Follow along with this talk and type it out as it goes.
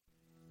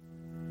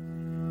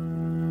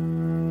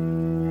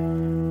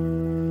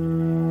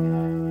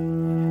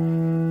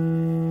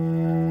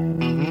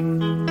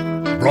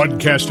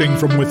Broadcasting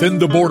from within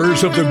the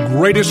borders of the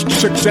greatest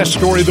success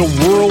story the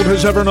world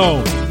has ever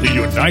known, the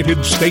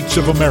United States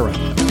of America.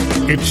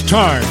 It's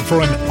time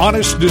for an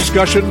honest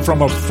discussion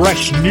from a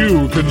fresh,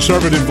 new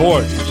conservative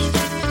voice.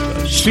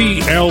 The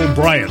C.L.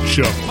 Bryant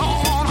Show.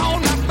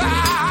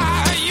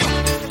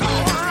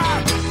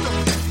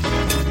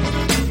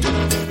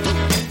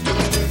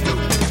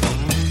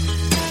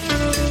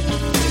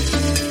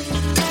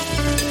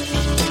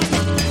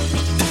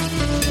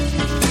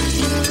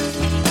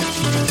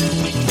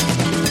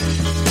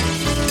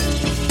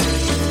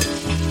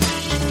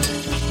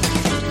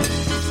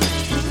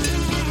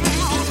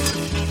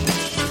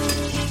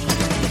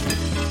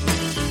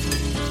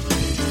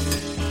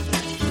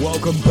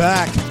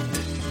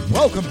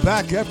 Welcome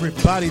back,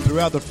 everybody,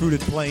 throughout the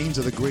fruited plains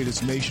of the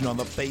greatest nation on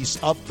the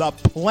face of the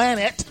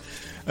planet,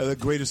 the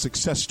greatest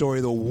success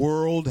story the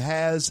world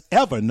has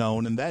ever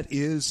known, and that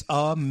is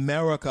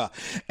America.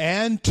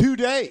 And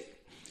today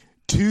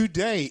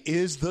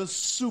is the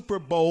Super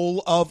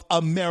Bowl of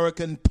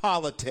American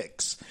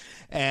politics.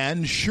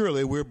 And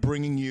surely we're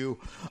bringing you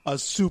a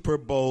Super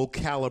Bowl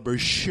caliber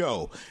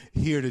show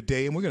here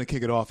today. And we're going to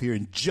kick it off here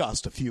in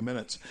just a few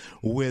minutes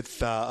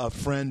with a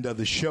friend of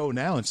the show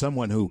now and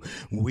someone who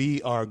we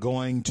are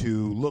going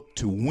to look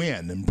to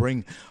win and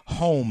bring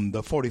home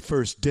the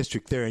 41st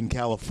District there in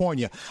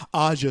California.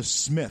 Aja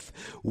Smith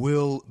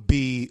will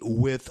be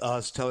with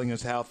us telling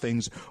us how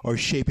things are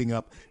shaping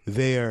up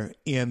there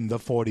in the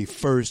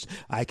 41st.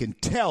 I can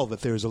tell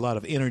that there's a lot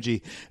of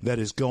energy that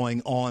is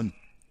going on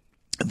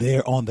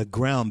there on the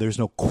ground. There's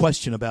no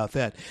question about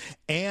that.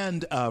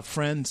 And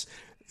friends,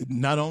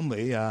 not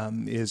only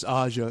is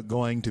Aja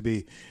going to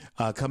be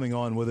coming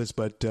on with us,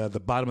 but the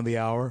bottom of the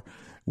hour,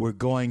 we're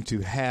going to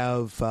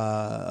have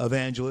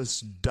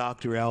evangelist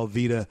Dr.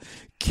 Alveda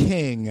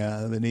King,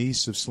 the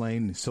niece of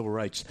slain civil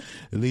rights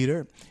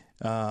leader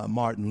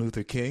Martin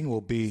Luther King,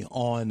 will be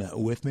on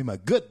with me. My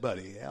good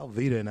buddy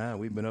Alveda and I,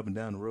 we've been up and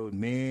down the road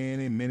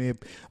many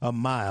a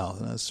mile.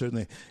 And I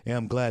certainly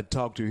am glad to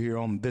talk to you here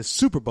on this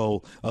Super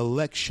Bowl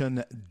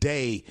election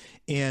day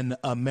in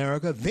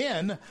America.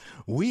 Then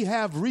we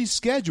have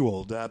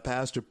rescheduled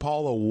Pastor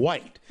Paula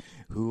White,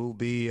 who will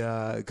be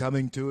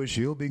coming to us.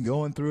 She'll be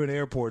going through an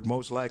airport,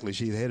 most likely.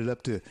 She headed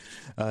up to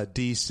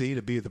D.C.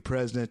 to be with the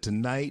president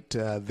tonight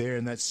there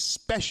in that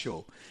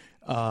special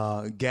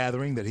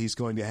gathering that he's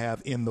going to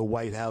have in the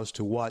White House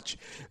to watch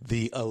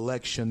the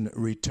election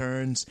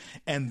returns.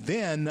 And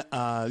then,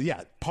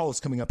 Paula's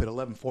coming up at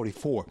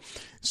 11:44.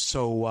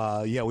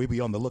 So, we'll be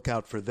on the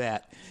lookout for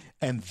that.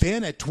 And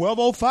then at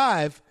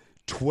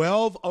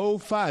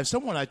 12:05,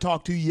 someone I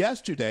talked to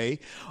yesterday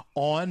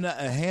on a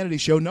Hannity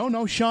show.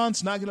 No,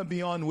 Sean's not going to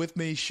be on with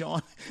me.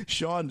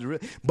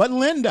 But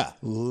Linda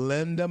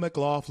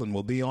McLaughlin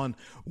will be on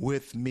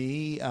with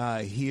me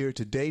here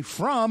today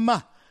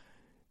from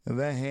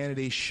the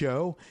Hannity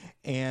show,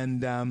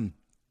 and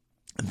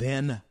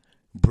then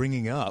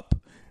bringing up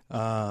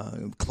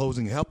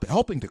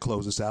helping to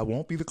close us out.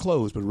 Won't be the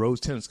close, but Rose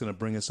Tennant's going to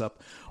bring us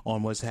up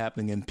on what's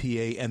happening in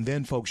PA. And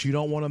then, folks, you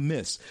don't want to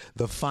miss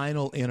the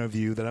final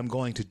interview that I'm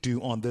going to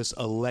do on this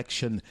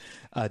election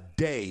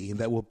day.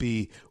 That will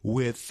be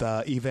with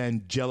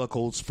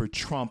Evangelicals for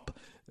Trump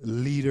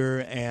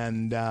leader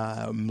and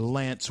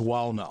Lance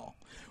Wallnau.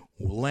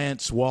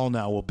 Lance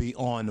Wallnau will be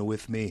on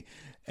with me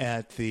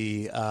at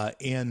the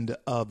end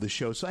of the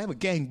show. So I have a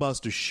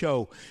gangbuster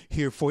show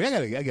here for you.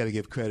 I got to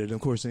give credit. And of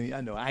course,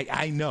 I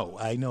know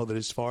that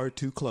it's far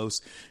too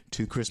close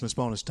to Christmas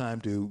bonus time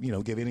to,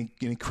 give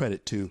any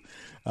credit to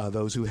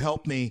those who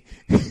helped me.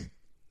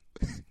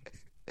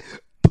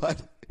 But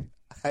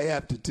I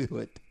have to do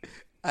it.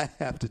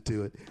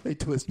 They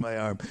twist my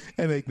arm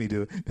and make me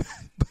do it.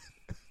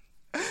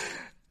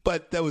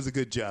 But that was a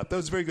good job. That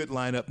was a very good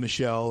lineup,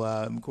 Michelle.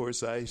 Of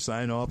course, I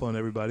sign off on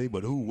everybody,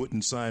 but who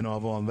wouldn't sign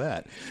off on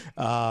that?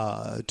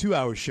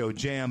 2-hour show,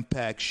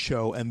 jam-packed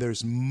show, and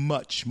there's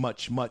much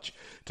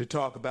to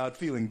talk about.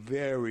 Feeling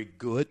very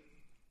good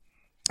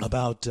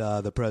about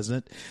the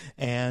president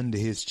and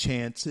his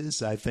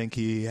chances. I think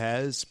he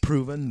has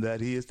proven that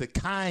he is the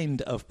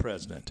kind of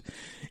president,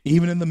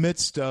 even in the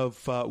midst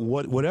of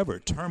whatever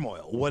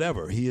turmoil,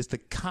 whatever. He is the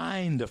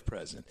kind of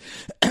president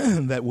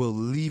that will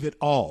leave it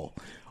all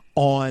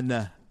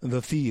on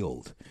the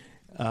field.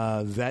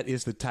 That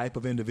is the type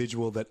of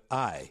individual that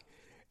I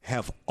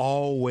have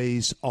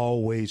always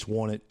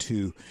wanted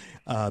to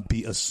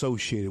be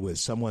associated with,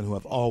 someone who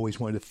I've always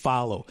wanted to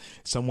follow,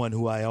 someone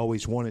who I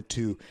always wanted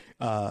to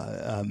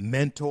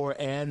mentor,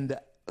 and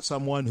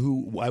someone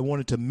who I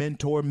wanted to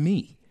mentor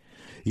me.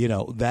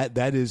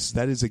 That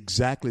is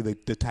exactly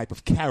the type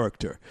of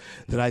character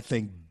that I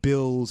think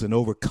builds and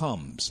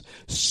overcomes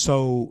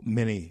so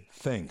many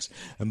things.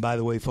 And by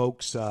the way,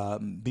 folks,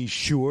 be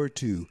sure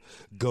to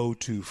go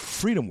to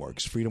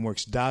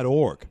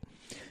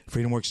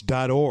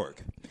freedomworks.org,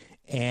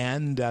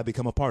 and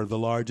become a part of the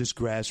largest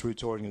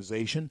grassroots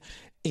organization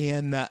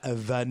in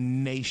the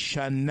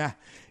nation.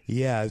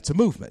 Yeah, it's a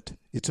movement.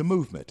 It's a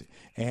movement.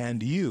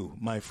 And you,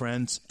 my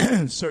friends,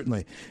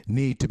 certainly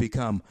need to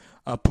become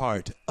a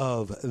part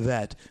of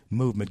that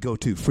movement. Go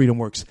to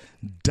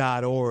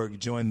freedomworks.org.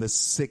 Join the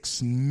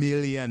 6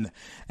 million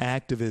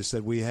activists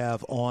that we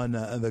have on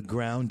the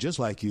ground, just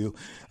like you,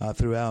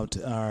 throughout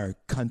our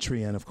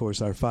country, and, of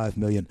course, our 5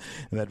 million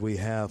that we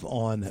have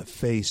on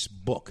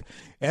Facebook.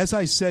 As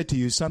I said to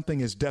you, something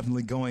is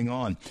definitely going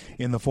on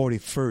in the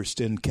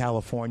 41st in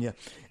California.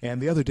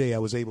 And the other day I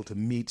was able to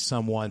meet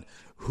someone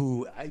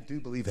who I do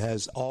believe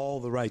has all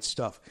the right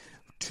stuff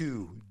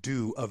to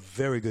do a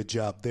very good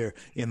job there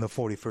in the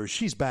 41st.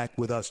 She's back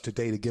with us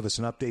today to give us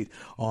an update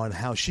on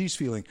how she's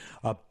feeling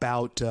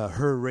about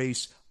her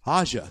race.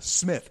 Aja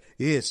Smith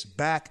is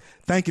back.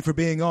 Thank you for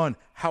being on.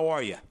 How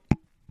are you?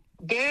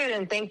 Good,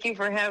 and thank you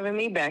for having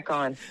me back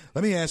on.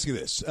 Let me ask you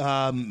this.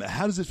 How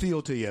does it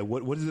feel to you?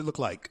 What does it look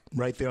like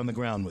right there on the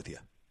ground with you?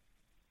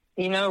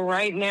 You know,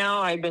 right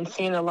now I've been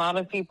seeing a lot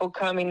of people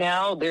coming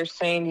out. They're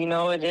saying, you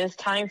know, it is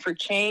time for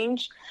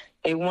change.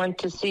 They want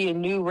to see a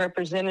new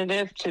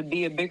representative to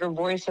be a bigger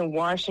voice in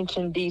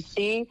Washington,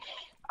 D.C.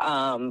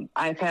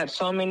 I've had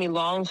so many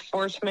law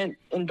enforcement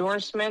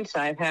endorsements.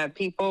 I've had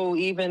people,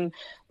 even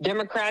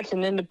Democrats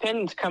and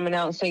independents, coming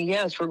out and saying,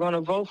 yes, we're going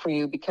to vote for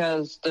you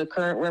because the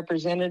current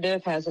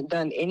representative hasn't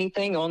done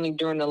anything, only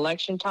during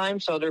election time,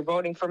 so they're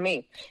voting for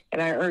me.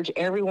 And I urge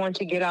everyone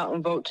to get out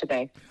and vote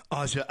today.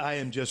 Aja, I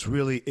am just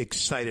really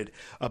excited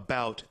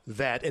about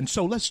that. And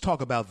so let's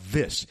talk about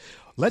this.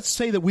 Let's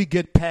say that we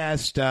get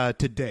past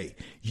today.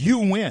 You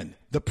win.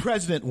 The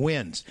president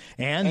wins.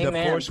 And,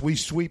 Amen. Of course, we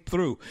sweep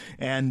through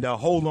and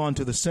hold on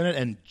to the Senate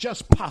and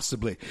just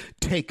possibly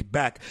take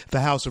back the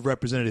House of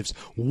Representatives.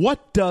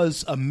 What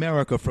does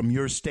America, from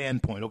your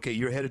standpoint, okay,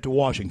 you're headed to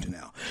Washington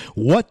now.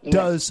 What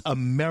does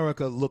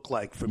America look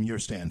like from your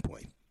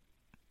standpoint?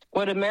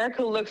 What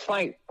America looks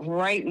like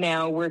right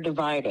now, we're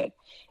divided.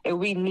 And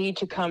we need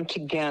to come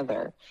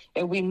together.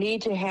 And we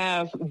need to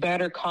have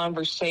better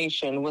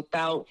conversation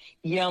without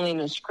yelling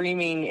and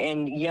screaming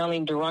and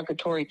yelling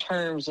derogatory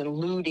terms and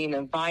looting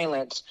and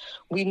violence.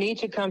 We need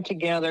to come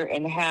together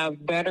and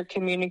have better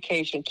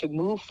communication to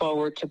move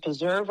forward, to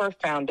preserve our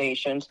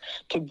foundations,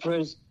 to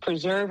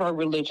preserve our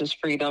religious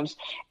freedoms,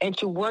 and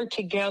to work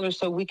together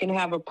so we can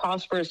have a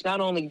prosperous,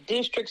 not only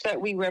districts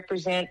that we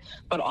represent,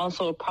 but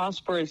also a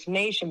prosperous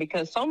nation.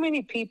 Because so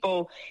many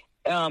people,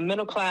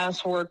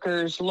 middle-class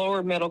workers,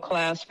 lower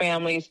middle-class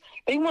families,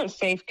 they want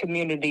safe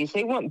communities.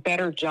 They want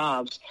better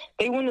jobs.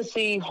 They want to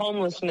see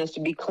homelessness to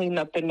be cleaned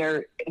up in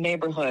their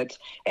neighborhoods.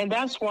 And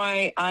that's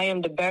why I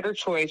am the better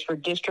choice for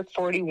District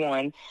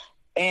 41.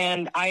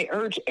 And I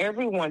urge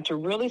everyone to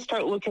really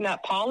start looking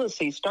at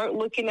policy, start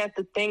looking at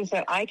the things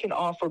that I can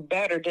offer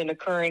better than the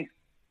current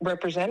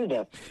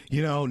representative.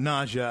 You know,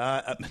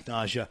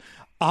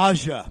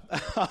 Aja,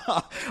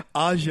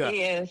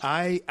 Yes.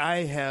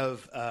 I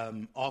have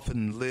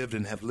often lived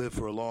and have lived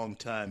for a long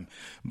time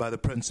by the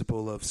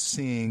principle of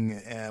seeing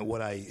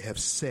what I have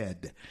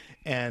said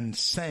and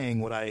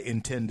saying what I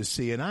intend to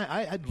see. And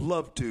I'd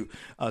love to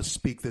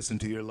speak this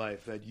into your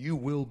life, that you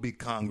will be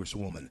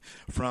Congresswoman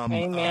from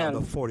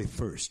the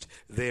 41st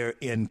there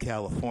in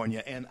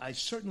California. And I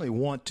certainly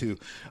want to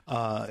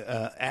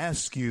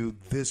ask you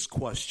this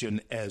question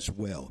as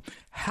well.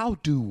 How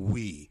do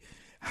we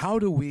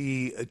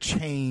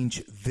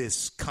change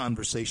this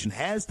conversation?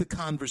 Has the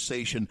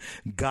conversation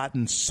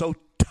gotten so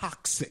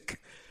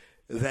toxic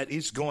that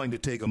it's going to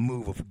take a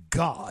move of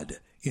God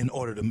in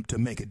order to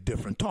make it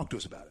different? Talk to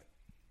us about it.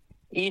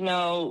 You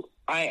know,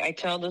 I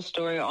tell this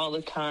story all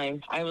the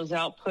time. I was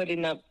out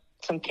putting up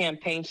some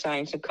campaign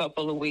signs a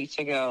couple of weeks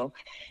ago,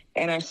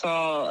 and I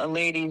saw a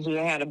lady who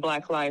had a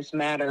Black Lives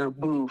Matter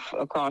booth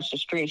across the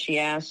street. She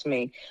asked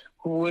me,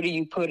 what are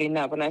you putting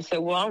up? And I said,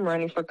 well, I'm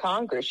running for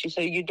Congress. She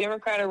said, you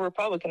Democrat or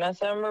Republican? I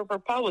said, I'm a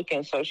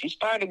Republican. So she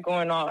started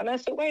going on. And I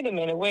said, wait a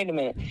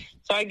minute.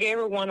 So I gave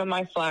her one of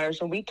my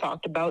flyers, and we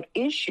talked about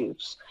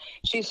issues.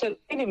 She said,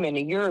 wait a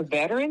minute, you're a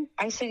veteran?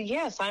 I said,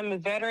 yes, I'm a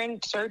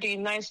veteran, served in the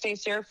United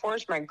States Air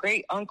Force. My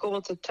great uncle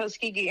was a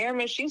Tuskegee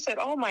Airman. She said,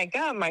 oh, my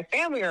God, my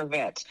family are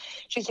vets.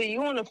 She said,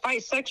 you want to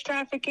fight sex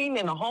trafficking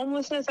and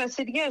homelessness? I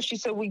said, yes. She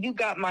said, well, you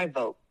got my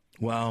vote.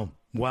 Wow.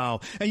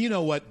 And you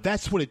know what?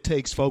 That's what it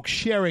takes, folks,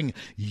 sharing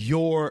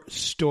your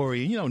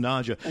story. You know,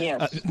 Naja,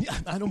 yes.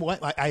 I don't know why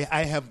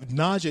I have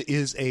Naja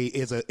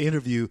is an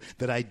interview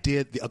that I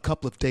did a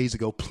couple of days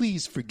ago.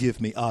 Please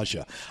forgive me,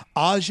 Aja.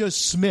 Aja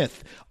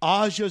Smith,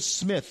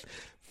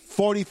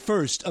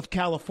 41st of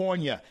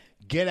California.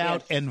 Get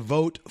out and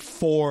vote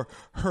for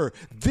her.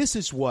 This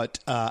is what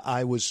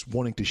I was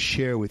wanting to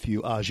share with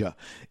you, Aja,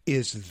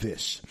 is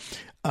this.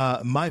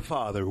 My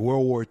father,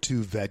 World War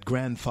II vet,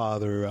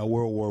 grandfather,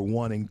 World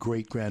War I, and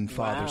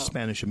great-grandfather,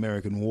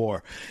 Spanish-American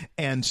War.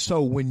 And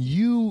so when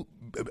you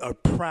are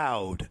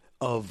proud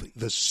of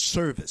the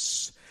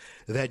service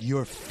that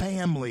your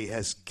family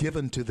has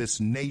given to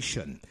this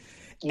nation,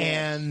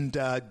 And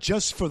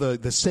just for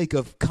the sake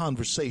of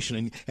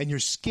conversation, and your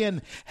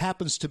skin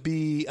happens to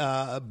be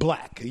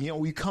black. You know,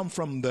 we come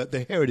from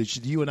the heritage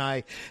that you and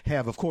I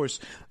have. Of course,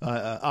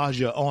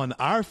 Aja, on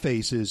our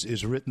faces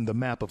is written the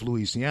map of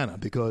Louisiana,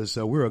 because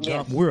we're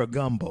a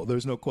gumbo.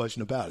 There's no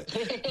question about it.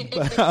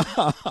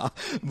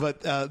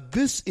 But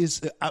this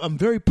is, I'm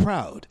very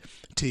proud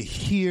to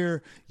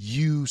hear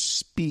you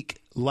speak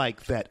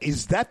like that.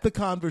 Is that the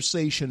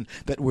conversation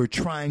that we're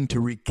trying to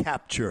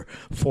recapture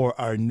for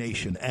our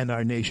nation and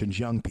our nation's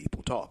young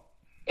people? Talk.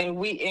 And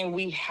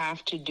we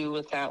have to do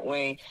it that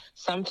way.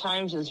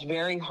 Sometimes it's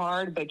very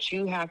hard, but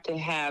you have to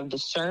have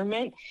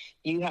discernment.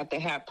 You have to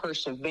have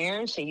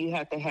perseverance, and you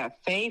have to have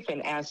faith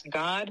and ask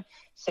God,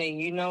 say,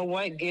 you know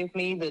what, give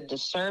me the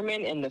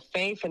discernment and the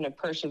faith and the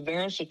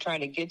perseverance to try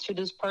to get to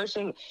this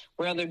person,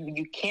 whether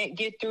you can't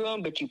get through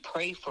them, but you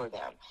pray for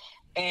them.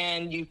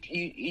 And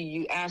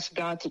you ask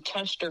God to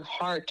touch their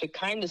heart to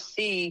kind of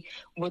see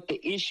what the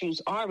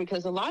issues are,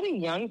 because a lot of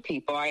young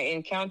people, I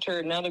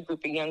encountered another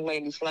group of young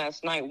ladies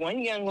last night.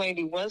 One young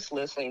lady was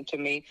listening to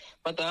me,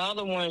 but the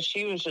other one,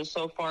 she was just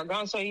so far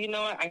gone. So, you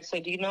know what? I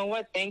said, you know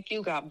what? Thank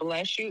you. God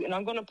bless you. And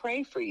I'm going to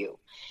pray for you.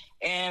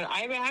 And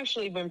I've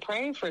actually been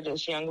praying for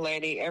this young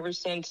lady ever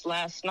since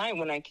last night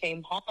when I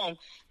came home.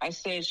 I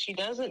said she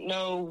doesn't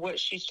know what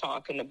she's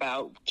talking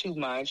about too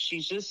much.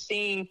 She's just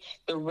seeing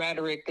the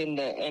rhetoric and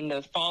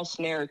the false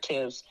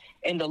narratives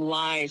and the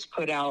lies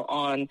put out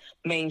on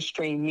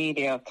mainstream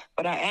media.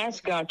 But I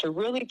asked God to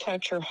really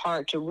touch her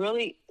heart, to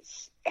really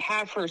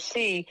have her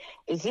see,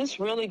 is this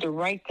really the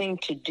right thing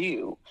to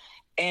do?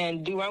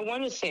 And do I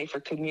want a safer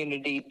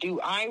community? Do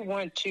I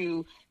want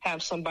to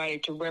have somebody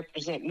to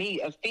represent me,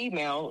 a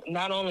female,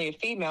 not only a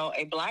female,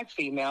 a black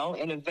female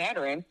and a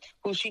veteran,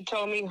 who she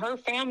told me her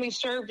family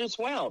served as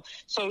well.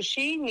 So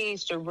she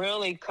needs to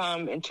really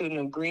come into an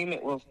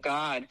agreement with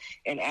God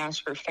and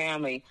ask her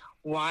family,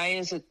 why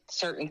is it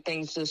certain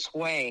things this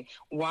way?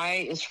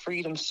 Why is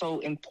freedom so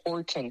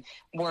important?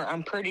 Where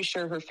I'm pretty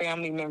sure her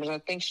family members, I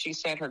think she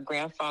said her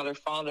grandfather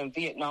fought in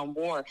Vietnam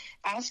War.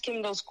 Ask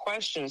him those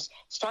questions.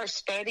 Start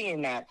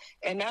studying that.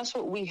 And that's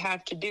what we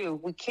have to do.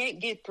 We can't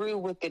get through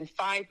within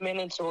 5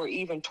 minutes or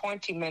even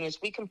 20 minutes.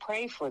 We can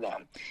pray for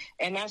them.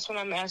 And that's what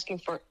I'm asking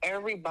for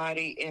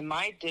everybody in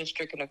my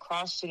district and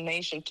across the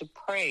nation to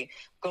pray.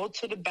 Go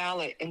to the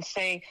ballot and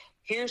say,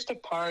 here's the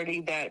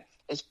party that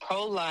is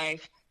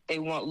pro-life. They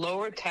want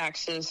lower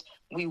taxes.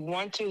 We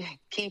want to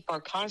keep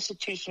our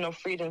constitutional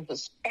freedoms,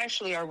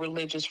 especially our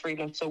religious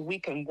freedom, so we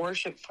can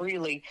worship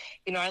freely.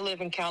 You know, I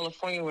live in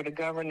California where the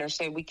governor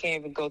said we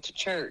can't even go to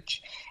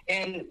church.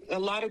 And a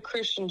lot of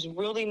Christians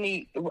really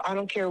need, I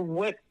don't care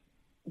what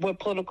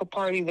political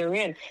party they're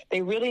in,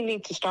 they really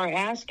need to start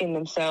asking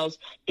themselves,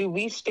 do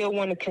we still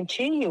want to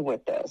continue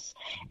with this?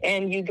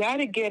 And you got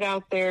to get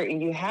out there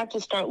and you have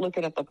to start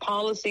looking at the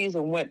policies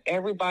and what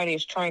everybody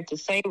is trying to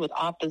say with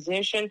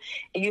opposition.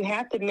 And you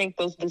have to make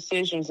those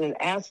decisions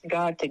and ask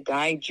God to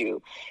guide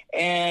you.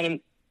 And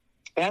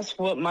that's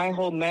what my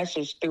whole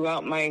message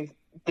throughout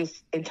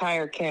this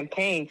entire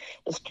campaign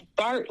is,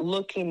 start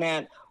looking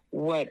at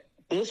what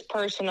this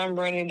person I'm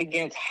running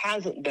against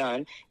hasn't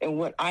done and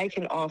what I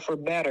can offer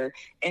better.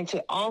 And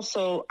to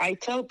also, I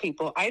tell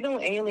people, I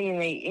don't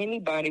alienate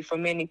anybody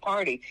from any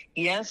party.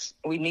 Yes,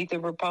 we need the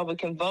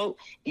Republican vote.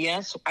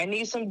 Yes, I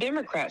need some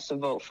Democrats to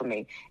vote for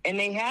me. And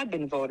they have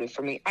been voted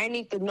for me. I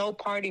need the no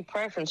party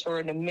preference or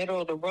in the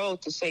middle of the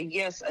road to say,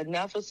 yes,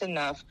 enough is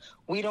enough.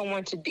 We don't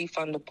want to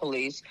defund the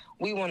police.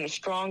 We want a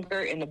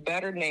stronger and a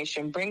better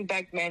nation, bring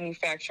back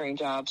manufacturing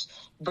jobs,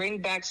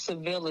 bring back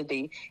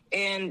civility,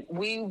 and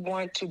we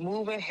want to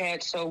move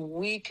ahead so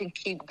we can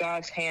keep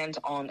God's hands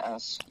on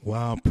us.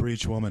 Wow,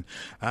 preach, woman.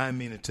 I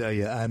mean to tell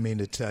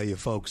you,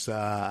 folks,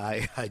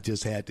 I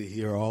just had to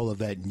hear all of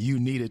that, and you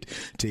needed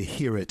to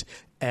hear it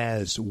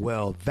as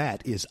well.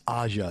 That is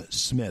Aja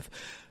Smith,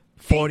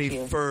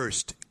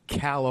 41st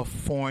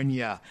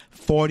California,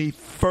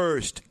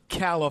 41st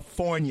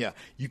California.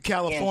 You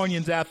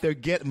Californians out there,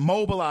 get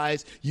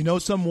mobilized. You know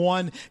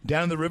someone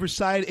down in the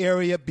Riverside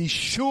area, be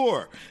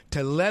sure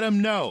to let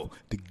them know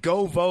to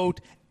go vote.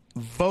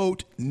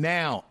 Vote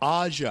now.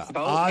 Aja.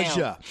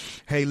 Now.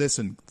 Hey,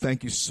 listen,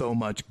 thank you so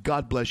much.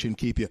 God bless you and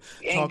keep you.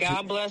 And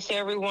God bless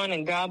everyone,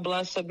 and God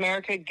bless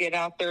America. Get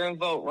out there and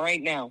vote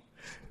right now.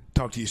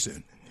 Talk to you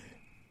soon.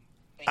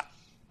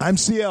 I'm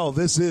CL.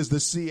 This is the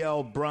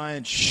CL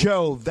Bryant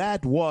Show.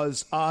 That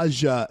was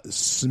Aja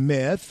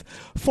Smith,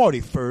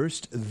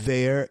 41st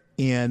there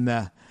in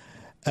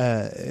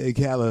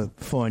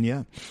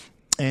California.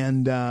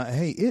 And,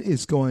 hey, it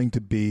is going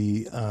to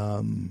be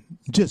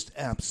just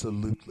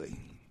absolutely.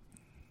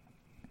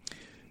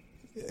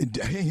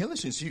 Hey,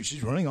 listen,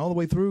 she's running all the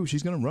way through.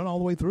 She's going to run all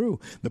the way through.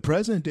 The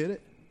president did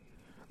it.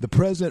 The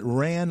president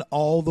ran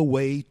all the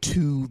way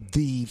to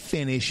the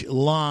finish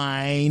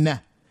line.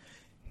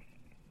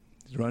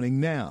 He's running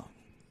now.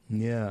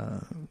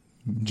 Yeah.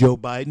 Joe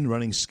Biden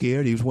running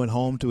scared. He went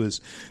home to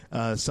his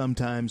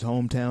sometimes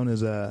hometown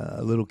as a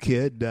little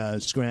kid,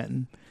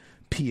 Scranton,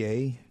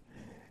 PA.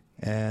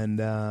 And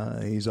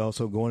he's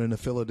also going into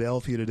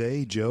Philadelphia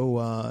today.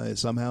 Joe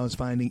somehow is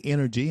finding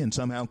energy, and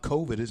somehow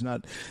COVID is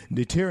not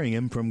deterring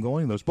him from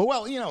going to those. But,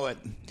 well, you know what?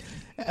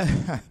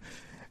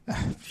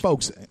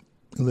 Folks,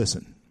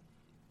 listen.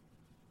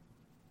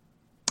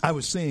 I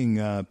was seeing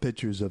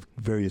pictures of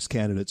various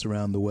candidates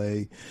around the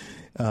way,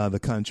 the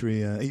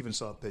country. Even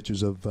saw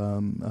pictures of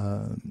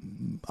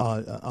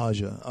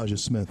Aja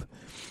Smith.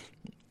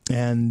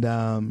 And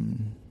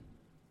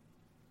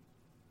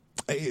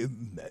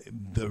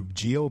the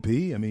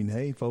GOP, I mean,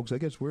 hey, folks, I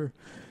guess we're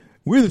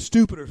the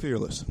stupid or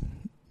fearless.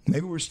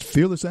 Maybe we're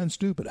fearless and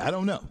stupid. I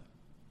don't know.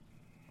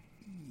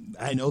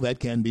 I know that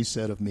can be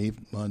said of me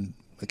on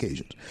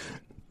occasions.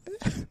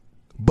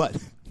 But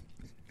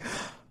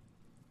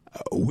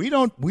we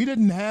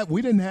didn't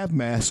have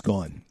masks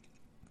on.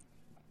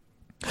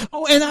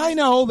 Oh, and I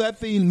know that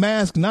the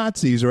mask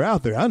Nazis are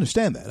out there. I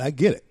understand that. I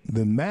get it.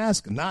 The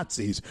mask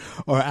Nazis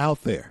are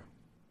out there.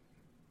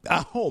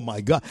 Oh,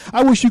 my God.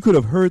 I wish you could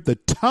have heard the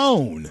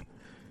tone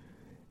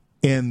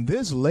in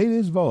this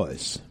lady's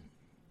voice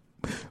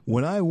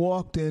when I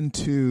walked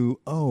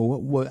into,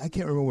 what I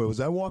can't remember where it was.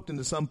 I walked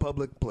into some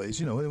public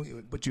place,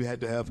 but you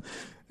had to have,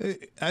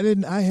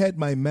 I had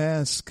my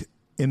mask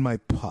in my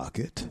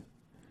pocket,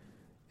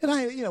 and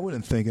I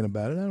wasn't thinking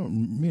about it. I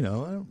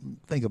don't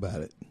think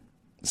about it.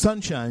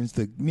 Sunshine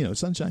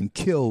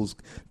kills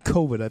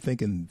COVID, I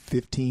think, in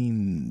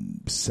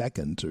 15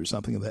 seconds or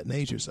something of that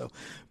nature. So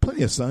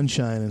plenty of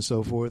sunshine and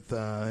so forth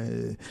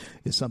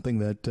is something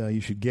that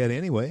you should get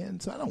anyway. And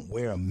so I don't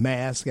wear a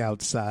mask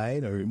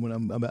outside or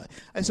when I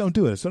just don't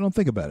do it. So I don't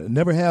think about it. I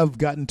never have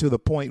gotten to the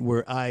point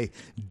where I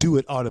do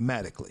it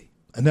automatically.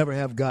 I never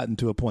have gotten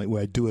to a point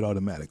where I do it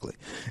automatically,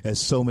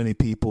 as so many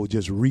people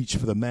just reach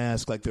for the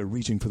mask like they're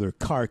reaching for their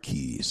car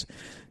keys.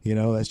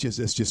 That's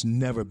just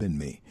never been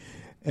me.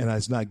 And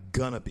it's not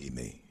going to be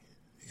me,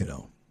 I'm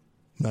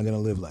not going to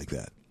live like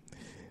that.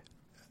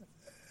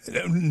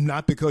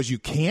 Not because you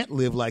can't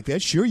live like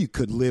that. Sure, you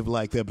could live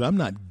like that, but I'm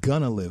not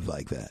going to live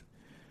like that.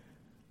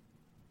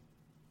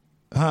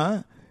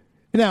 Huh?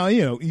 Now,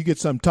 you get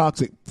some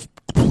toxic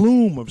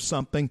plume of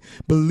something.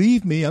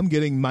 Believe me, I'm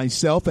getting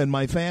myself and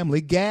my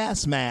family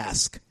gas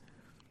mask.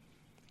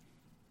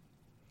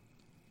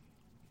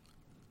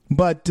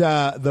 But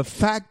the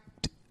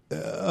fact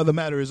of the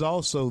matter is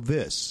also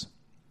this.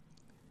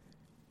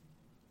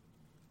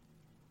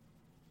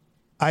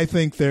 I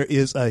think there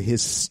is a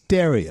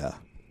hysteria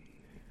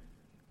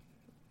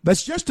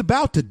that's just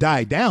about to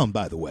die down,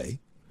 by the way.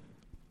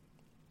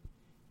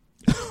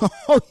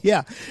 Oh,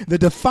 yeah. The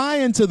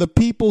defiance of the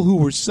people who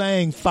were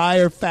saying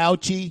fire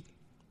Fauci,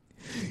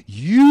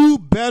 you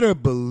better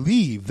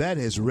believe that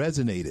has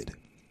resonated.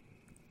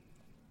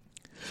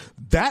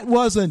 That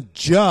wasn't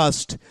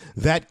just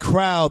that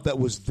crowd that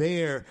was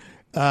there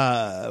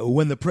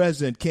when the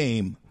president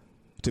came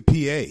to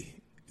PA.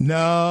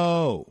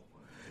 No.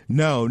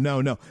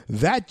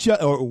 That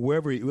or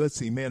wherever let's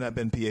see, may not have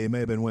been PA, may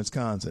have been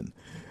Wisconsin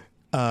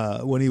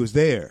when he was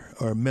there,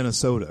 or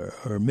Minnesota,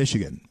 or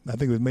Michigan. I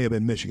think it may have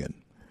been Michigan.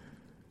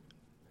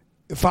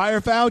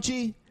 Fire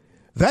Fauci.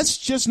 That's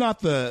just not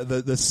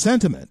the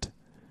sentiment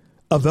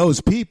of those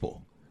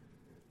people.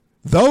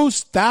 Those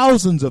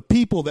thousands of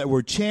people that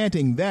were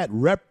chanting that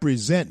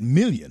represent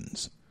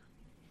millions.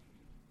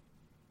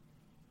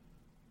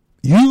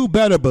 You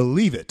better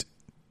believe it.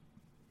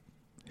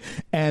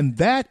 And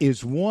that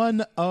is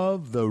one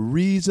of the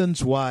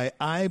reasons why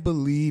I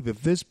believe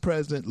if this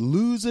president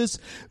loses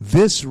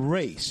this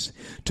race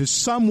to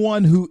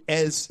someone who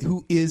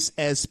is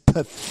as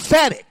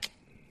pathetic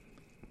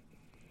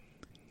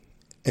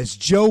as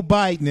Joe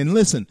Biden, and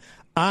listen,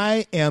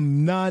 I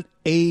am not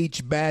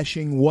age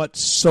bashing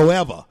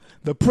whatsoever.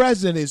 The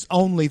president is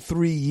only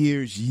 3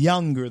 years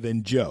younger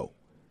than Joe.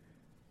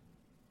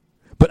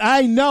 But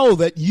I know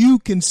that you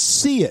can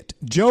see it.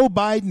 Joe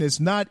Biden is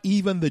not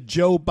even the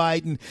Joe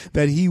Biden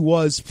that he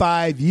was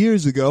 5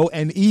 years ago,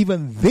 and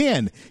even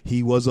then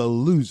he was a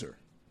loser.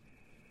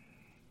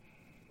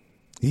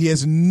 He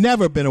has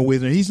never been a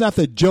winner. He's not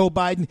the Joe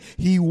Biden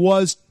he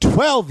was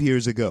 12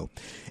 years ago.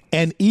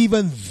 And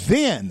even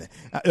then,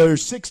 or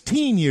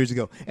 16 years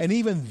ago, and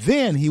even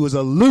then he was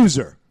a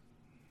loser.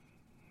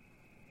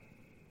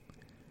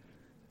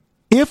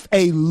 If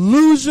a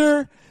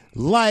loser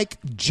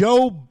like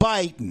Joe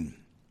Biden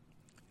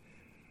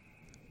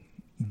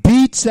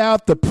beats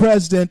out the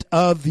president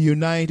of the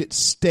United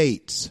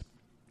States,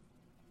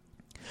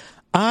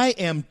 I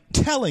am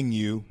telling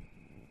you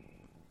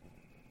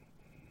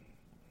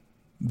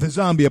the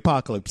zombie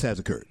apocalypse has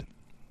occurred.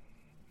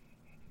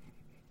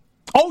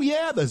 Oh,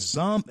 yeah, the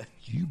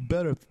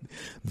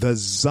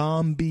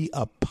zombie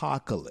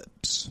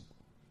apocalypse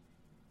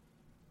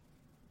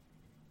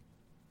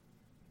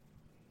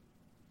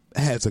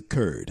has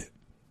occurred.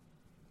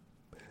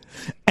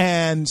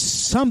 And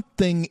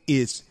something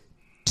is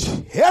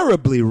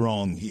terribly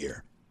wrong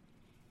here.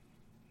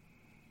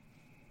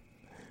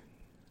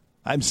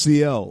 I'm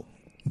CL.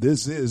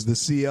 This is the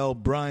CL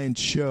Bryant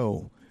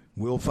Show.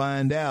 We'll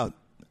find out.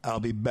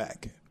 I'll be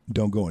back.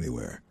 Don't go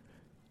anywhere.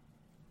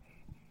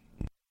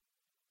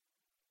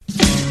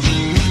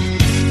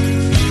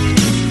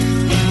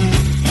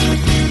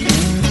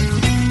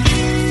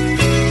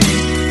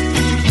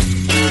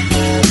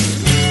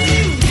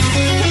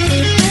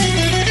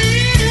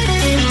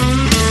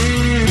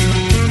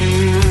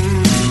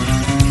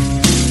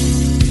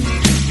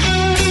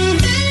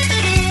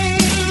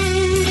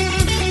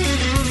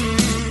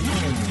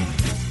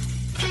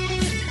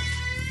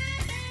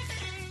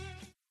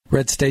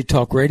 Red State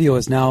Talk Radio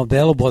is now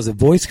available as a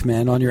voice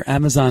command on your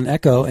Amazon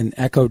Echo and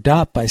Echo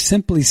Dot by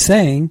simply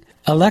saying,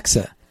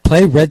 Alexa,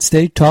 play Red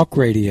State Talk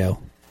Radio.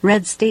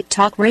 Red State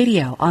Talk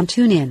Radio on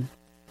TuneIn.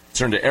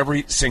 Concern to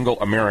every single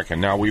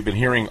American. Now, we've been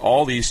hearing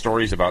all these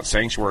stories about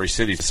sanctuary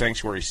cities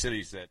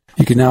that...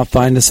 You can now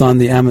find us on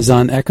the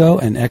Amazon Echo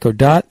and Echo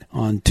Dot,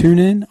 on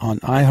TuneIn, on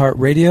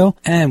iHeartRadio,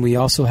 and we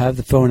also have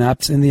the phone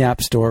apps in the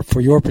App Store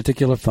for your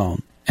particular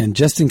phone. And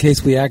just in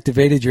case we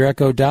activated your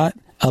Echo Dot,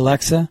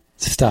 Alexa,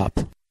 stop.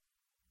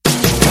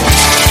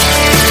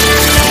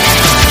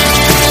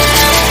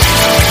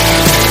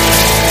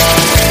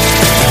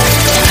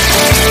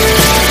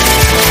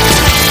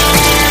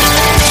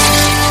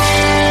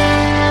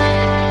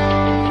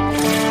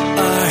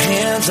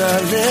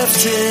 Are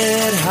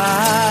lifted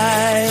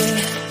high.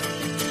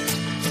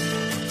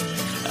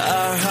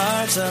 Our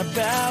hearts are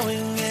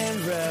bowing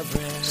in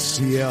reverence.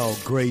 CL,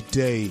 great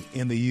day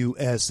in the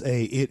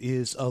USA. It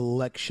is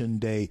Election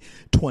Day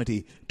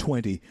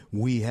 2020.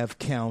 We have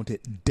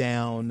counted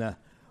down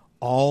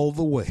all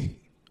the way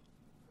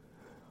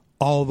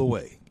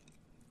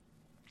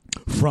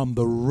from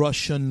the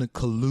Russian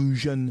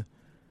collusion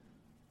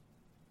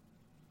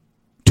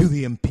to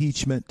the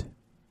impeachment,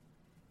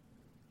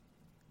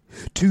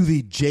 to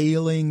the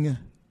jailing,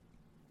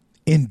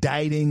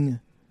 indicting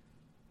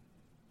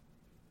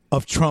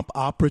of Trump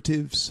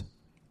operatives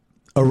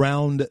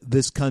around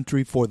this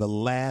country for the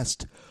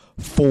last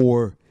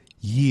 4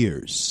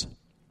 years.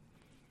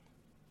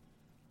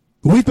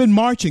 We've been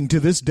marching to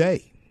this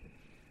day.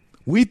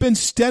 We've been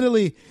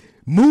steadily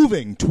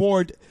moving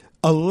toward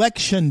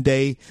Election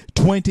Day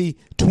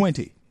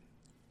 2020,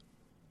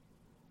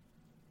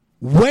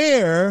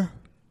 where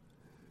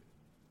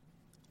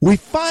we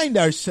find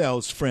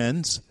ourselves,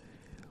 friends,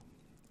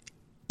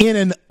 in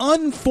an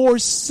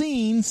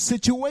unforeseen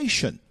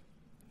situation.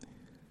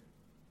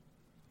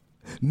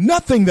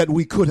 Nothing that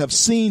we could have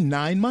seen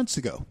 9 months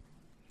ago.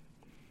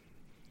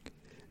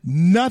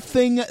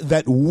 Nothing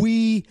that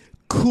we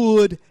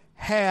could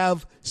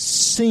have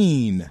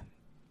seen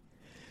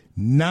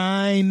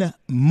 9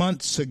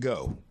 months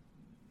ago.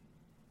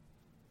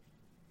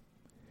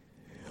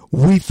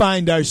 We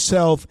find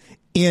ourselves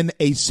in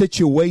a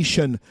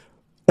situation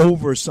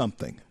over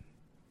something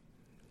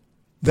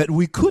that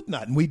we could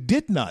not and we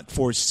did not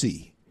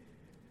foresee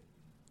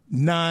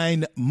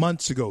 9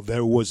 months ago.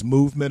 There was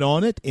movement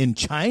on it in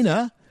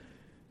China.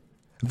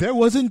 There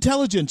was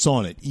intelligence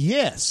on it,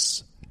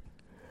 yes.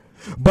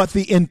 But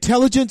the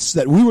intelligence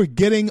that we were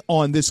getting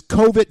on this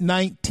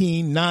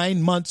COVID-19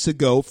 9 months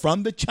ago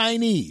from the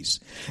Chinese,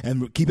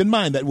 and keep in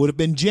mind that would have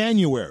been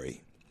January,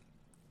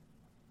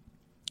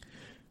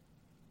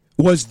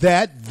 was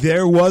that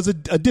there was a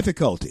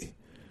difficulty.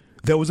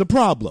 There was a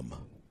problem.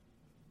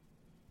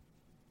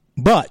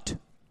 But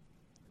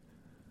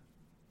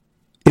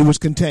it was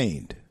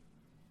contained.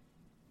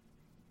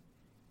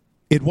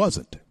 It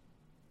wasn't.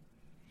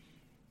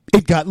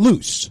 It got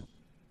loose.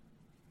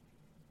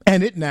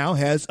 And it now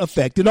has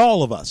affected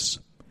all of us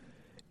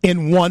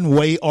in one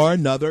way or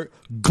another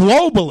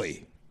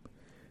globally.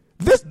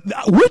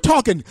 We're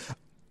talking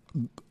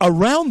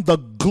around the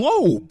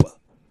globe.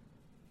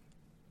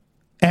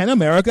 And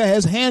America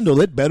has handled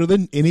it better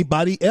than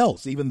anybody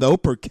else, even though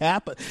per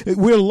capita,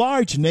 we're a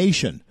large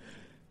nation,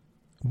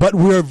 but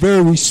we're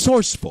very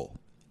resourceful.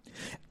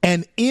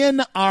 And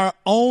in our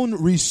own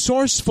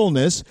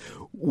resourcefulness,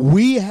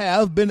 we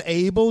have been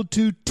able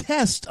to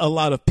test a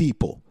lot of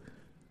people.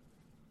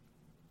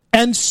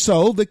 And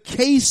so the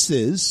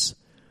cases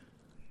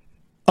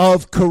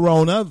of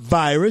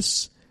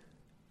coronavirus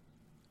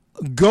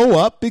go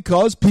up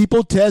because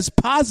people test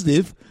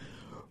positive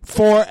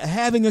for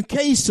having a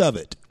case of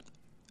it.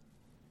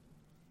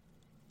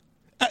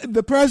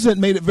 The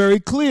president made it very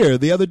clear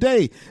the other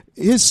day.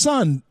 His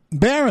son,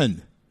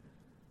 Barron,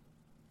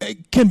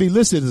 can be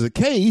listed as a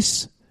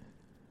case,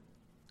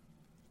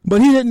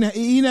 but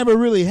he never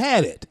really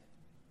had it.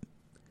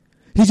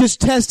 He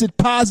just tested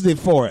positive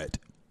for it.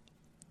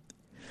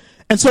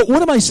 And so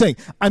what am I saying?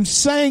 I'm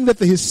saying that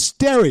the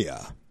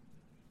hysteria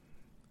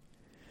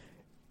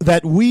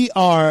that we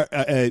are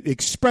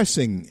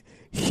expressing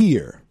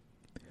here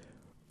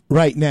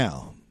right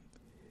now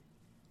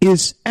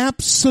is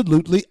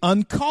absolutely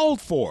uncalled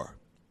for.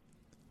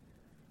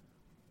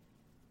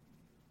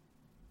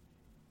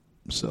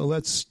 So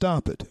let's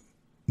stop it.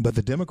 But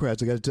the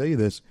Democrats, I got to tell you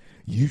this,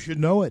 you should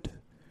know it.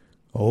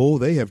 Oh,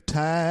 they have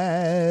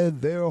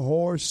tied their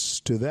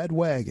horse to that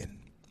wagon.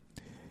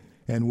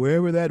 And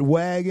wherever that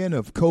wagon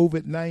of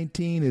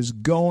COVID-19 is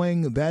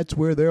going, that's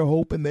where they're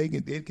hoping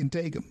it can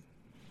take them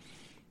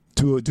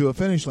to a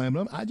finish line.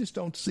 But I just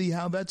don't see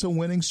how that's a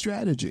winning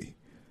strategy.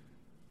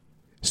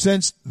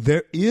 Since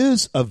there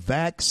is a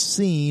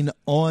vaccine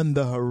on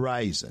the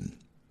horizon.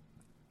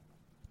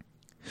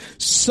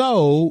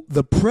 So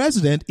the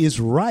president is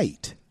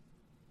right.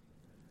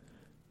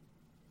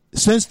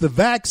 Since the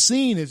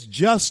vaccine is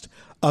just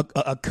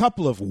a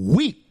couple of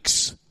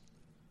weeks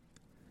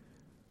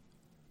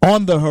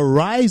on the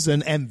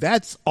horizon, and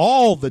that's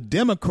all the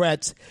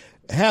Democrats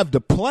have to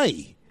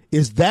play,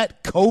 is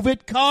that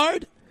COVID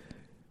card.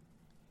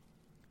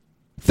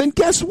 then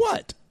guess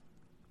what?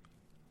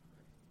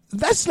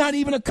 That's not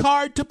even a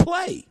card to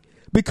play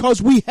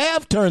because we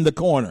have turned the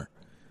corner.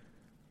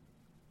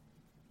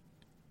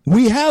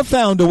 We have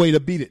found a way to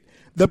beat it.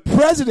 The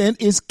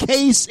president is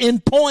case in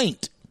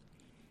point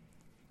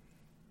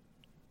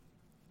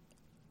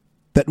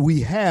that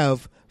we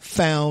have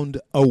found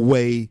a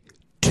way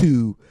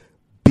to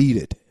beat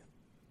it.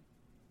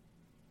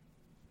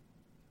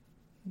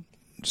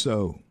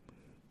 So,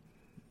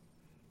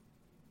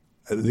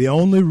 the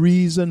only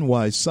reason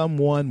why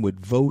someone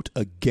would vote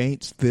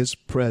against this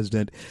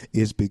president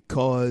is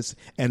because,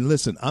 and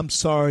listen, I'm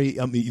sorry,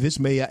 this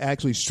may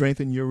actually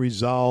strengthen your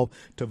resolve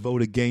to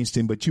vote against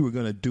him, but you were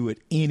going to do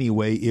it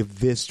anyway if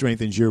this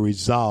strengthens your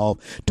resolve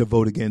to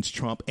vote against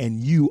Trump,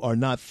 and you are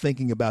not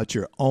thinking about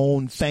your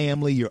own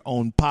family, your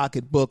own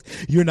pocketbook.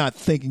 You're not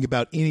thinking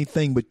about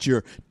anything but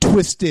your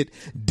twisted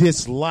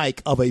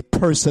dislike of a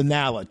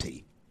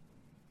personality.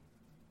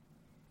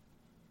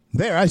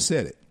 There, I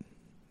said it.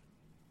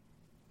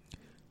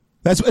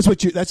 That's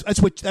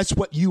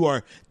what you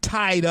are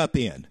tied up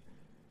in,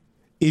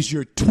 is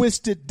your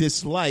twisted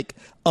dislike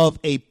of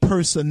a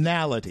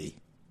personality.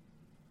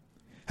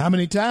 How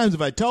many times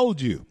have I told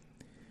you?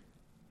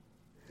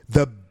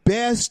 The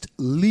best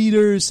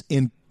leaders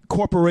in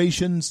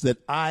corporations that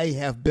I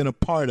have been a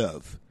part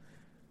of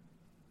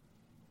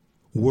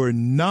were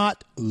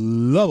not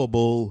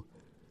lovable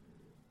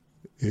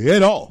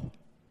at all.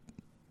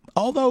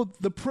 Although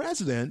the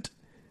president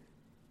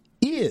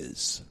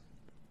is.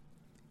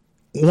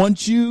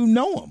 Once you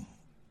know him,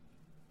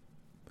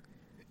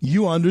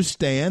 you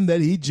understand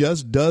that he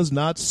just does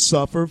not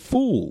suffer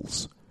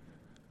fools.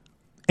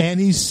 And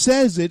he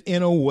says it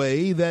in a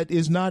way that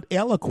is not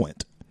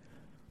eloquent,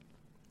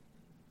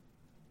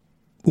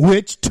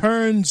 which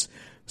turns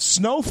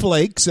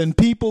snowflakes and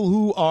people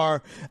who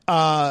are,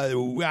 just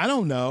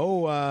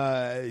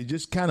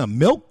kind of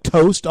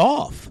milquetoast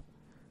off.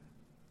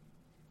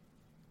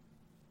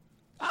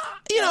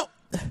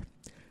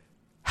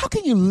 How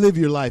can you live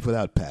your life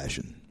without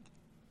passion?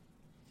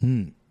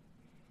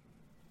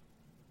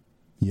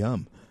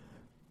 Yum.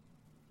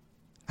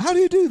 How do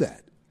you do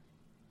that?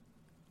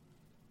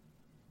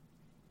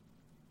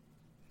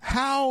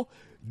 How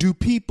do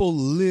people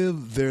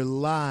live their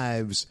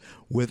lives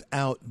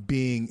without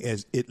being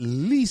at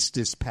least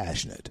as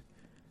passionate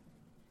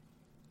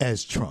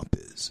as Trump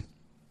is?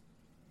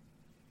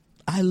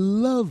 I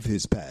love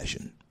his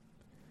passion.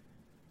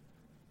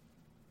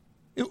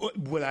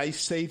 Would I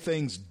say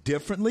things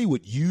differently?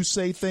 Would you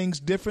say things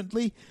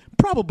differently?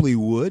 Probably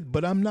would,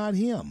 but I'm not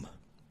him.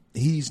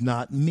 He's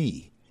not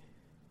me.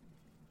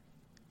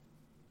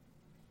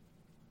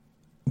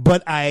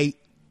 But I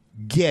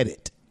get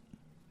it.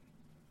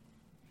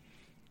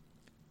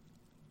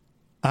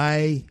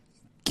 I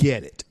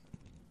get it.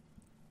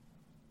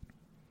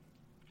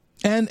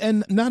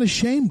 And not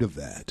ashamed of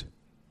that.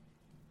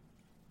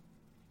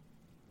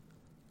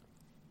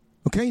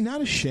 Okay,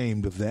 not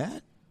ashamed of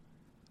that.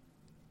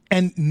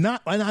 And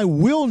I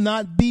will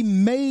not be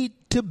made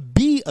to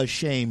be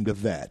ashamed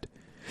of that.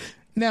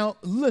 Now,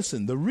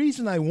 listen, the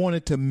reason I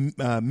wanted to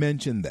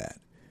mention that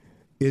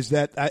is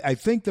that I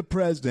think the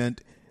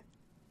president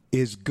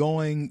is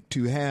going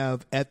to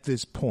have, at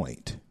this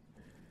point,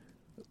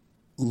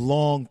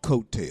 long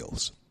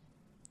coattails.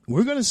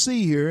 We're going to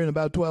see here in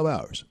about 12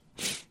 hours.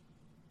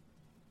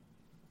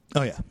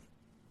 Oh, yeah.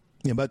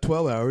 In about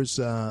 12 hours,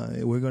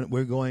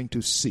 we're going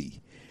to see.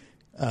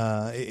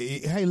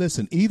 Hey,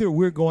 listen, either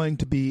we're going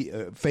to be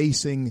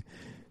facing,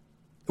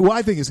 well,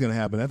 I think it's going to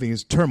happen. I think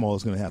turmoil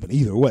is going to happen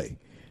either way.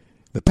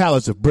 The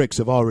pallets of bricks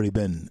have already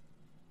been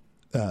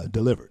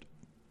delivered.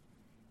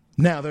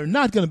 Now, they're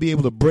not going to be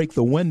able to break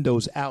the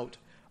windows out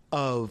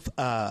of,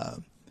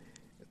 some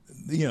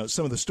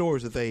of the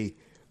stores that they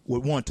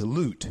would want to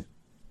loot.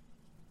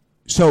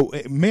 So,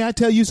 may I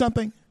tell you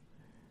something?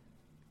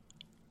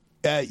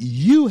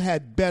 You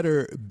had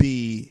better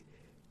be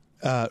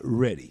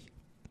ready.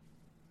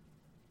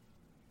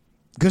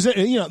 Because,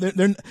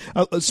 there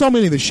so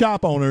many of the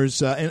shop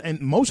owners, and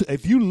most,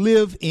 if you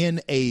live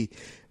in a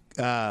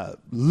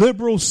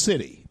liberal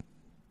city,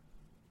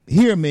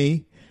 hear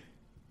me,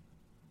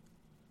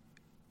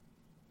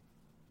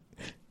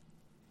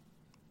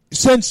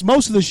 since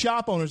most of the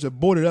shop owners have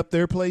boarded up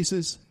their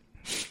places,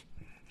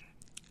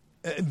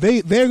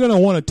 they're going to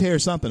want to tear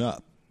something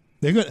up.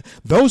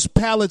 Those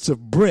pallets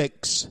of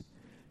bricks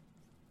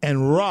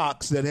and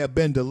rocks that have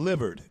been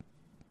delivered,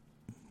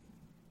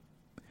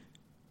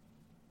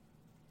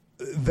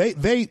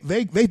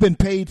 they've been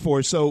paid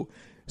for, so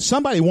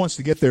somebody wants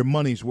to get their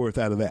money's worth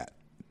out of that.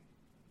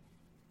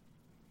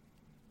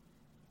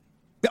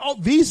 Oh,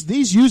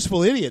 these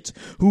useful idiots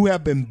who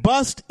have been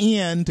bussed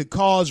in to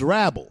cause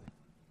rabble,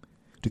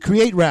 to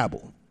create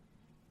rabble,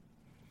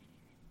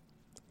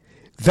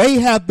 they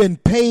have been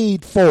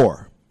paid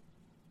for.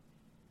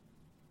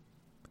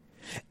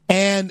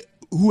 And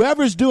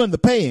whoever's doing the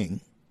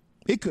paying,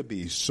 it could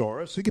be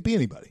Soros, it could be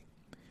anybody.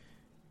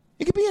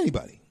 It could be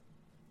anybody.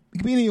 It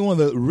could be any one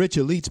of the rich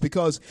elites,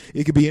 because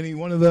it could be any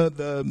one of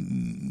the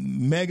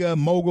mega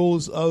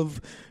moguls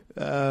of,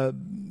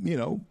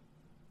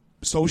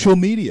 social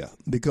media,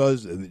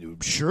 because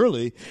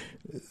surely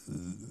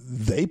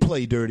they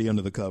play dirty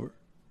under the cover.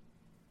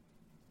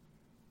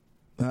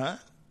 Huh?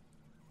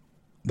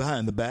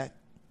 Behind the back,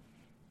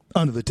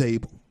 under the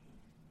table,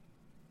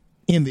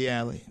 in the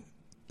alley,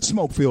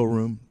 smoke-filled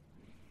room.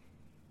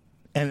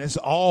 And it's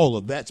all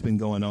of that's been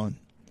going on.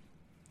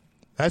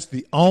 That's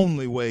the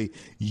only way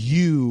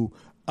you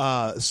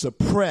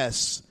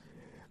suppress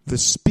the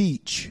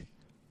speech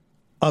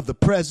of the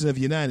President of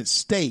the United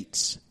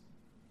States,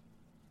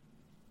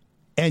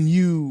 and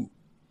you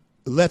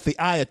let the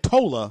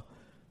Ayatollah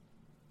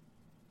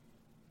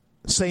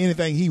say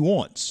anything he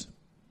wants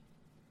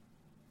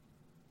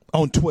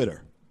on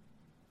Twitter.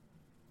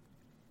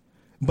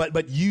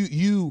 But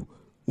you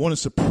want to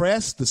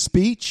suppress the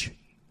speech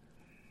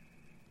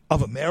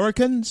of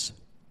Americans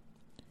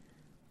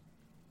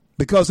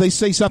because they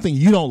say something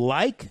you don't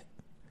like?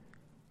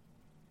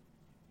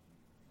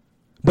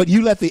 But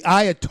you let the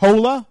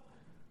Ayatollah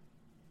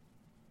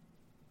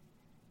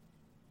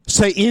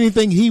say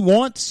anything he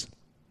wants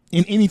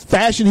in any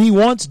fashion he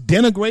wants,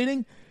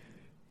 denigrating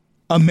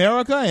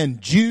America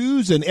and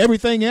Jews and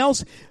everything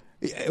else?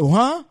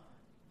 Huh?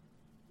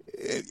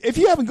 If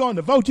you haven't gone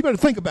to vote, you better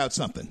think about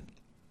something.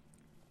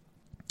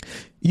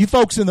 You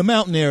folks in the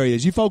mountain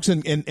areas, you folks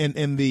in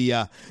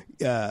the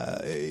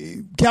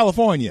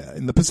California,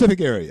 in the Pacific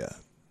area,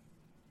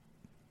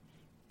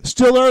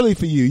 still early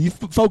for you. You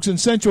folks in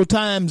Central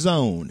Time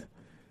Zone,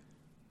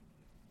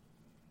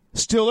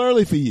 still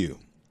early for you.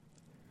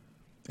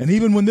 And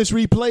even when this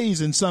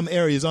replays in some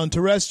areas on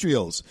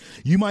terrestrials,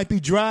 you might be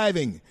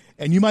driving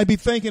and you might be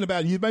thinking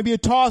about it. It might be a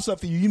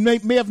toss-up for you. You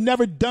may have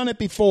never done it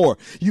before.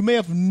 You may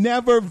have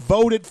never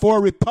voted for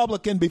a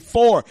Republican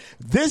before.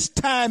 This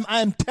time,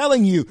 I'm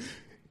telling you,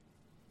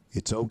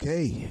 it's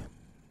okay.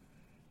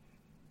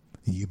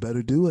 You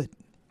better do it.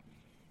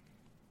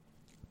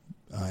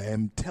 I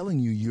am telling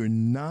you, you're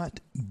not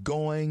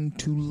going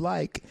to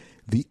like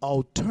the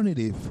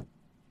alternative.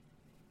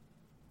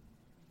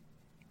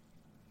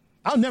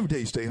 I'll never tell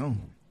you stay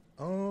home.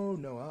 Oh,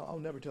 no, I'll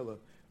never tell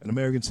an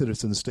American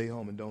citizen to stay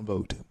home and don't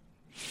vote.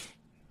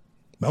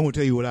 But I'm going to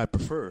tell you what I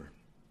prefer.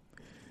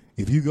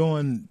 If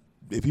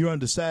you're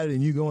undecided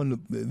and you're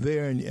going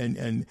there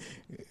and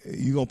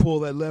you're going to pull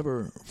that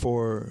lever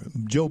for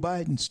Joe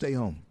Biden, stay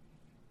home.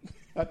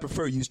 I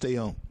prefer you stay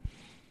home.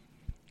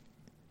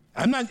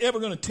 I'm not ever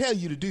going to tell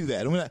you to do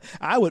that. I mean,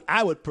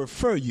 I would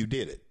prefer you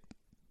did it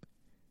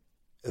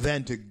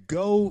than to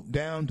go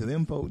down to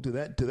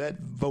that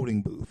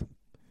voting booth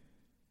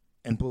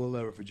and pull a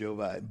lever for Joe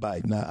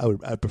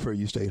Biden. I'd prefer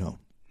you stayed home.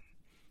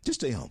 Just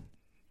stay home.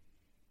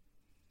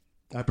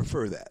 I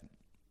prefer that.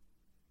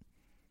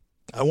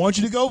 I want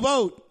you to go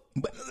vote.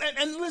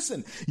 And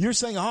listen, you're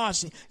saying,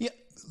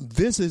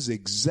 this is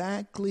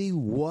exactly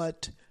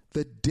what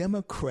the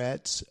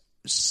Democrats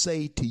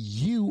say to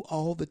you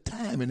all the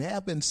time and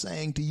have been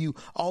saying to you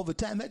all the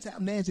time. That's how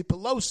Nancy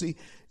Pelosi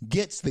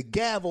gets the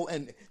gavel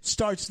and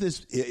starts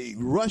this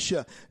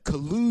Russia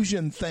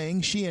collusion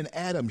thing. She and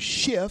Adam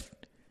Schiff.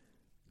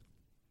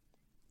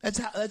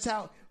 That's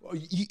how.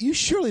 You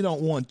surely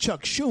don't want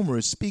Chuck Schumer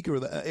as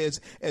Speaker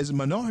as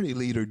Minority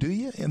Leader, do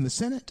you, in the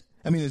Senate?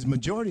 I mean, as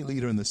Majority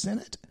Leader in the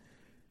Senate.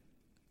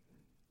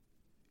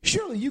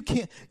 Surely you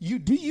can't. You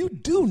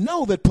do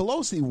know that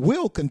Pelosi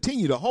will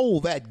continue to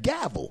hold that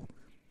gavel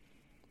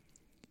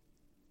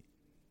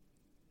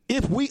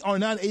if we are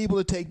not able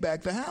to take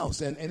back the House.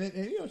 And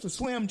it's a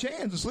slim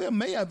chance. Slim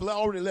may have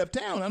already left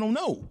town. I don't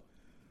know.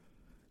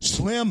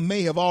 Slim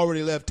may have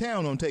already left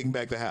town on taking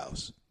back the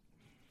House.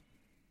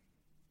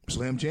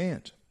 Slim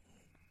chance.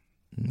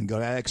 You got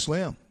to ask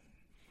Slim.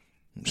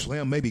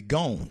 Slim may be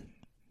gone.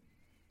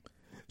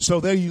 So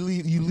there you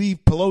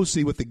leave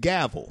Pelosi with the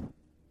gavel.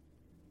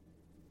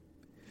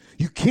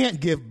 You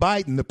can't give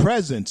Biden the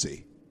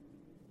presidency.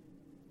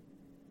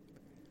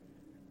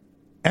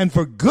 And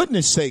for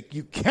goodness sake,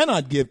 you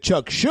cannot give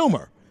Chuck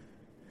Schumer.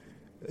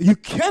 You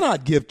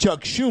cannot give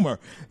Chuck Schumer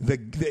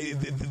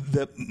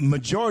the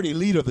majority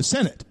leader of the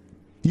Senate.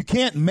 You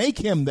can't make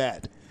him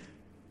that.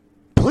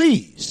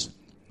 Please.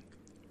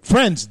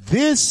 Friends,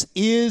 this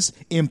is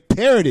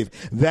imperative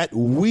that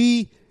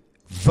we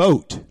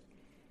vote.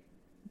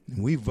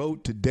 We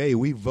vote today.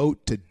 We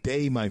vote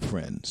today, my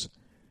friends.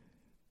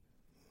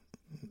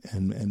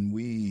 And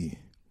we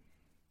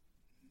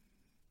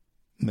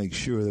make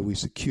sure that we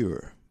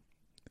secure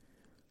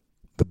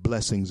the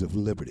blessings of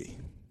liberty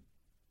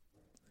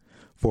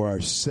for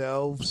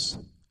ourselves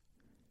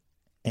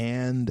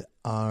and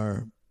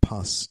our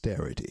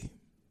posterity,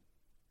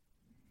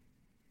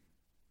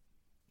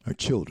 our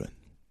children,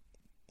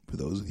 for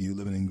those of you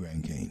living in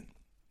Grand Cane.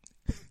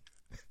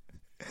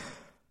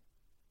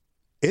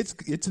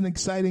 It's an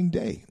exciting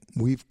day.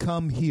 We've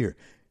come here.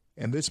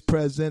 And this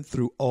president,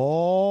 through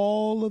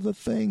all of the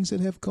things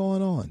that have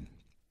gone on,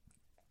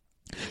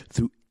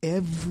 through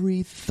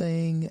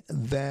everything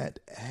that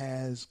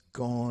has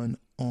gone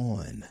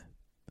on,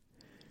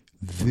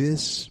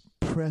 this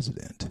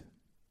president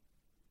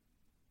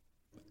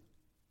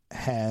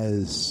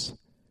has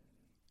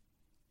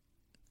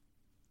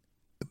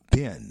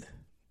been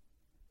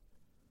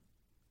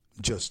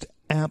just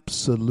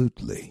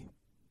absolutely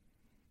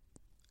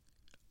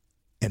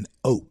an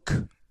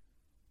oak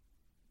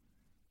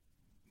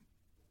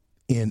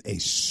in a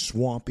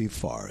swampy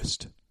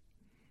forest.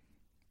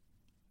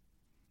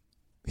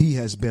 He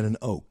has been an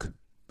oak.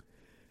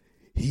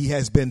 He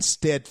has been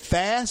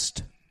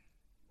steadfast.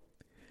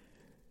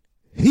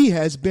 He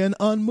has been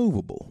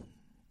unmovable.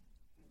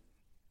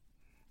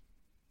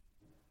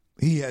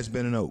 He has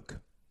been an oak.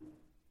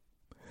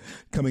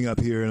 Coming up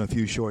here in a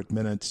few short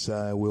minutes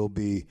will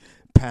be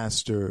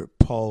Pastor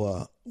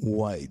Paula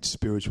White,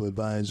 spiritual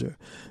advisor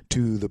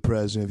to the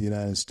President of the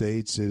United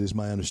States. It is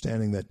my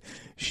understanding that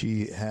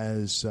she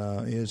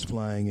is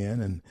flying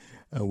in and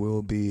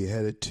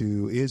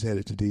is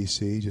headed to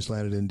D.C., just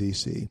landed in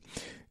D.C.,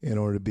 in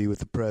order to be with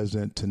the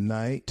President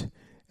tonight.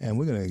 And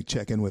we're going to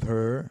check in with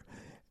her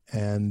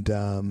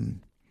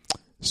and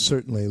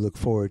certainly look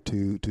forward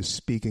to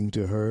speaking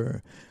to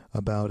her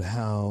about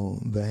how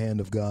the hand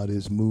of God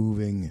is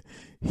moving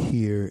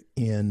here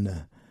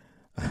in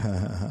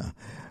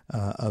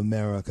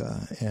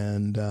America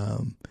and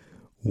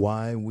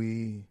why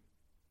we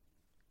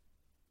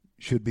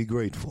should be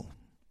grateful.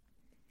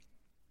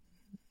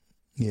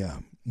 Yeah,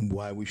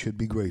 why we should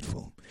be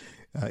grateful.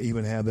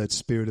 Even have that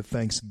spirit of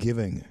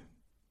thanksgiving.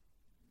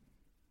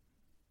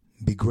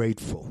 Be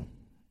grateful.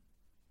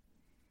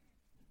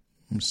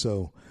 And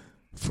so,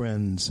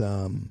 friends,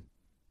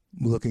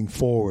 looking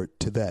forward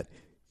to that.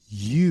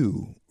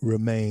 You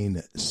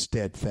remain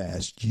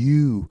steadfast.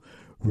 You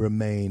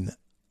remain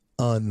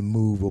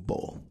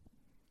unmovable.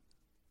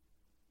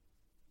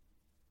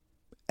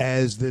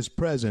 As this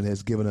president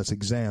has given us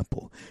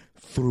example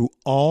through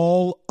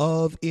all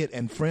of it.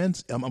 And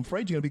friends, I'm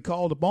afraid you're going to be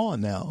called upon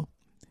now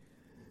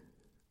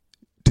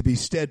to be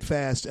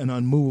steadfast and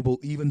unmovable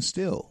even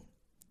still.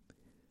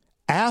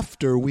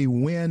 After we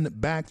win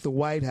back the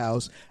White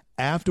House,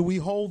 after we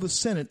hold the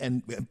Senate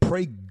and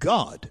pray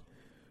God,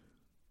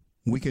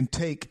 we can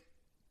take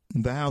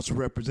the House of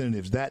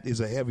Representatives. That is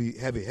a heavy,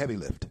 heavy, heavy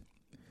lift.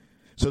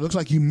 So it looks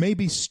like you may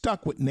be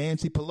stuck with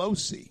Nancy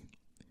Pelosi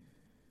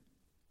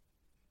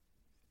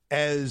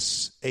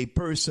as a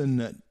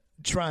person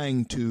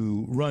trying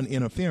to run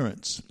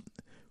interference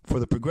for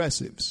the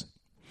progressives.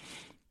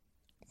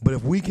 But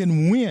if we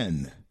can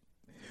win,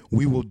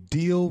 we will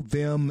deal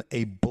them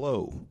a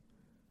blow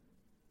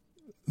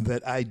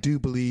that I do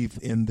believe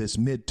in this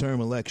midterm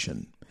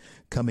election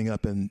coming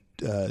up in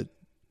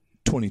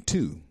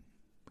 22,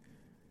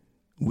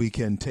 we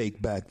can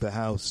take back the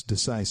House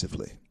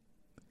decisively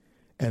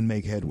and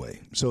make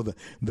headway. So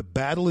the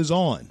battle is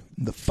on.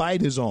 The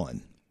fight is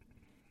on.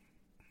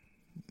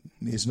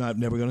 It's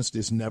never going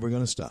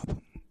to stop.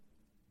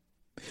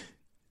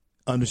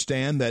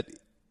 Understand that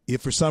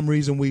if for some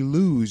reason we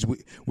lose, we're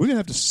going to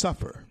have to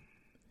suffer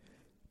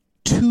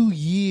 2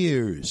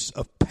 years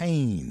of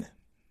pain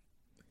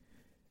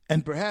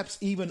and perhaps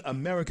even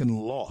American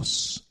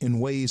loss in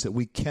ways that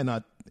we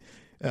cannot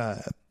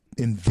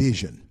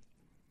envision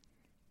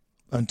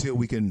until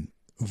we can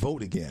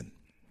vote again.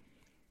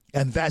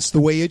 And that's the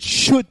way it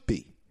should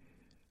be.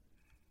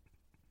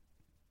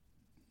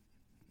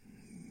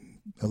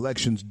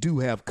 Elections do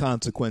have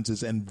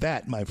consequences, and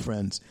that, my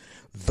friends,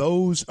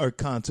 those are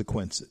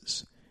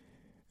consequences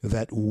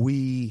that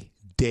we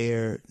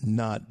dare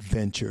not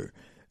venture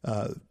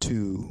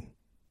to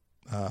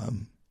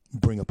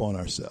bring upon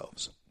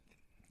ourselves.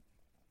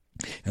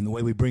 And the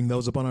way we bring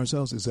those upon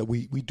ourselves is that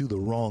we do the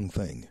wrong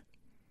thing.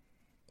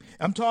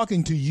 I'm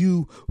talking to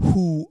you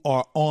who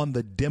are on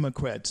the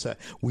Democrat side.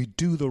 We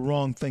do the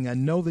wrong thing. I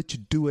know that you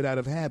do it out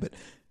of habit.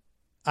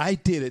 I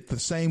did it the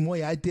same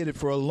way. I did it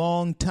for a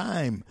long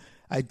time.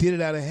 I did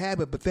it out of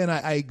habit, but then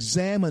I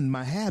examined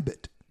my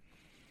habit.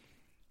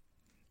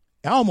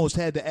 I almost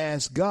had to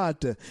ask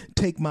God to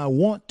take my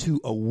want to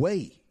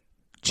away,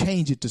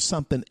 change it to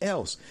something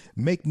else,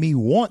 make me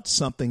want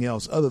something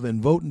else other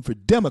than voting for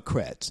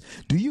Democrats.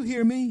 Do you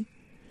hear me?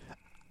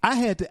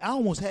 I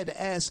almost had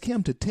to ask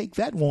him to take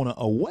that want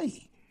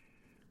away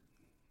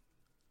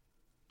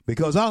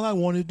because all I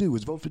wanted to do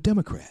was vote for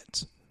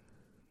Democrats.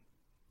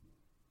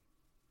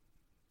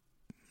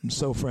 And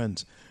so,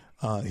 friends,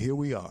 here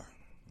we are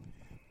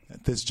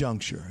at this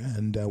juncture,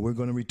 and we're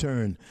going to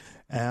return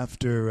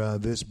after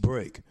this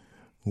break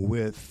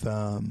with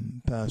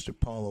Pastor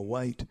Paula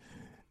White,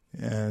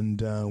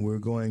 and we're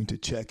going to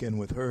check in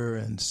with her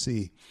and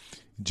see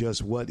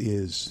just what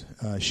is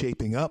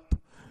shaping up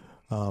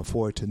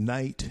for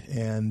tonight.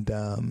 And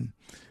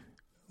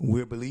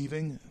we're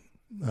believing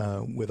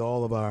with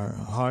all of our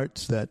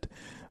hearts that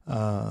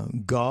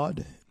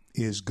God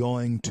is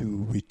going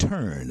to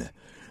return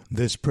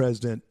this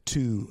president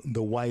to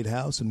the White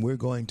House, and we're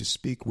going to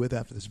speak with,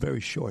 after this very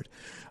short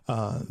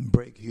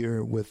break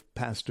here, with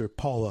Pastor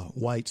Paula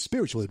White,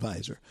 spiritual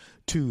advisor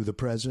to the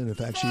president. In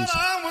fact, she's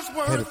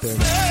headed there.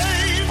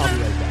 I'll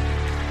be right back.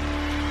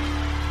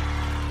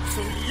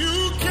 So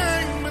you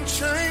came and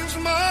changed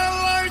my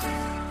life.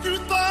 You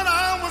thought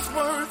I was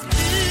worth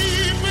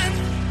keeping.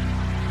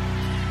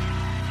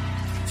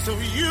 So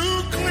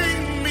you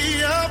cleaned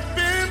me up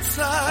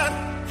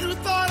inside. You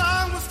thought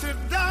I was to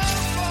die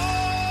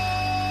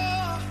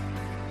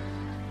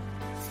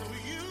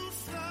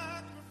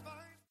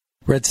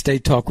Red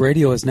State Talk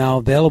Radio is now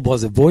available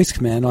as a voice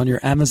command on your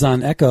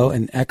Amazon Echo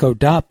and Echo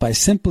Dot by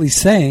simply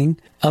saying,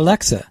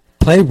 Alexa,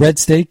 play Red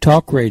State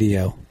Talk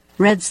Radio.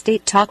 Red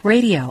State Talk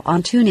Radio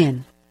on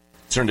TuneIn.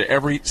 Concern to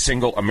every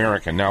single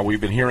American. Now,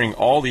 we've been hearing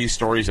all these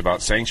stories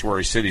about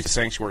sanctuary cities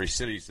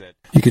that...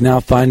 You can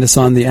now find us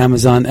on the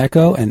Amazon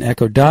Echo and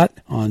Echo Dot,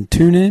 on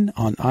TuneIn,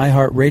 on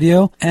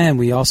iHeartRadio, and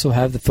we also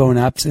have the phone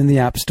apps in the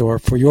App Store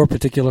for your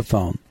particular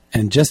phone.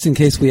 And just in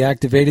case we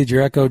activated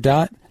your Echo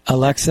Dot,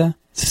 Alexa,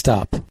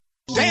 stop.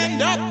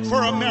 Stand up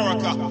for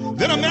America.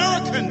 Then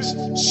Americans,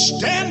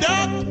 stand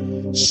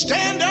up,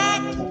 stand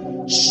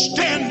up,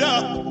 stand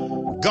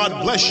up.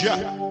 God bless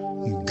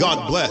you.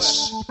 God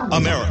bless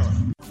America.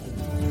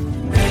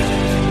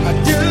 I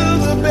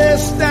do the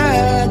best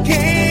I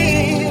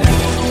can,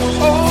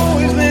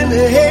 always lend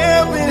a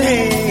helping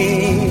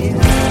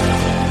hand,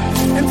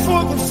 and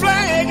for the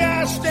flag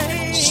I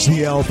stand.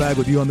 CL back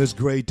with you on this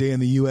great day in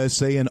the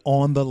USA, and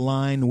on the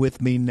line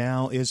with me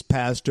now is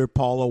Pastor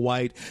Paula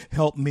White.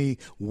 Help me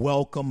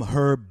welcome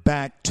her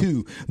back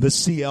to the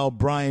CL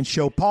Bryant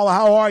Show. Paula,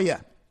 how are you?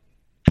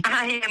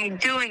 I am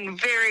doing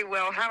very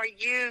well. How are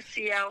you,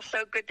 CL?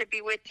 So good to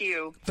be with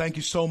you. Thank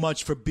you so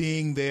much for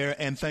being there,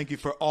 and thank you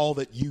for all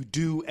that you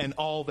do and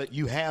all that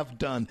you have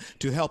done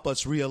to help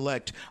us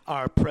reelect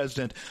our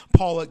president.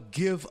 Paula,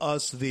 give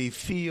us the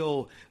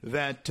feel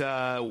that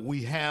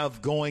we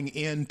have going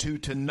into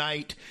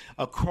tonight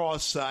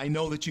across. I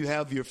know that you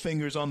have your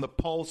fingers on the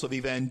pulse of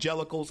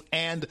evangelicals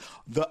and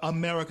the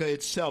America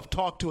itself.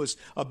 Talk to us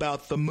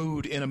about the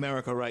mood in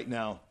America right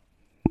now.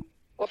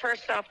 Well,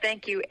 first off,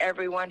 thank you,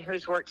 everyone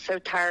who's worked so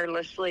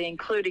tirelessly,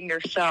 including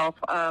yourself,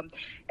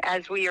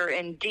 as we are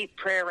in deep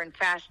prayer and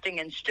fasting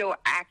and still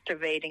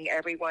activating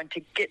everyone to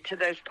get to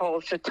those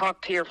polls, to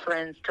talk to your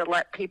friends, to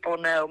let people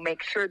know,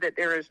 make sure that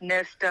there is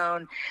no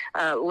stone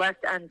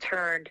left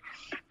unturned.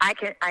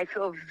 I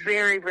feel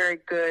very, very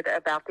good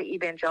about the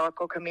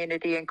evangelical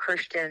community and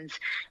Christians.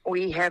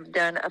 We have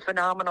done a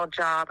phenomenal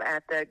job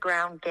at the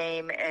ground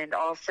game and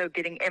also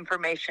getting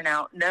information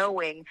out,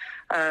 knowing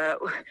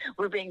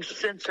we're being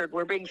censored,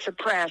 we're being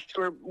suppressed,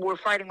 we're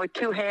fighting with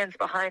two hands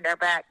behind our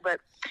back, but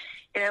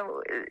you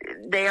know,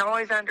 they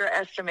always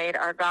underestimate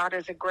our God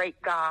is a great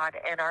God,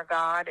 and our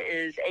God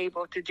is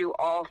able to do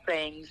all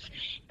things.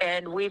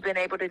 And we've been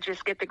able to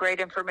just get the great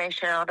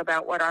information out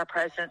about what our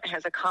president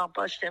has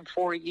accomplished in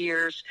 4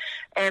 years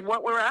and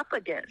what we're up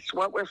against,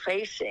 what we're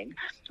facing.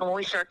 And when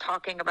we start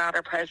talking about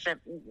our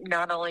president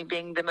not only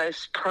being the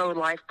most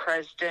pro-life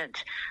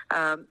president,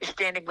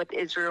 standing with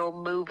Israel,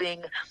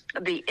 moving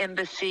the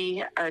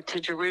embassy to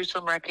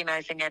Jerusalem,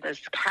 recognizing it as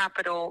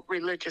capital,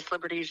 religious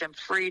liberties and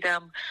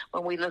freedom,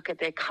 when we look at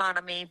the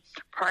economy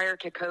prior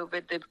to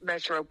COVID, the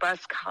most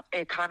robust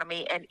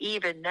economy, and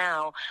even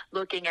now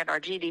looking at our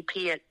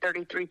GDP at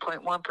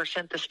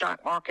 33.1%, the stock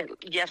market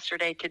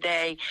yesterday,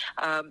 today,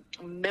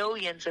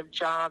 millions of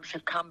jobs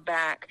have come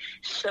back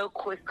so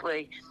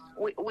quickly.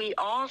 We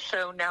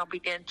also now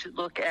begin to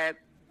look at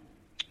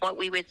what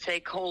we would say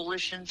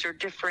coalitions or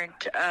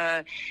different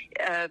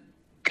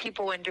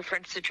people in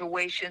different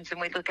situations, and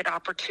we look at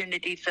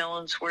opportunity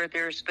zones where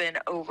there's been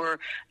over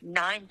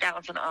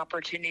 9,000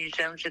 opportunity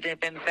zones that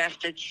have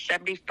invested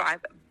 $75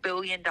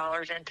 billion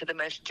into the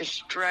most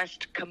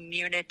distressed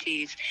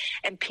communities,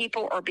 and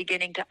people are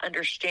beginning to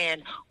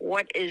understand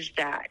what is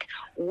that?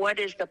 What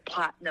is the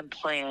Platinum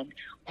Plan?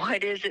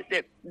 What is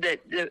it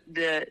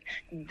that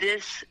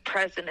this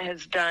president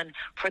has done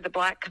for the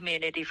Black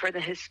community, for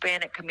the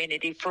Hispanic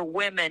community, for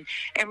women,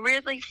 and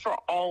really for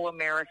all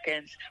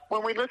Americans?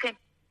 When we look at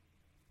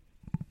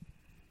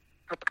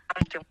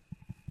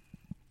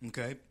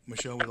Okay,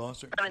 Michelle, we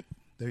lost her.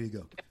 There you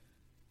go.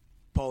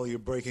 Paula, you're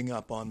breaking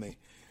up on me.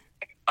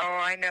 Oh,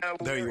 I know.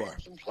 There you are.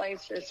 Some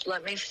places.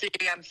 Let me see.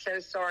 I'm so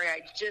sorry. I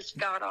just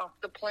got off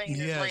the plane.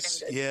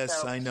 Yes,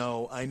 so. I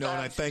know. And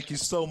I thank you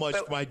so much,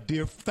 my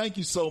dear. Thank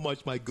you so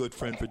much, my good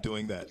friend, for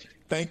doing that.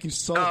 Thank you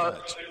so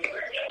much.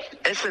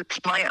 This is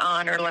my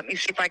honor. Let me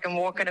see if I can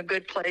walk in a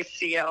good place,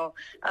 CL.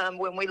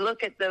 When we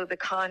look at, though, the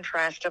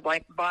contrast of,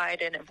 like,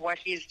 Biden, of what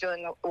he's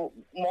doing,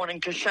 wanting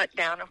to shut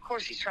down. Of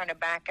course, he's trying to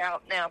back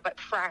out now, but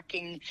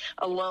fracking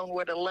alone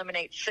would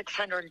eliminate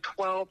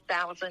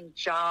 612,000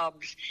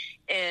 jobs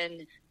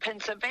in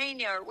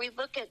Pennsylvania. We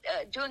look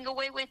at doing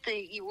away with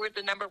we're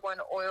the number one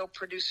oil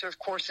producer, of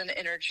course, in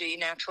energy,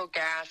 natural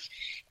gas,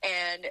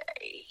 and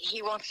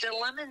he wants to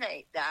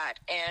eliminate that,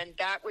 and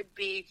that would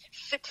be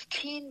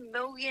 16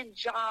 million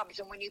jobs.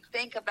 And when you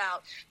think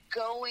about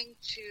going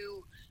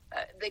to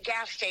the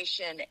gas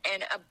station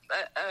and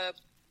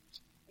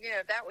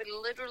that would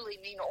literally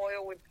mean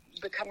oil would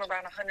become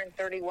around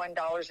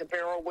 $131 a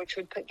barrel, which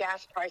would put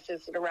gas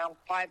prices at around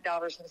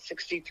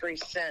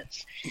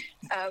 $5.63.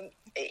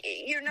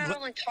 You're not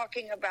only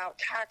talking about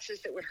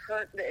taxes that would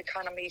hurt the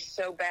economy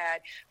so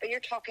bad, but you're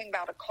talking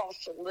about a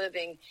cost of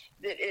living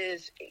that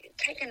is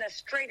taking us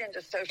straight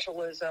into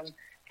socialism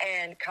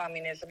and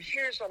communism.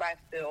 Here's what I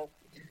feel.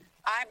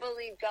 I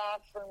believe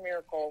God for a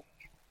miracle.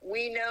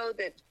 We know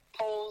that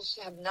polls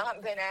have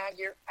not been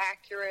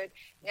accurate.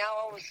 Now,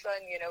 all of a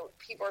sudden,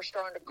 people are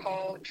starting to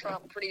call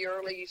Trump pretty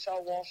early. You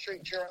saw Wall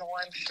Street Journal,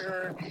 I'm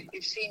sure.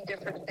 You've seen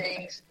different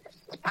things.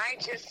 I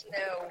just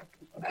know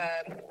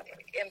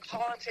in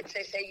politics,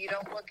 they say you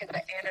don't look at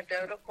the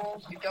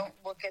anecdotals. You don't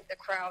look at the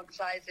crowd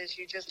sizes.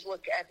 You just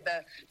look at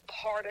the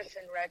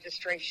partisan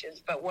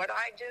registrations. But what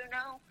I do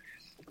know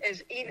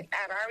is even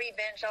at our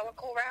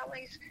evangelical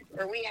rallies,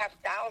 where we have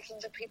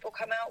thousands of people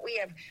come out, we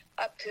have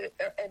up to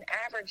an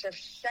average of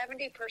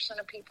 70%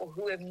 of people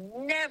who have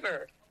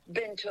never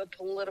been to a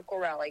political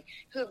rally,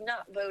 who have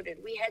not voted.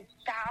 We had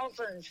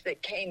thousands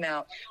that came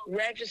out,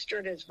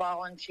 registered as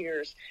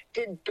volunteers,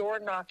 did door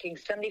knocking,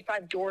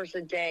 75 doors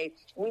a day.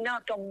 We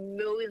knocked on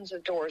millions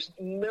of doors,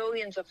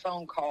 millions of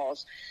phone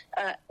calls.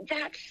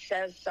 That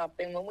says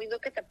something. When we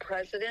look at the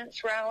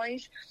president's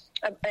rallies,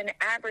 an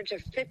average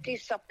of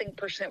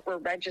 50-something% were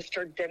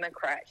registered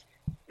Democrats.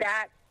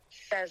 That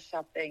says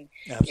something.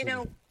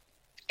 Absolutely.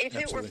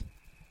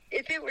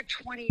 If it were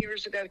 20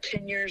 years ago,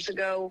 10 years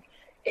ago,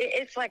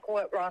 it's like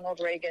what Ronald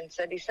Reagan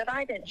said. He said,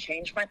 I didn't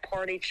change. My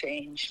party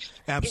changed.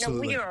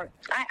 Absolutely.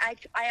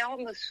 I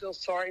almost feel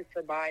sorry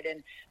for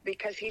Biden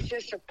because he's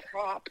just a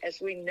prop, as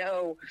we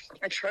know,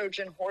 a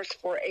Trojan horse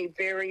for a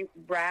very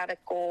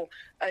radical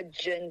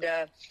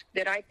agenda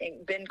that I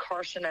think Ben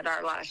Carson at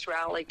our last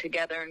rally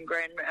together in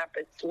Grand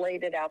Rapids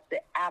laid it out,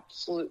 the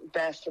absolute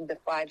best of the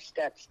 5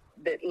 steps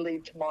that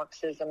lead to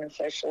Marxism and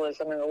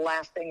socialism. And the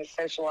last thing is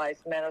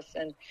socialized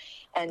medicine,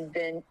 and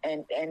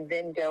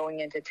then going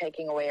into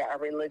taking away our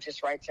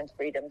religious rights and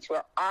freedoms,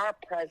 where our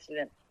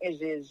president is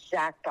the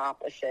exact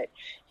opposite.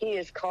 He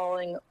is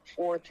calling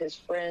forth his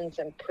friends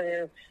in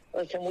prayer.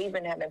 Listen, we've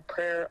been having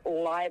prayer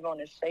live on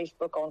his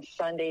Facebook on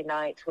Sunday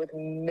nights with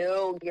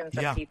millions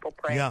of people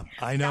praying. Yeah,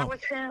 I know. That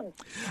was him.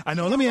 I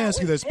know. Let me ask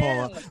you this,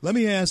 Paula. Let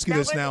me ask you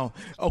this now.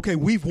 Okay,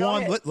 we've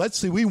won. Let's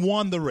see. We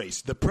won the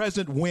race. The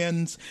president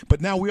wins. But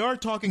now we are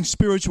talking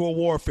spiritual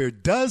warfare.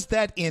 Does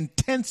that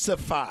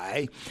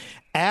intensify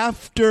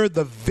after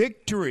the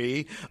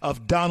victory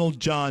of Donald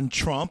John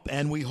Trump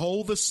and we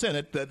hold the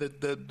Senate?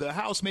 The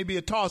House may be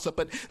a toss-up,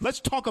 but let's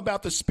talk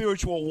about the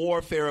spiritual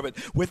warfare of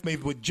it with me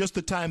with just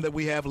the time that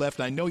we have left.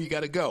 I know you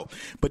got to go,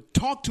 but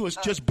talk to us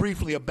just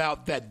briefly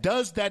about that.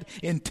 Does that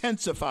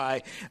intensify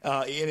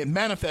and it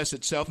manifests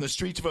itself in the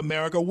streets of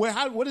America? What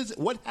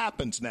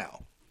happens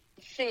now?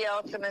 See,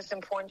 it's the most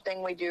important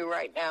thing we do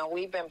right now.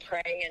 We've been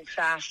praying and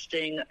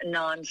fasting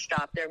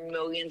nonstop. There are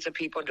millions of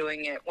people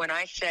doing it. When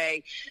I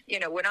say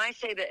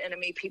the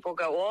enemy, people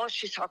go, oh,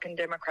 she's talking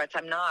Democrats.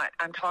 I'm not.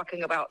 I'm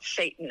talking about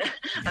Satan.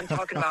 I'm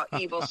talking about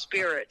evil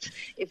spirits.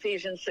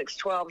 Ephesians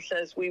 6:12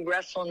 says we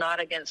wrestle not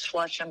against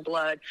flesh and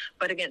blood,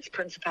 but against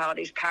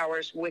principalities,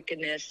 powers,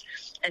 wickedness,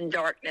 and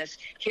darkness.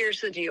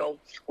 Here's the deal.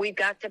 We've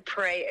got to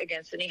pray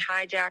against any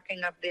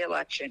hijacking of the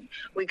election.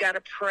 We've got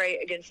to pray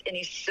against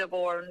any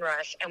civil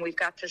unrest, and we've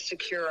got to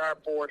secure our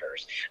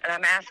borders. And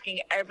I'm asking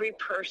every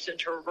person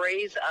to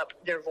raise up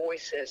their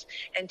voices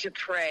and to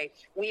pray.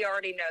 We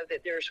already know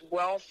that there's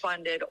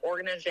well-funded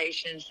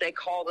organizations. They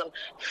call them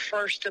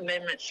First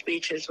Amendment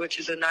speeches, which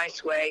is a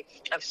nice way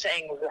of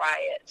saying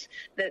riots,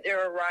 that there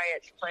are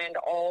riots planned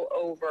all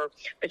over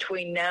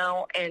between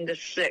now and the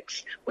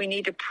 6th. We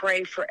need to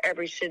pray for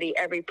every city,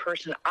 every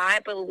person. I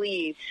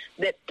believe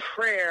that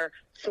prayer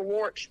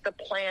thwarts the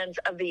plans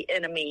of the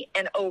enemy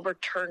and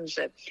overturns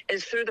it.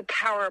 It's through the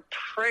power of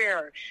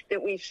prayer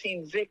that we've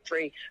seen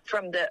victory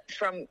from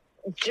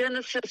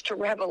Genesis to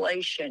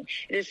Revelation.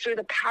 It is through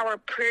the power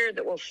of prayer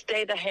that will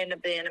stay the hand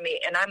of the enemy.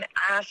 And I'm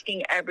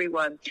asking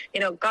everyone,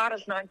 God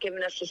has not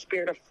given us a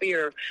spirit of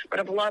fear,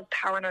 but of love,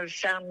 power, and of a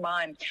sound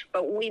mind.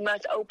 But we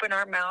must open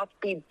our mouth,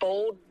 be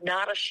bold,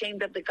 not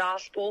ashamed of the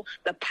gospel,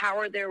 the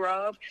power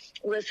thereof.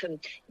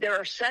 Listen, there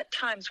are set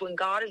times when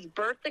God is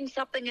birthing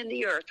something in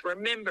the earth.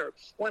 Remember,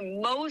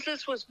 when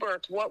Moses was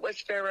birthed, what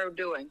was Pharaoh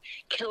doing?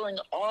 Killing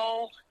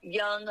all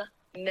young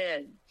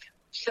men.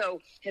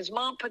 So his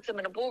mom puts him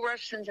in a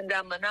bulrush, sends him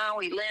down the Nile.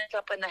 He lands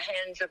up in the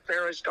hands of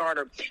Pharaoh's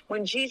daughter.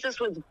 When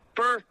Jesus was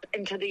birthed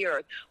into the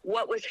earth,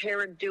 what was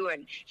Herod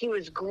doing? He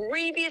was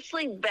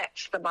grievously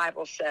vexed, the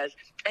Bible says,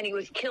 and he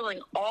was killing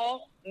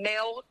all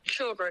male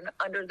children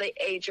under the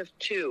age of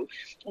 2.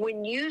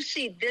 When you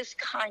see this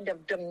kind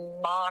of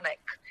demonic,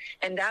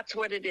 and that's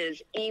what it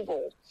is,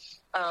 evil,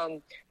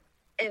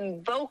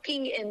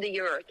 invoking in the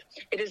earth,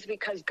 it is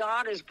because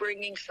God is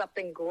bringing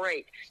something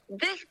great.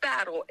 This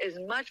battle is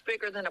much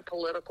bigger than a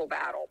political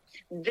battle.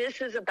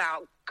 This is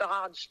about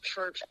God's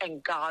church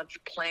and God's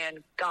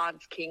plan,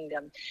 God's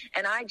kingdom.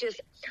 And I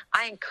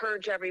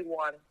encourage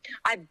everyone.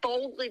 I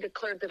boldly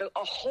declare that a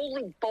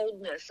holy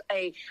boldness,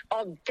 a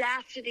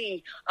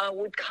audacity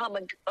would come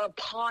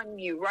upon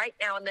you right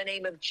now in the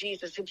name of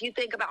Jesus. If you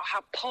think about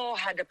how Paul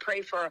had to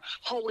pray for a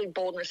holy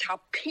boldness, how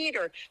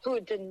Peter, who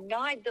had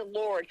denied the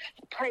Lord,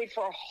 prayed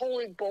for a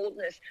holy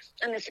boldness,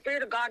 and the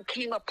Spirit of God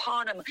came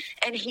upon him,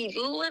 and he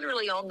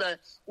literally on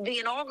the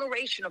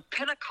inauguration of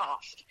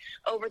Pentecost,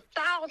 over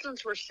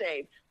thousands were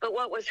saved. But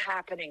what was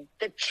happening?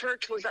 The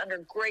church was under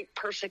great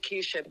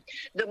persecution.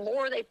 The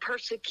more they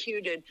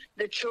persecuted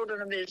the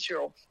children of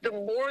Israel, the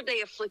more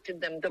they afflicted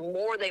them, the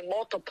more they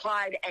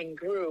multiplied and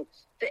grew.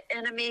 The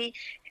enemy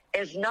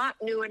is not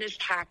new in his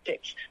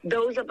tactics.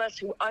 Those of us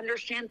who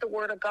understand the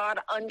word of God,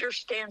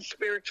 understand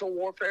spiritual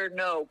warfare,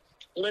 know,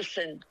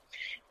 listen,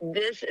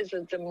 this is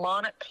a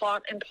demonic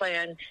plot and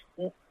plan.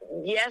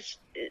 Yes,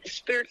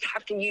 spirits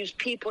have to use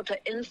people to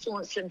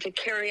influence them to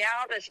carry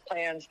out his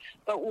plans,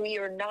 but we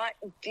are not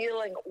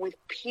dealing with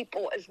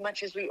people as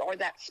much as we are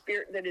that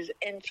spirit that is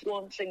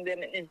influencing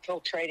them and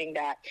infiltrating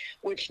that,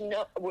 which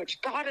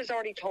God has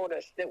already told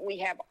us that we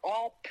have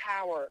all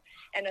power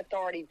and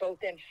authority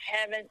both in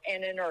heaven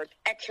and in earth.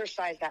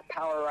 Exercise that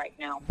power right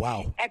now.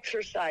 Wow.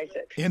 Exercise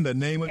it. In the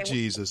name of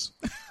Jesus.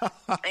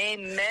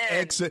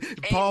 Amen.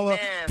 Paula,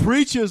 Amen.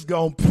 Preacher's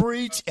going to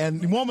preach,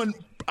 and woman,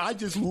 I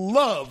just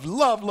love.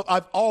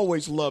 I've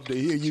always loved to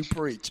hear you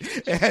preach.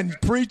 And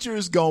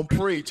preacher's going to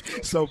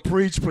preach. So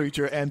preach,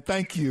 preacher. And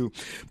thank you,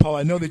 Paul.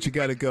 I know that you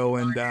got to go,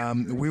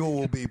 and we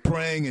will be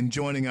praying and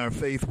joining our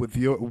faith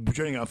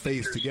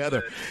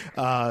together.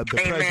 The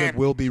president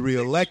will be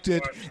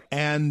reelected,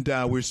 and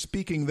we're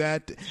speaking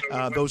that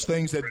those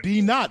things that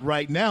be not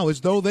right now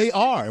as though they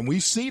are, and we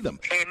see them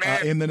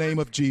in the name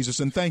of Jesus.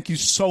 And thank you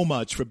so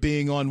much for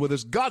being on with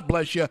us. God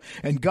bless you,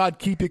 and God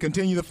keep you.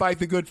 Continue to fight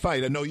the good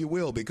fight. I know you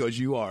will, because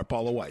you are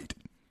Paula White.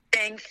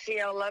 Thanks,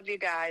 CL. Love you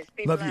guys.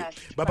 Be Love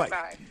blessed. you. Bye-bye.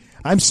 Bye-bye.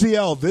 I'm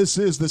CL. This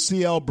is the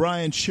CL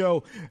Bryant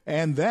Show,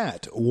 and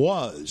that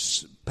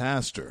was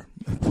Pastor,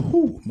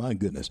 my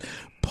goodness,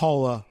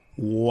 Paula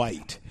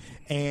White.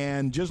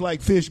 And just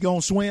like fish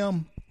gonna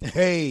swim,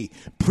 hey,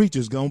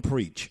 preacher's gonna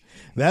preach.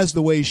 That's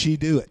the way she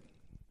do it.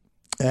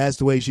 That's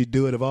the way she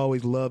do it. I've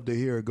always loved to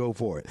hear her go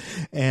for it.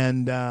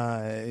 And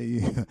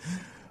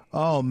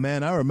oh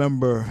man, I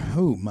remember.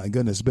 Oh my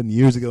goodness, it's been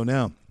years ago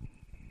now.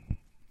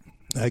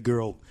 That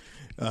girl,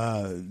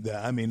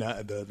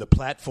 the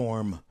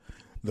platform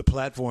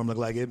looked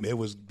like it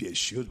was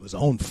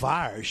on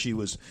fire. She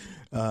was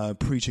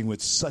preaching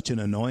with such an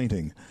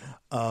anointing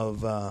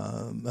of,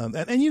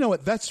 and you know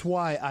what? That's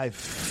why I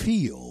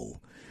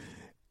feel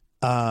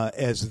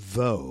as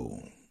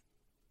though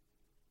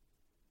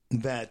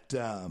that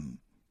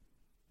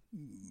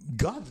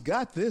God's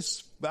got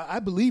this. I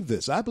believe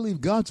this. I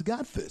believe God's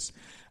got this.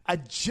 I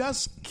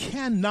just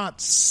cannot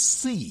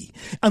see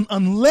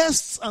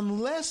unless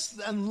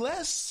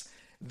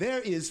there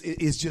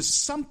is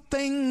just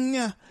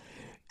something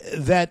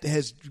that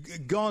has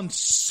gone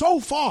so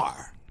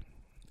far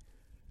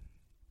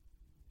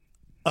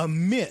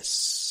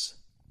amiss,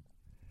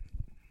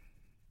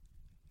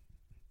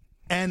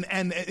 and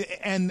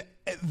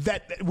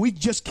that we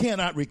just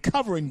cannot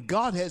recover, and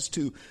God has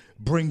to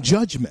bring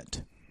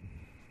judgment.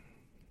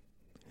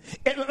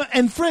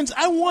 And friends,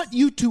 I want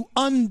you to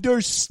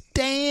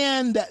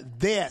understand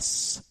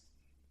this.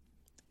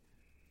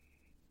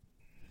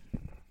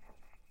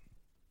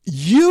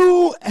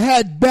 You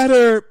had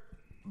better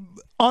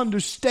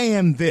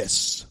understand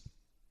this.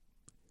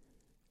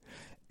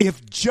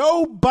 If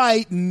Joe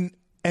Biden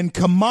and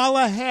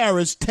Kamala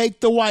Harris take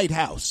the White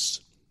House,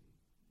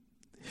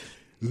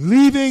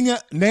 leaving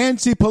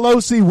Nancy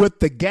Pelosi with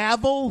the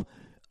gavel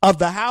of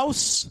the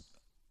House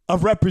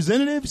of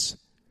Representatives,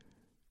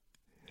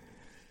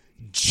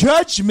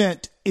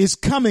 judgment is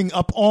coming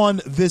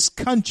upon this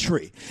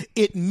country.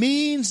 It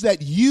means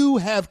that you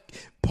have,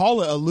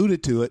 Paula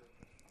alluded to it,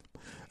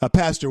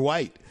 Pastor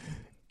White,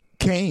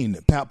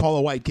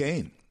 Paula White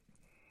Kane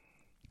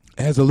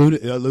has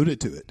alluded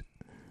to it.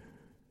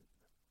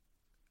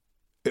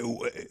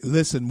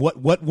 Listen,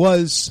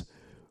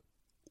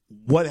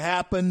 what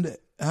happened,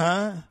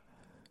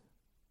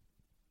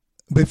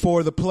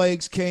 before the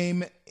plagues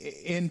came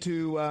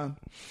into,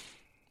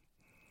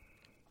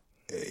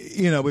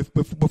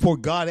 before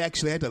God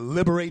actually had to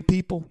liberate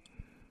people?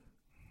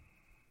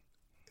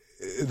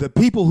 The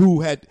people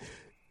who had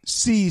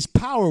seized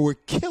power were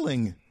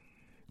killing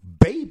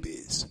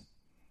babies.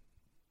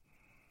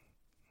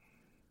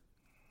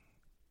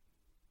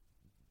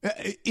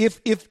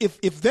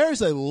 If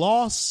there's a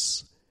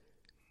loss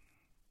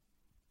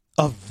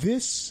of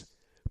this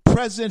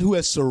president who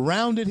has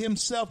surrounded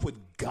himself with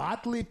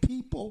godly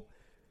people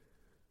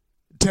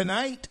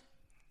tonight,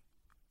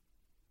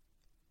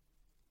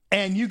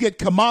 and you get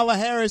Kamala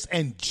Harris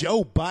and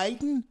Joe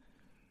Biden,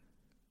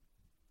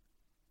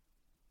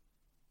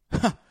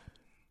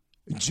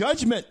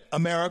 judgment,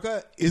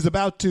 America, is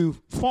about to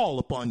fall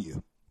upon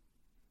you.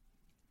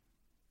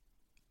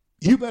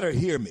 You better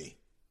hear me.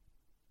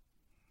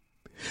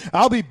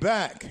 I'll be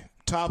back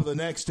top of the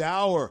next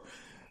hour.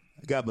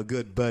 I got my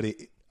good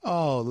buddy,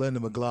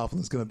 Linda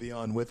McLaughlin's going to be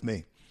on with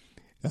me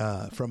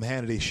from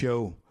Hannity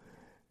Show.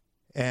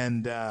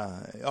 And,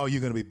 you're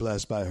going to be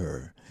blessed by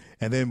her.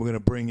 And then we're going to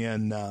bring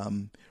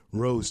in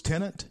Rose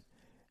Tennant.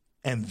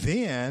 And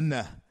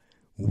then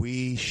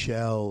we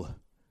shall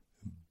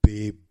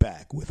be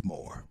back with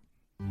more.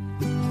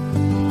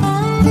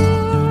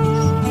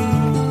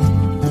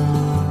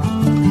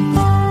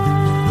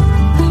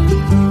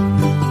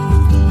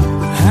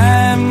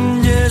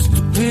 I'm just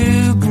a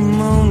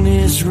pilgrim on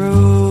this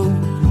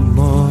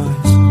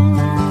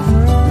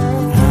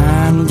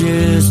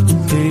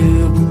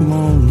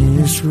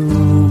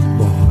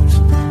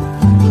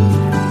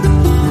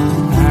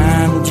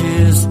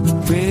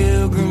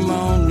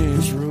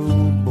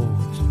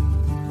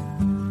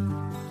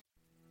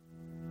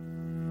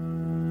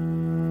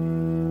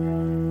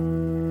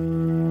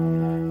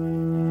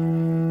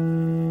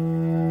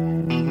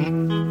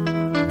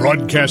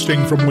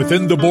Broadcasting from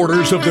within the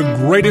borders of the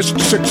greatest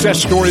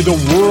success story the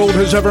world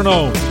has ever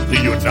known,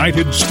 the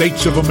United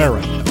States of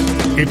America.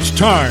 It's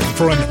time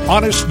for an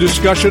honest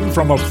discussion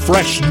from a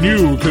fresh,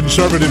 new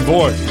conservative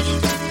voice.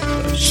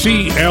 The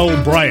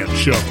C.L. Bryant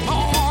Show.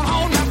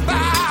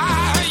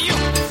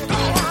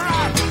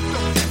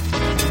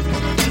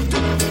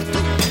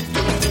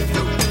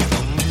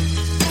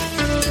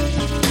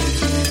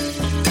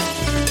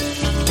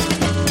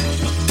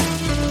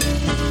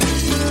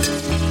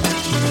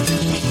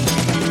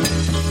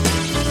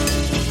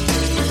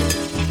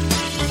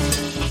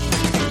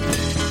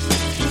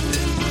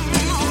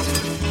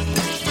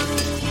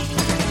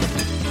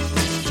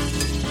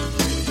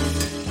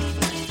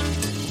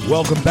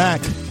 Welcome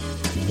back.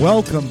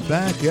 Welcome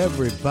back,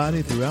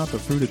 everybody, throughout the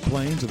fruited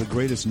plains of the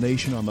greatest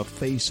nation on the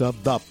face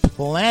of the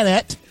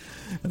planet,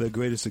 the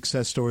greatest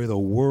success story the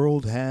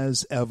world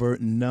has ever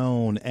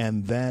known,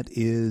 and that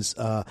is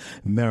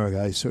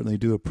America. I certainly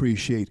do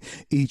appreciate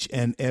each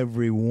and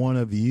every one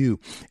of you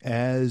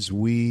as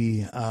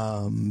we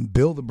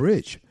build the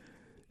bridge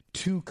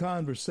to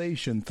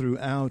conversation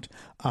throughout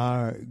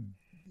our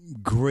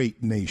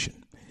great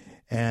nation.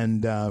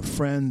 And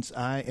friends,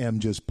 I am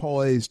just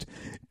poised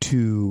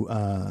to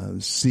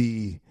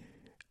see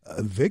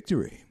a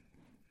victory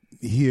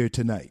here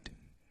tonight.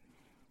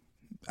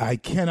 I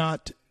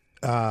cannot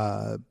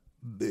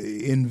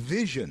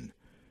envision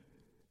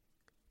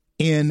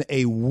in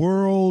a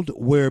world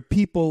where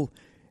people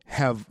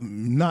have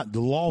not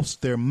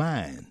lost their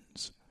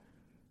minds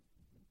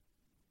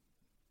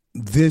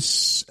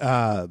this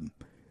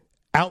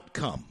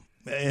outcome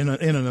in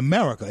an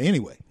America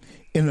anyway.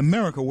 In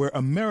America, where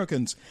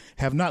Americans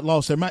have not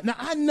lost their mind. Now,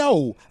 I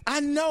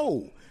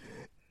know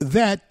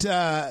that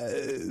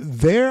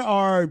there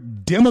are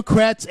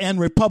Democrats and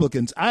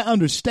Republicans. I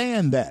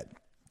understand that.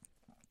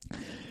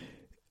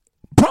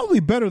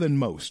 Probably better than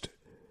most,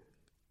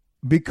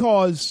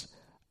 because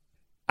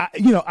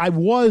I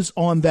was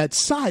on that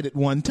side at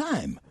one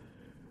time.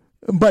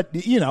 But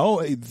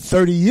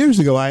 30 years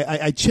ago,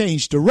 I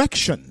changed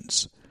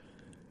directions,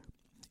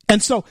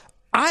 and so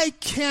I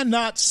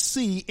cannot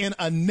see in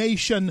a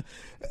nation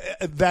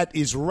that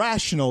is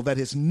rational, that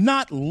has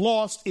not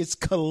lost its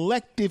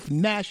collective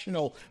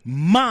national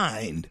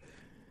mind,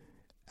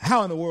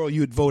 how in the world you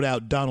would vote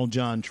out Donald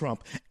John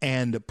Trump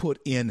and put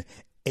in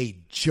a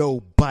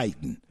Joe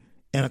Biden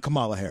and a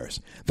Kamala Harris.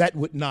 That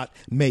would not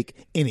make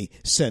any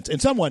sense. And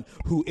someone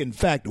who, in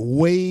fact,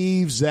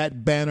 waves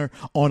that banner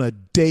on a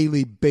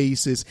daily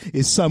basis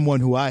is someone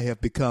who I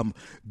have become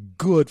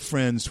good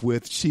friends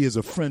with. She is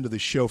a friend of the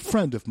show,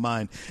 friend of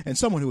mine, and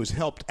someone who has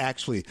helped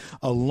actually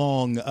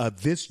along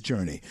this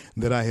journey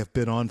that I have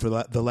been on for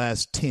the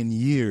last 10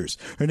 years.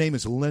 Her name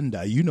is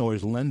Linda. You know her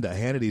as Linda.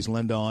 Hannity's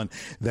Linda on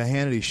The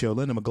Hannity Show.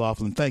 Linda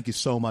McLaughlin, thank you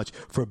so much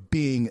for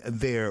being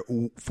there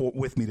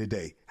with me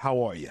today.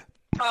 How are you?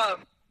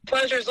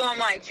 Pleasure's all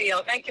mine,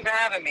 CL. Thank you for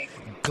having me.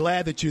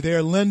 Glad that you're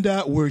there,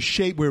 Linda.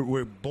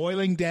 We're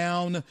boiling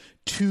down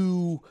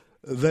to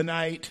the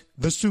night,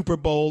 the Super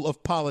Bowl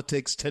of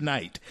politics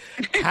tonight.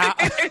 How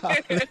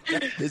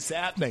it's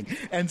happening.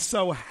 And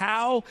so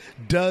how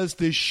does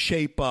this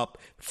shape up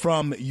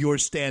from your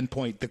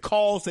standpoint? The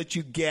calls that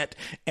you get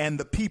and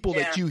the people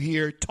that you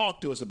hear,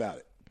 talk to us about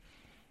it.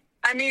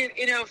 I mean,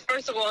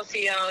 first of all,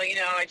 CL,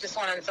 I just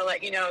wanted to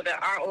let you know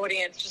that our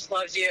audience just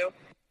loves you.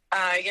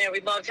 We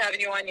loved having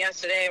you on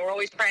yesterday. We're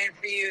always praying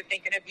for you,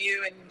 thinking of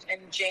you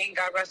and Jane,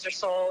 God rest her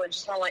soul, and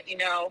just want to let you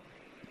know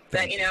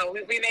that,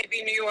 we may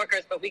be New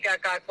Yorkers, but we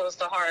got God close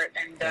to heart,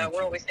 and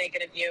we're always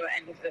thinking of you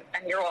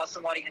and your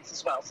awesome audience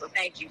as well. So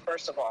thank you,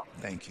 first of all.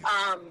 Thank you.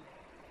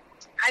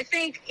 I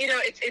think,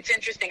 it's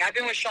interesting. I've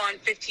been with Sean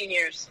 15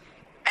 years,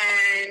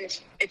 and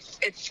it's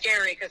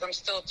scary because I'm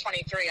still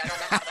 23. I don't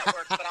know how that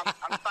works, but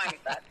I'm fine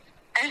with that.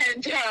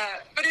 And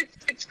but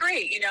it's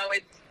great.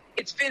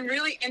 It's been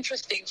really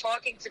interesting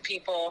talking to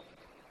people,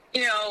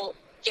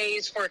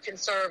 gays for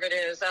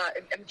conservatives,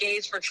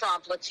 gays for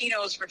Trump,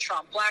 Latinos for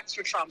Trump, blacks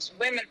for Trump,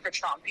 women for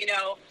Trump,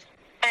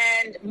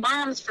 and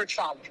moms for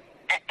Trump.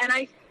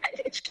 And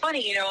it's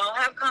funny, I'll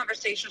have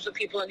conversations with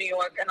people in New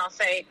York and I'll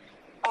say,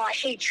 oh, I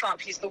hate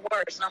Trump. He's the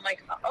worst. And I'm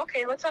like,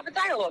 okay, let's have a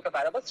dialogue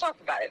about it. Let's talk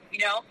about it.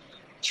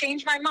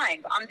 Change my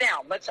mind. I'm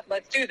down. Let's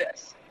do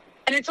this.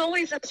 And it's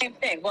always the same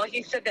thing. Well,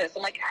 he said this.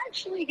 I'm like,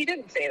 actually, he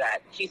didn't say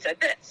that. He said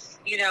this,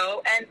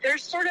 and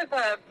there's sort of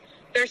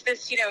there's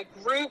this,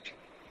 group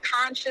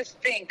conscious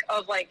think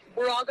of like,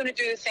 we're all going to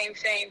do the same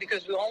thing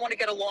because we all want to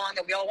get along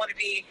and we all want to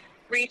be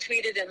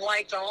retweeted and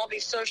liked on all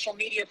these social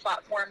media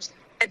platforms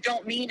that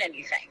don't mean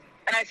anything.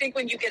 And I think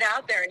when you get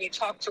out there and you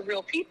talk to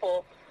real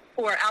people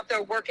who are out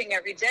there working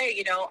every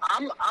day,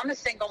 I'm a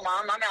single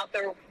mom. I'm out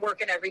there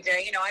working every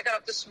day. I got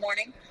up this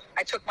morning.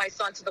 I took my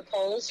son to the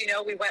polls.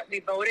 We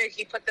voted.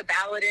 He put the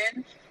ballot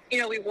in.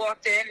 We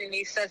walked in and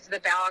he says to the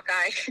ballot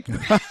guy,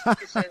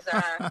 he says,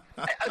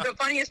 the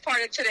funniest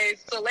part of today,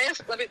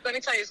 let me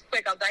tell you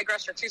quick, I'll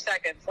digress for 2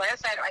 seconds.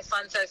 Last night, my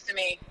son says to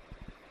me,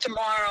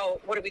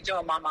 tomorrow, what are we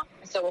doing, Mama?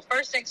 I said, well,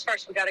 first things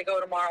first, we got to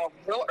go tomorrow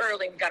real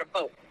early. We got to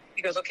vote.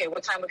 He goes, okay,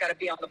 what time we got to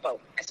be on the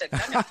boat? I said, no,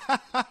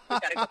 we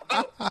got to go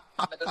vote.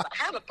 Obama does not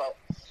have a vote.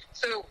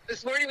 So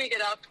this morning we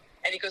get up,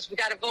 and he goes, we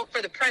got to vote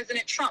for the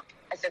President Trump.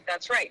 I said,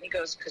 that's right. And he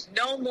goes, because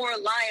no more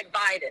lying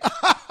Biden.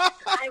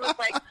 I was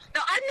like,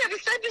 no, I've never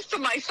said this to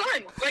my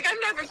son. Like, I've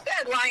never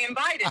said lying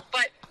Biden.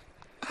 But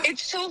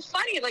it's so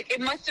funny. Like,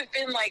 it must have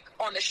been, like,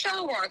 on the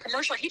show or on a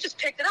commercial. He just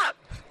picked it up.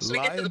 So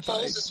we get to the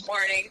polls this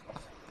morning.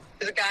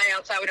 There's a guy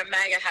outside with a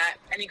MAGA hat,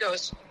 and he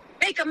goes,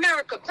 make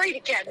America great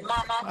again,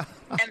 Mama.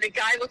 And the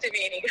guy looked at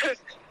me, and he goes,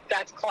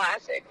 that's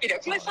classic. You know,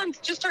 my son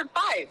just turned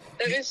 5.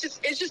 It's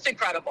just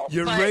incredible.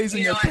 You're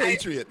raising a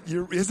patriot.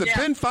 Has it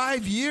been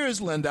 5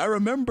 years, Linda? I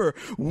remember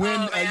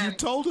when you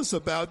told us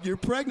about your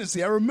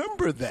pregnancy. I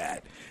remember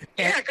that.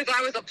 Yeah, because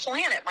I was a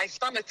planet. My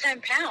son was 10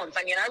 pounds.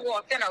 I mean, I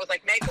walked in. I was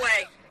like, make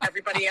way.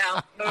 Everybody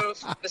out.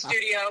 Move. The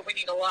studio. We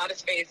need a lot of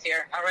space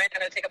here. All right? I'm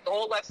going to take up the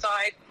whole left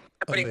side.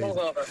 Everybody move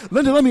over.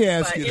 Linda, let me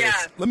ask you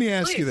this. Let me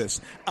ask you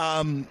this.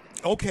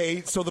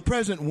 Okay, so the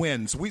president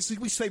wins. We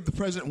say the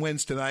president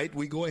wins tonight.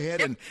 We go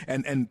ahead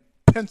and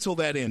pencil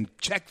that in.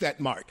 Check that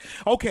mark.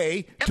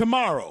 Okay,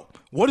 tomorrow,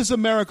 what does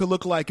America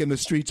look like in the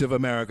streets of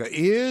America?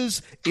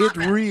 Is it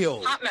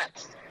real? Hot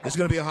mess. It's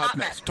going to be a hot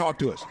mess. Talk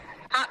to us.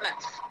 Hot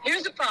mess.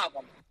 Here's the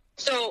problem.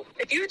 So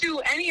if you do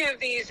any of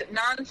these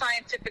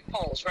non-scientific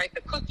polls, right,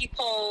 the cookie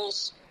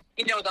polls,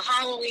 you know, the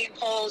Halloween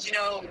polls, you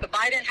know, the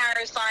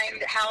Biden-Harris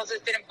signed houses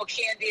didn't put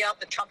candy out,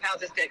 the Trump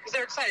houses did, because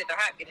they're excited, they're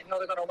happy, they know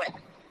they're going to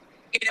win.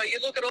 You know, you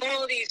look at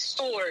all of these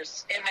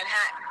stores in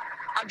Manhattan.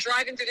 I'm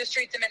driving through the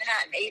streets of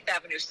Manhattan, 8th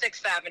Avenue,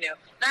 6th Avenue.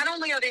 Not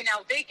only are they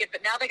now vacant,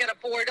 but now they got to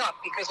board up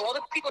because all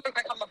the people are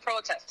going to come to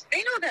protest.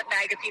 They know that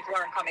MAGA people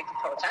aren't coming to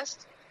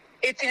protest.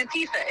 It's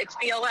Antifa, it's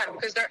BLM,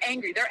 because they're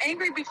angry. They're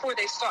angry before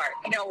they start.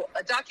 You know,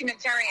 a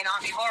documentarian,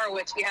 Ami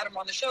Horowitz, we had him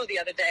on the show the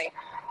other day.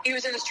 He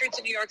was in the streets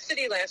of New York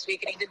City last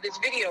week, and he did this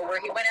video where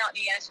he went out and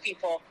he asked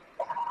people,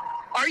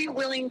 are you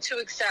willing to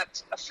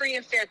accept a free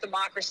and fair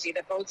democracy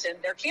that votes in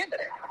their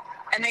candidate?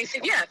 And they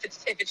said, yeah,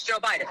 if it's Joe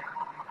Biden.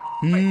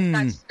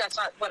 That's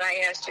not what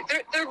I asked you.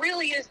 There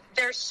really is.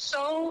 They're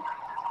so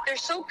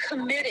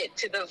committed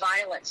to the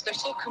violence. They're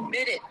so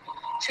committed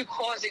to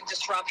causing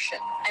disruption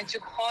and to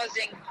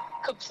causing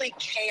complete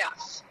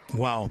chaos.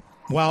 Wow.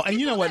 And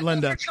you know what,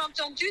 Linda? Trump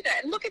don't do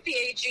that. And look at the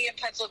AG in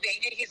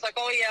Pennsylvania. He's like,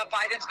 oh, yeah,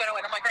 Biden's going to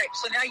win. I'm like, right,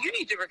 so now you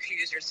need to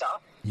recuse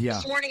yourself. Yeah.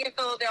 This morning in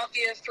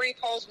Philadelphia, 3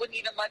 polls wouldn't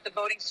even let the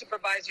voting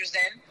supervisors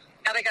in.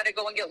 Now they got to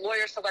go and get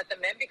lawyers to let them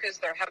in because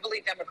they're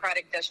heavily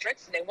Democratic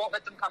districts, and they won't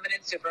let them come in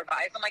and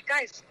supervise. I'm like,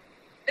 guys,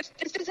 this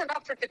isn't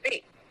up for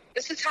debate.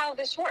 This is how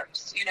this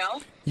works, you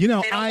know? They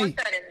don't want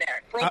that in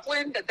there.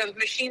 Brooklyn, the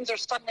machines are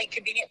suddenly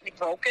conveniently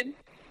broken.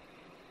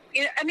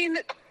 You know, I mean,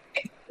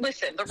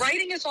 listen, the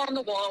writing is on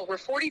the wall. We're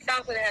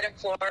 40,000 ahead in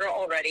Florida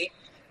already.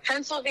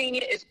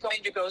 Pennsylvania is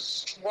going to go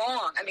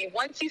strong. I mean,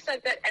 once he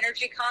said that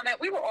energy comment,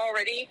 we were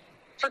already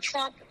for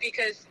Trump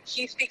because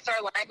he speaks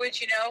our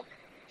language, you know?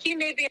 He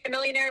may be a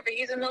millionaire, but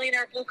he's a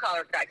millionaire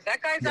blue-collar guy. Because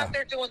that guy's out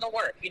there doing the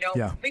work, you know?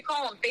 Yeah. We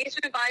call him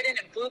basement Biden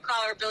and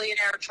blue-collar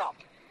billionaire Trump.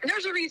 And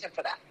there's a reason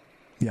for that.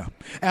 Yeah,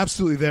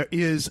 absolutely. There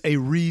is a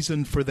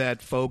reason for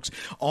that, folks.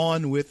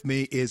 On with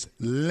me is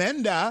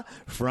Linda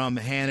from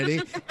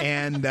Hannity.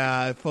 And,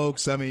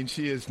 folks, I mean,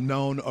 she is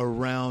known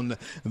around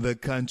the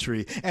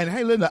country. And,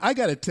 hey, Linda, I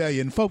got to tell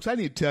you, and, folks, I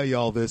need to tell you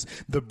all this.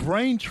 The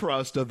brain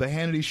trust of the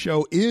Hannity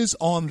Show is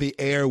on the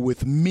air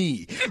with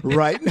me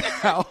right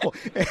now.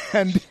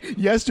 And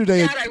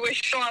yesterday... God, I wish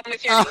Sean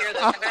was here to hear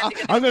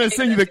this. I'm going to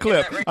send you the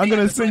clip. I'm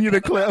going to send you the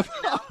clip.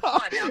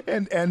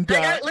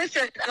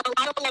 Listen,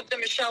 a lot of love to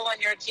Michelle on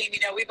your team. You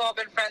know, we've all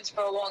been friends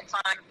for a long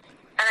time.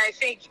 And I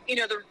think, you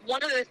know,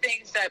 one of the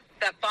things that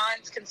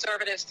bonds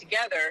conservatives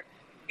together,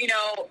 you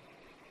know,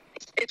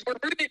 is we're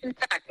rooted in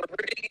fact. We're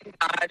rooted in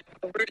God.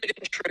 We're rooted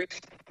in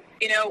truth.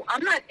 You know,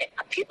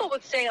 people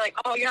would say, like,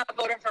 oh, you're not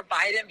voting for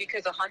Biden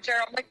because of Hunter.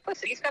 I'm like,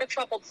 listen, he's got a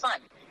troubled son.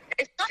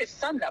 It's not his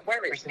son that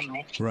worries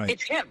me. Right.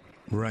 It's him.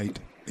 Right.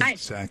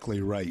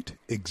 Exactly right.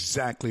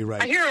 Exactly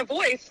right. I hear a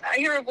voice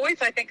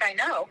I think I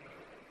know.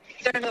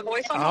 There's a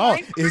voice on the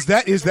line.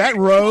 Is that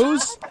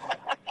Rose?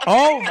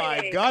 Oh,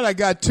 my God. I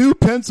got 2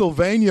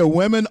 Pennsylvania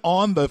women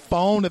on the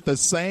phone at the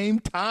same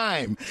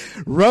time.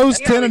 Rose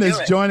Tennant is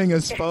joining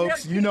us,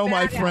 folks. You know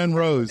my friend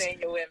Rose.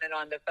 Pennsylvania women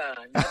on the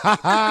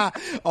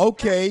phone.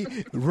 Okay.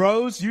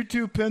 Rose, you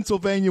 2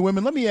 Pennsylvania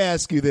women. Let me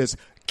ask you this.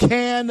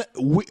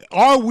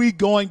 Are we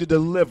going to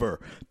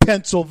deliver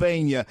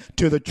Pennsylvania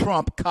to the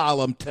Trump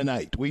column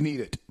tonight? We need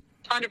it.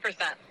 100%.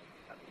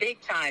 Big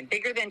time.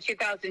 Bigger than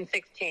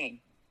 2016.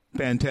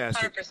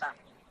 Fantastic. 100%.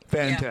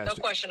 Fantastic. Yeah, no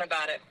question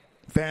about it.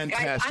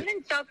 Fantastic. Guys, I'm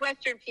in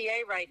southwestern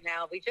PA right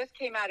now. We just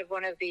came out of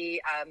one of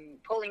the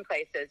polling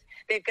places.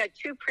 They've got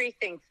 2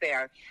 precincts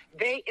there.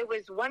 It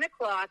was 1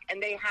 o'clock,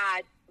 and they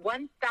had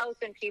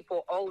 1,000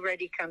 people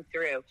already come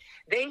through.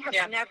 They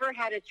have never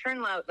had a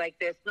turnout like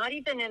this, not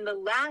even in the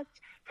last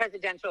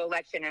presidential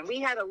election. And we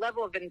had a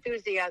level of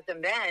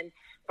enthusiasm then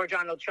for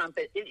Donald Trump.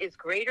 It is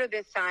greater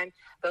this time.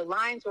 The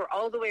lines were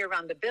all the way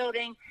around the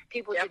building.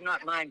 People did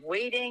not mind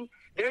waiting.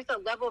 There's a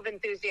level of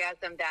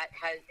enthusiasm that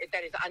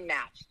is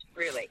unmatched,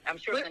 really. I'm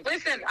sure.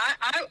 Listen,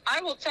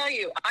 I will tell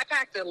you, I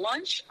packed a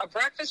lunch, a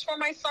breakfast for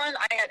my son.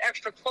 I had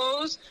extra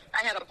clothes.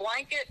 I had a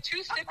blanket, 2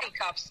 sippy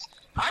cups.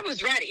 I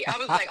was ready. I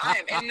was like, I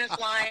am in this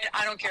line.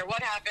 I don't care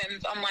what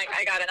happens. I'm like,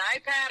 I got an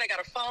iPad. I got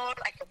a phone.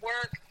 I can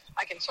work.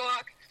 I can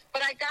talk.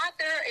 But I got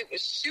there. It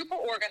was super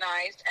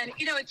organized. And,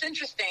 it's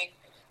interesting.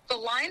 The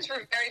lines were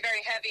very,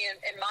 very heavy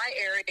in my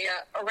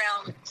area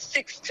around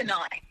 6 to 9.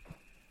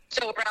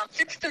 So around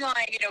 6 to 9,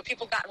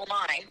 people got in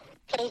line.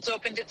 Polls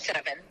opened at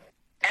 7.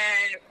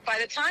 And by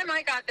the time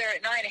I got there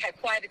at 9, it had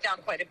quieted down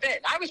quite a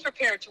bit. I was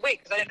prepared to wait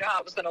because I didn't know how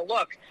it was going to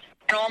look.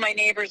 And all my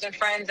neighbors and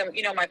friends and,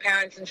 my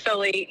parents in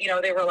Philly,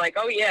 they were like,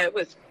 oh, yeah, it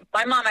was.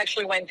 My mom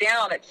actually went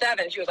down at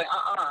 7. She was like,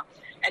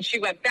 And she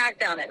went back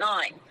down at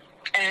 9.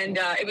 And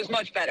it was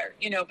much better,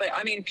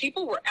 But,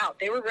 people were out.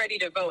 They were ready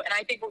to vote. And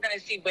I think we're going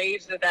to see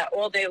waves of that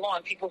all day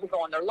long. People who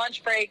go on their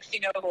lunch breaks,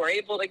 who are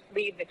able to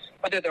leave,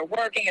 whether they're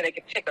working and they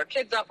can pick their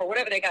kids up or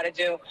whatever they got to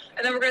do.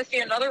 And then we're going to see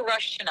another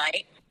rush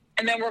tonight.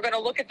 And then we're going to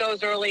look at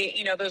those early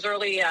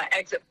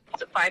exits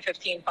at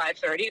 5:15,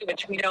 5:30,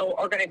 which we know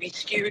are going to be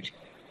skewed,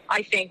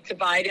 I think, to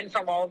Biden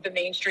from all of the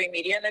mainstream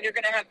media. And then you're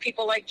going to have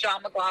people like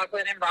John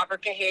McLaughlin and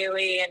Robert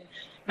Cahaley and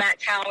Matt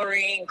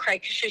Towery and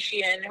Craig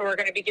Kashishian who are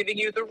going to be giving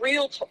you the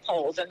real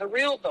polls and the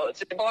real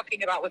votes and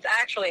talking about what's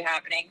actually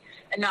happening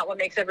and not what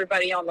makes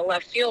everybody on the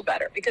left feel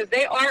better, because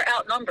they are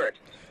outnumbered.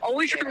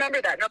 Always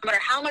remember that. No matter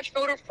how much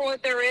voter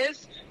fraud there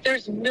is,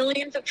 there's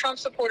millions of Trump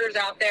supporters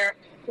out there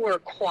who are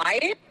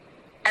quiet,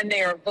 and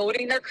they are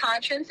voting their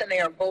conscience, and they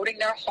are voting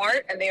their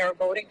heart, and they are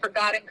voting for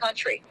God and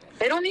country.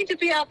 They don't need to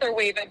be out there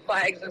waving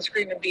flags and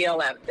screaming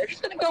BLM. They're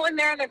just going to go in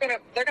there and they're going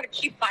to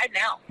keep Biden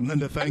out.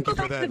 Linda, thank you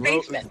for that.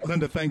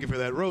 Linda, thank you for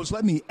that. Rose,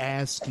 let me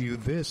ask you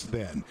this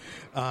then.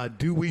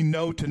 Do we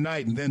know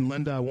tonight? And then,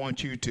 Linda, I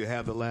want you to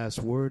have the last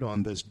word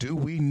on this. Do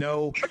we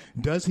know?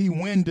 Does he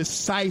win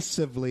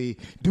decisively?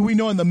 Do we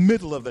know in the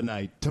middle of the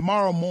night,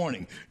 tomorrow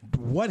morning,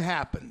 what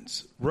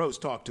happens? Rose,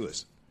 talk to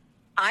us.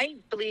 I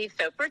believe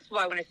so. First of all,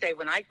 I want to say,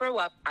 when I grow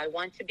up, I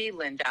want to be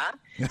Linda.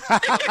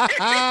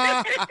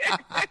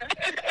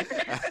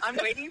 I'm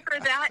waiting for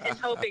that and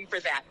hoping for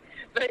that.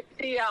 But,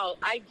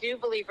 I do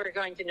believe we're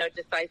going to know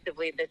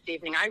decisively this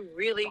evening. I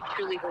really,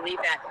 truly believe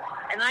that.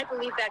 And I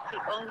believe that's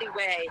the only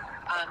way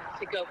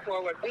to go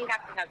forward. We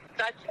have to have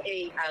such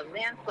a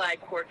landslide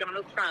for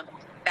Donald Trump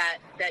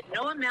that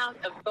no amount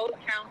of vote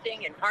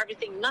counting and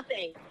harvesting,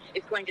 nothing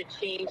is going to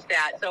change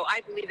that. So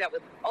I believe that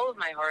with all of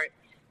my heart.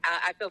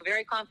 I feel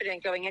very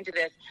confident going into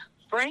this.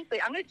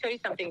 Frankly, I'm going to tell you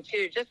something,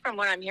 too, just from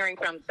what I'm hearing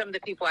from some of the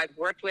people I've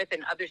worked with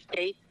in other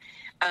states.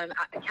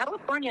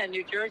 California and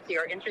New Jersey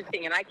are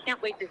interesting, and I can't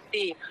wait to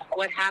see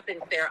what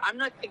happens there. I'm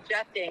not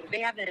suggesting they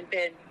haven't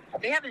been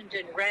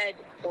red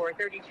for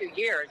 32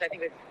 years. I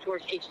think it was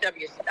George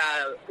H.W.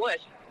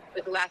 Bush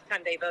was the last time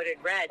they voted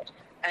red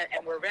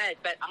and were red.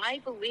 But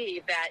I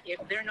believe that if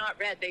they're not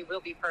red, they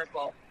will be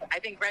purple. I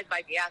think red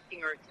might be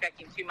asking or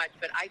expecting too much,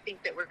 but I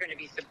think that we're going to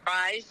be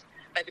surprised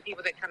by the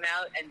people that come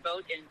out and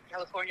vote in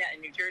California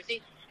and New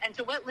Jersey. And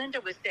to what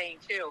Linda was saying,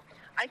 too,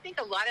 I think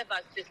a lot of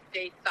us just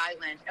stayed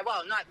silent.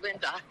 Well, not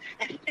Linda.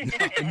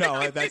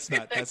 No, that's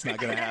not going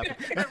to happen.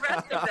 The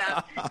rest of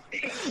them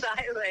stayed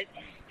silent.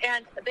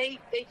 And they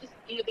just,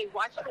 they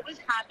watched what was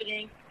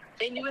happening.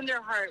 They knew in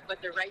their heart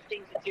what the right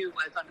thing to do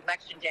was on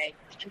Election Day,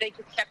 and they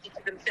just kept it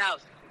to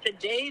themselves.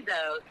 Today,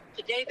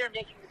 they're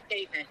making the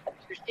statement.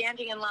 They're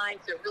standing in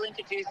lines. They're willing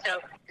to do so,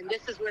 and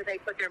this is where they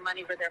put their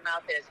money where their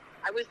mouth is.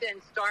 I was in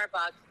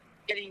Starbucks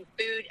getting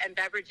food and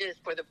beverages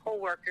for the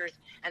poll workers,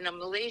 and a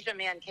Malaysia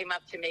man came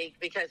up to me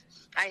because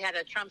I had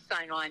a Trump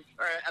sign on,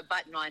 or a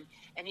button on,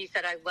 and he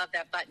said, "I love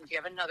that button. Do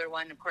you have another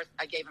one?" Of course,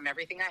 I gave him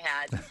everything I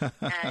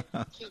had.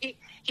 And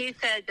he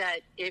said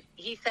that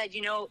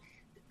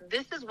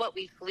this is what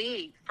we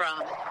flee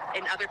from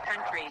in other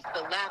countries,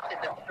 the left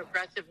and the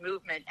progressive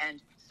movement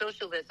and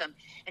socialism.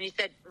 And he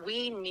said,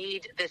 we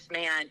need this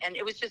man. And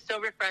it was just so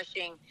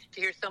refreshing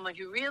to hear someone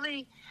who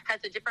really has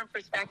a different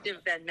perspective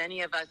than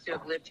many of us who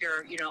have lived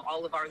here,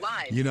 all of our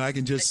lives. I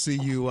can just see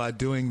you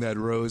doing that,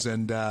 Rose,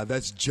 and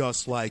that's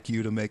just like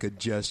you to make a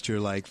gesture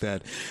like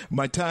that.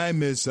 My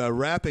time is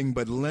wrapping,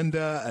 but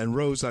Linda and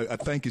Rose, I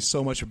thank you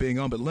so much for being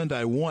on. But Linda,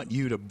 I want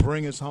you to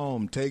bring us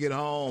home, take it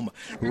home,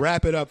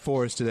 wrap it up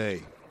for us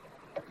today.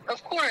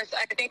 Of course.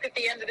 I think at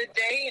the end of the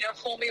day,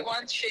 fool me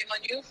once, shame on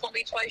you. Fool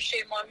me twice,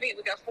 shame on me.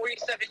 We got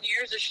 47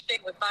 years of shame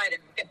with Biden.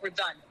 We're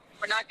done.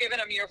 We're not giving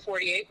him year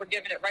 48. We're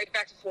giving it right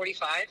back to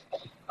 45.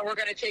 And we're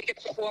going to take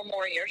it for 4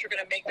 more years. We're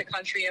going to make the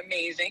country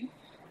amazing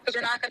because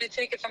we're not going to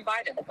take it from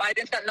Biden.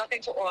 Biden's got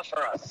nothing to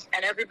offer us,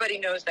 and everybody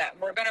knows that.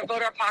 We're going to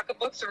vote our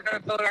pocketbooks, and we're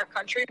going to vote our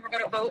country, and we're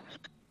going to vote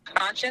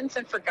conscience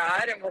and for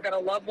God, and we're going to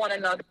love one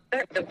another.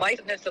 The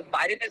divisiveness of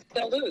Biden is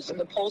going to lose, and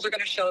the polls are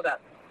going to show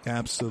that.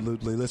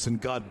 Absolutely. Listen,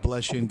 God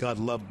bless you and God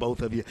love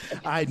both of you.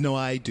 I know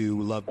I do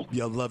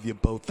love you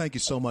both. Thank you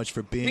so much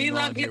for being on here. We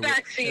love you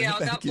back, CL.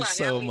 Thank you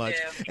so much.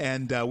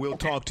 And we'll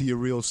talk to you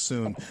real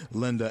soon,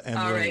 Linda and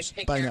All Rose.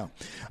 right, Bye care. now.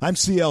 I'm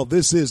CL.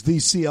 This is the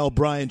CL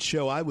Bryant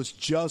Show. I was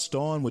just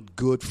on with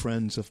good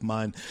friends of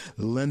mine,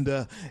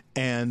 Linda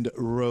and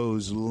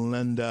Rose.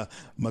 Linda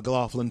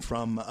McLaughlin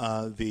from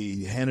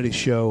the Hannity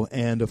Show,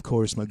 and, of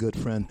course, my good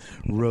friend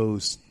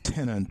Rose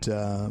Tennant,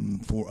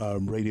 for a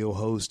radio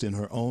host in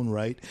her own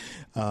right.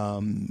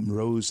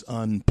 Rose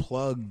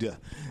Unplugged,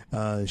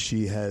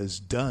 she had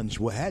done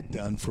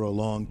for a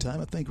long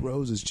time. I think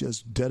Rose is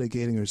just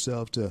dedicating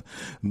herself to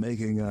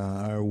making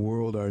our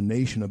world, our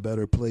nation, a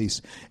better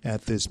place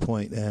at this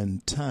point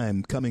and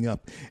time. Coming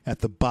up at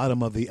the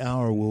bottom of the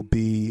hour will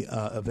be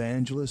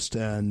evangelist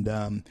and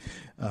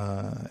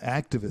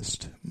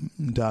activist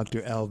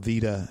Dr.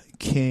 Alveda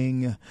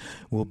King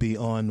will be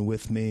on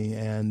with me,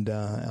 and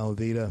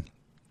Alveda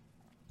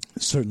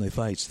certainly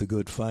fights the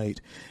good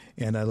fight,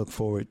 and I look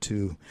forward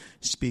to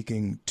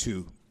speaking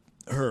to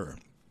her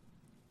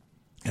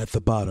at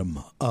the bottom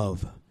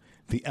of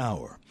the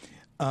hour.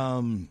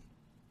 The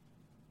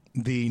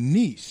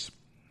niece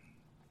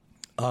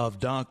of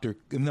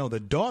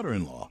the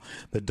daughter-in-law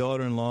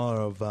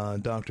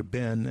of Dr.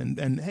 Ben,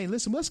 and hey,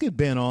 listen, let's get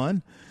Ben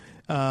on.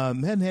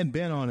 Hadn't had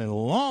Ben on in a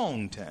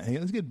long time.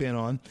 Let's get Ben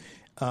on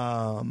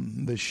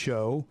the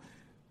show.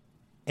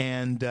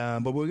 And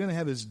but we're going to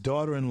have his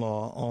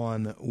daughter-in-law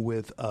on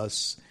with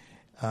us.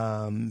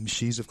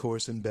 She's, of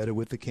course, embedded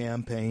with the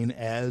campaign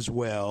as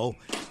well.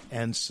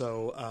 And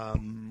so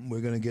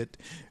we're going to get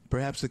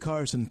perhaps the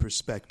Carson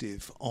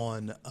perspective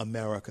on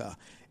America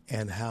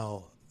and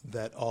how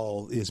that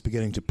all is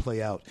beginning to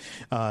play out.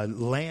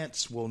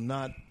 Lance will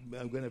not –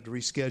 I'm going to have to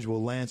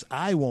reschedule Lance.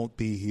 I won't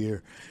be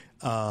here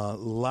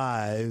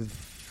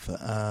live.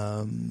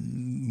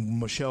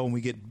 Michelle, when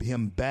we get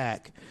him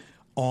back –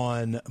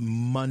 on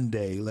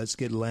Monday. Let's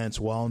get Lance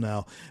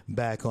Wallnow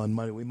back on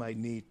Monday. We might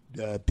need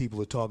people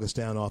to talk us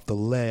down off the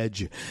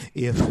ledge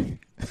if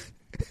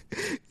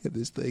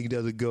this thing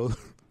doesn't go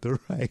the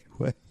right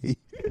way.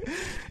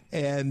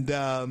 And,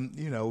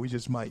 we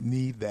just might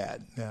need that.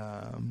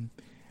 To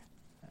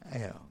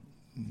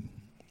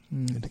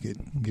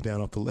get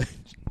down off the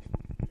ledge.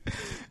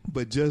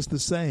 But just the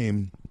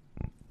same,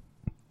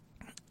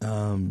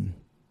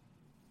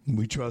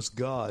 we trust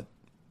God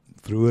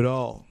through it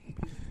all.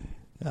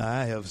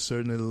 I have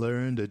certainly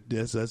learned that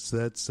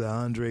that's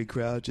Andre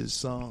Crouch's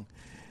song.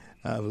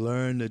 I've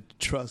learned to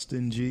trust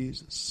in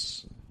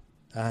Jesus.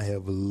 I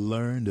have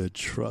learned to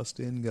trust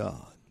in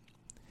God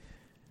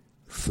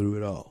through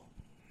it all.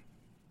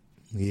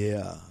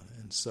 Yeah.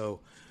 And so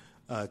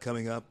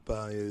coming up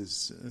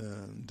is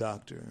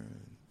Dr.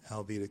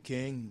 Alveda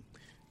King,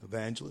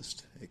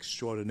 evangelist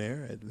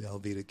extraordinaire at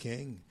Alveda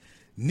King,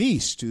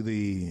 niece to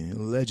the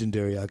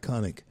legendary,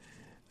 iconic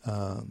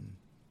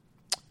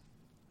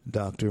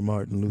Dr.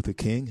 Martin Luther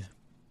King,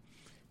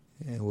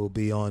 and will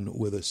be on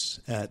with us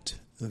at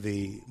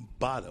the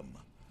bottom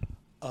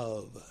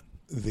of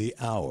the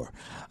hour.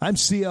 I'm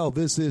CL.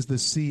 This is the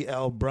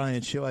CL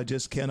Bryant Show. I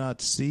just cannot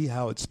see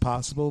how it's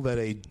possible that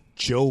a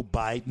Joe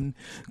Biden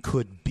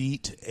could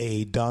beat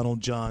a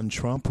Donald John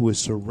Trump who is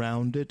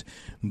surrounded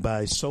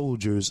by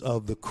soldiers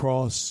of the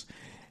cross.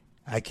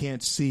 I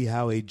can't see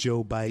how a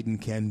Joe Biden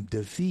can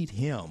defeat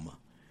him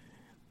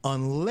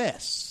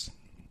unless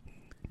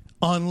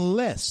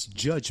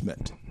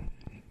judgment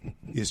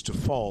is to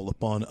fall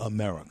upon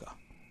America.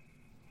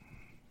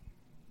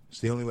 It's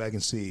the only way I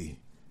can see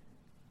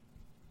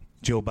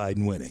Joe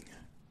Biden winning.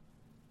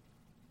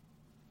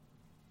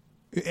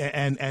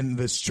 And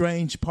the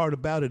strange part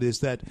about it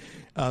is that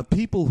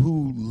people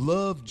who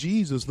love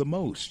Jesus the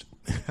most,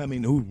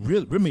 who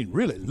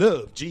really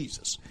love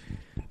Jesus,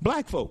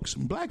 black folks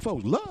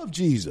love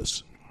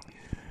Jesus,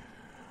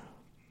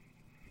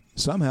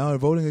 somehow are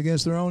voting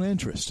against their own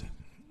interest.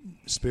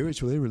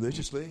 Spiritually,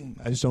 religiously,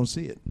 I just don't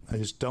see it. I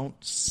just don't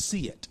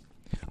see it.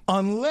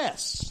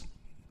 Unless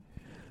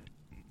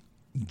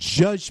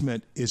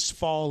judgment is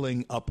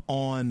falling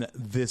upon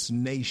this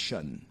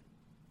nation.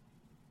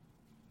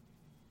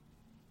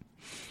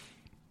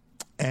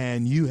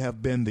 And you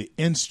have been the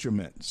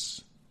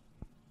instruments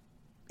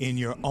in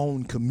your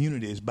own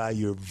communities by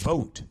your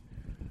vote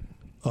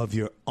of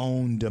your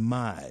own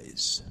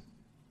demise.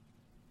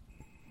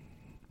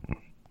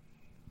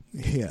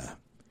 Yeah.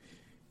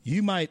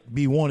 You might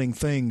be wanting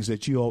things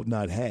that you ought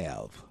not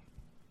have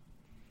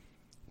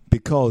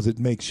because it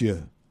makes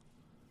you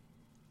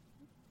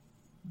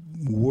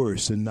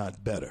worse and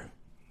not better.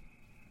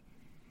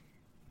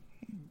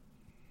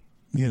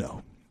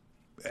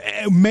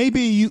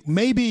 Maybe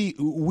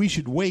we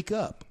should wake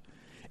up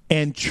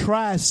and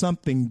try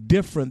something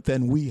different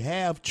than we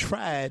have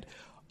tried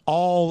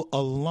all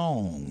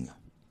along.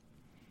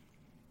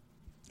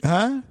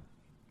 Huh?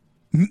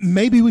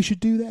 Maybe we should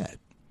do that.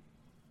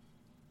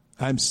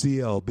 I'm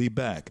CL. Be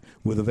back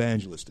with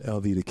evangelist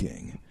Alveda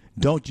King.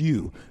 Don't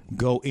you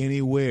go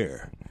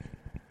anywhere.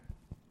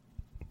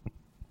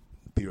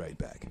 Be right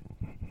back.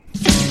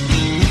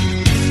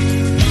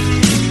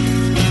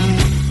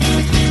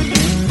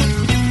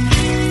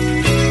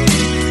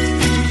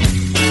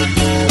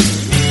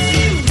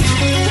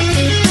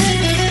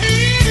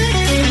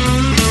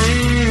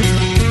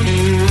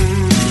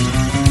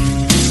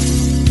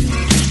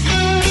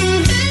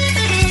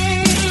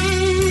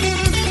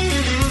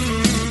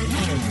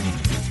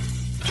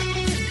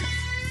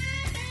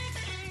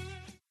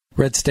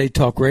 Red State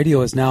Talk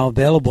Radio is now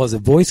available as a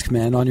voice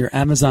command on your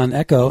Amazon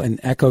Echo and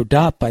Echo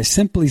Dot by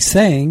simply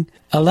saying,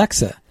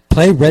 Alexa,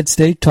 play Red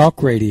State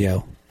Talk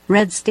Radio.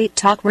 Red State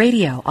Talk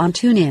Radio on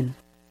TuneIn.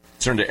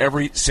 Concern to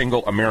every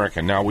single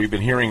American. Now, we've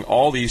been hearing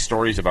all these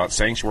stories about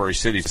sanctuary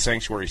cities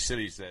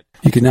that...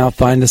 You can now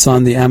find us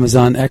on the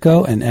Amazon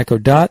Echo and Echo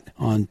Dot,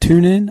 on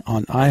TuneIn,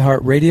 on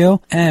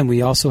iHeartRadio, and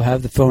we also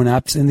have the phone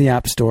apps in the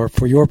App Store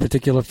for your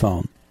particular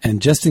phone.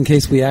 And just in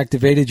case we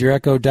activated your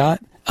Echo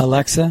Dot,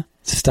 Alexa,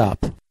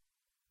 stop.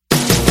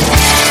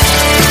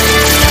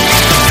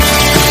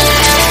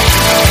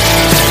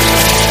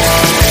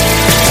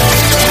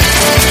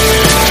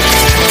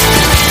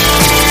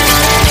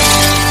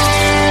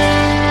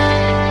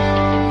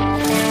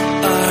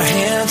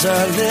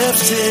 Are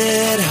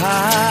lifted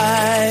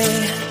high.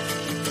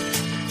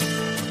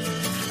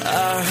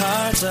 Our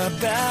hearts are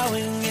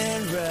bowing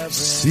in reverence.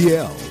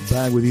 CL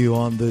back with you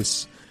on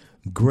this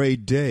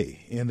great day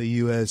in the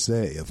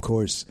USA. Of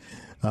course,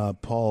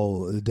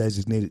 Paul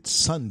designated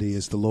Sunday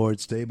as the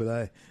Lord's Day,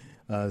 but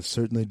I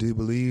certainly do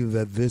believe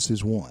that this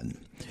is one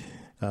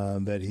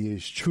that He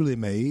has truly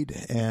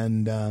made,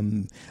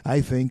 and I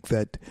think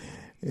that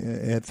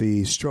at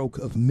the stroke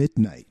of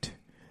midnight,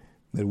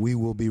 that we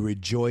will be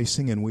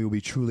rejoicing and we will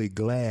be truly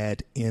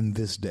glad in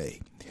this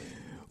day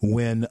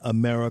when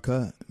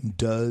America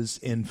does,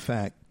 in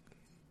fact,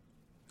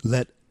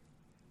 let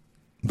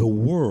the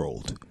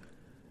world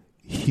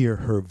hear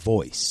her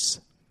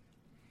voice.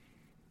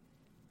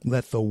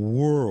 Let the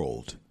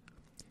world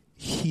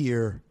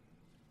hear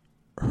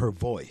her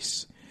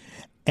voice.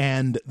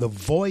 And the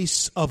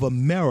voice of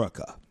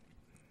America,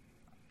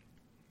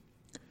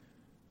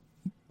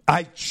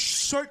 I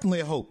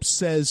certainly hope,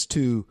 says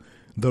to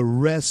the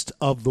rest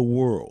of the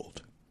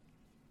world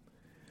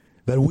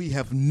that we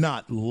have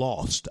not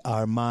lost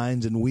our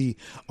minds and we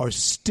are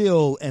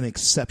still an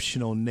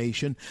exceptional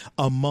nation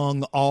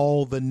among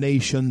all the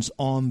nations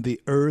on the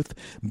earth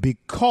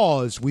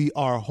because we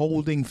are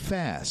holding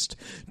fast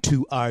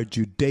to our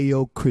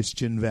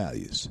Judeo-Christian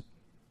values.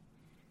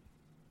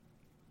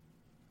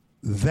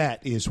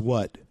 That is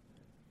what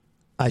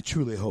I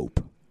truly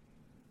hope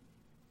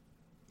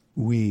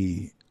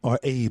we are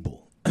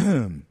able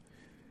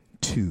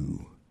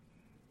to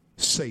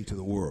say to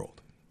the world.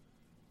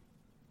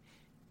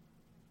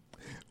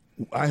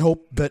 I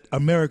hope that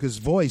America's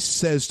voice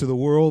says to the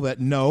world that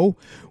no,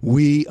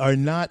 we are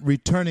not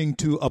returning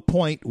to a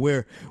point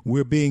where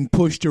we're being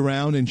pushed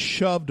around and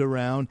shoved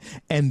around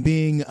and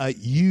being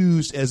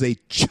used as a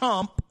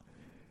chump,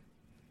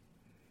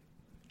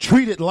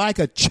 treated like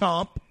a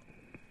chump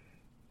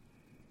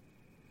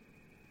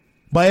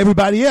by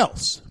everybody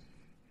else.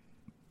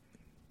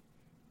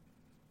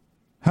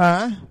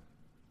 Huh?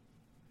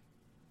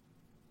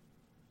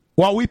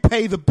 While we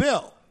pay the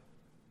bill.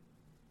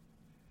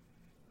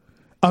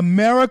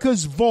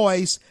 America's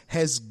voice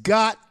has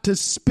got to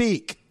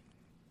speak.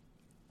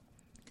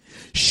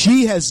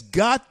 She has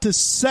got to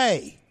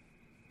say,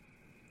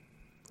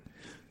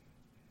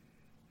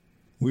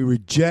 we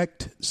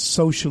reject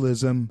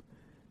socialism.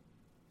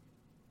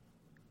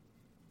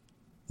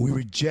 We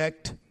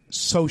reject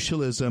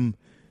socialism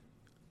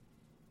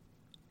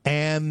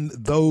and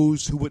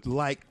those who would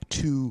like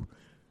to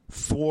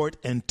thwart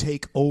and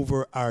take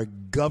over our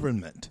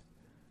government.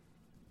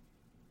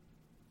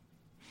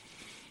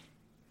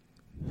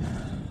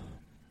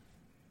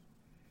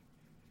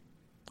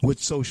 With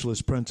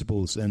socialist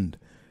principles and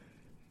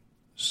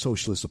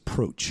socialist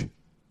approach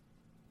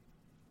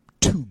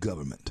to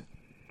government.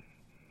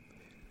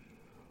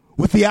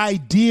 With the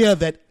idea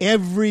that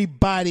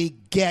everybody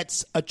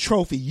gets a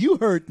trophy. You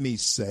heard me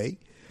say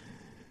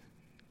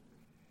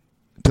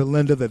to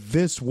Linda that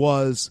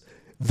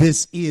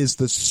this is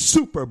the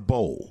Super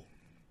Bowl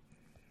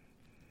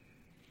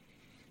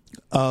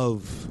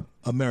of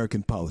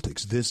American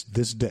politics, this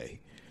day.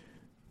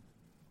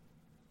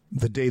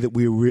 The day that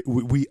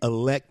we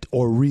elect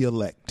or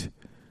re-elect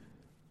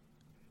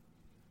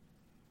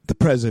the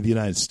President of the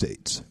United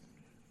States.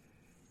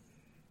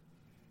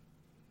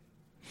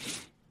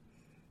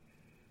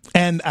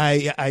 And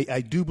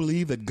I do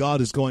believe that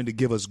God is going to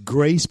give us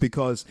grace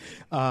because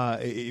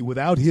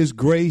without His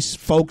grace,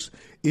 folks,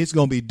 it's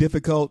going to be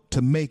difficult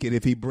to make it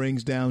if He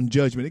brings down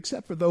judgment,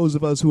 except for those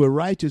of us who are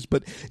righteous.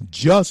 But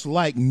just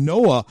like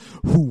Noah,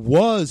 who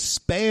was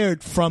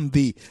spared from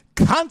the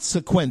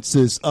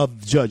consequences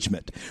of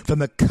judgment, from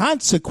the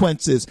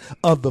consequences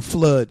of the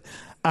flood,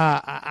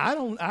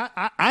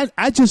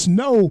 I just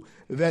know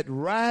that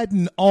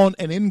riding on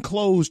an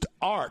enclosed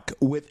ark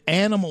with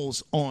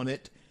animals on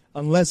it,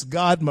 unless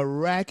God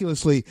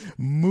miraculously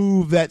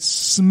moved that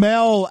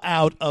smell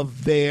out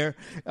of there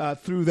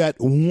through that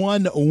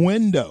one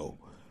window.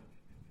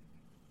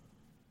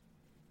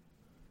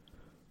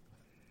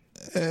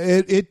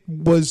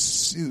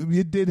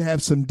 It did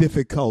have some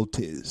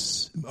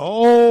difficulties.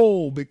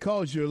 Oh,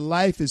 because your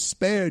life is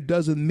spared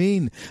doesn't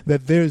mean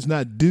that there's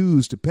not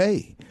dues to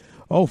pay.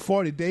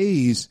 40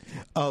 days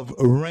of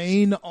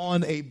rain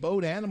on a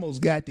boat, animals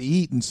got to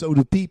eat, and so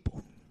do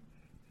people.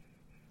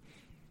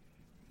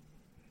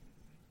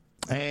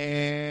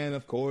 And,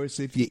 of course,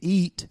 if you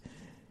eat,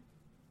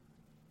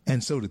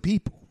 And so do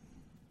people.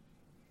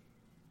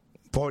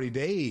 40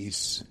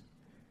 days,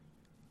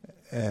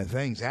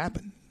 things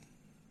happen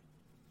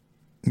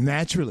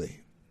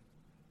naturally.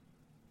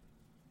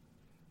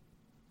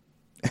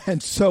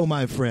 And so,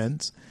 my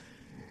friends,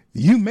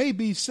 you may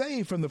be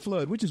saved from the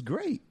flood, which is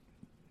great.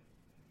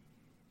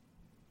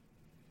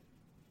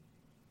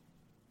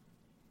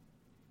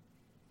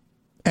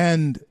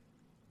 And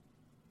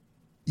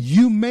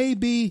you may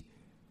be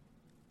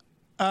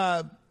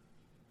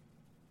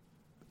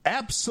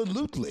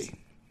absolutely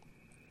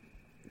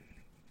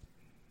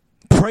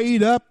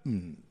prayed up,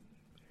 and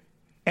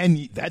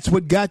that's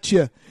what got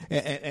you.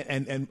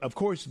 And of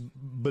course,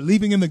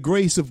 believing in the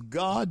grace of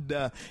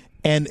God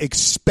and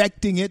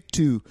expecting it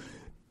to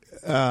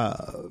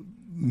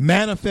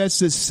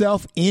manifest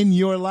itself in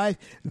your life,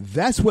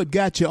 that's what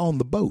got you on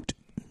the boat.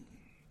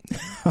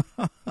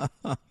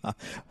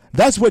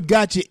 That's what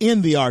got you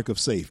in the ark of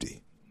safety.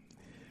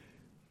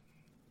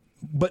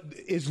 But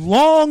as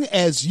long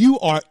as you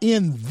are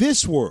in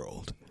this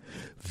world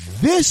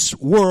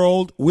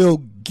will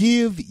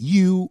give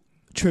you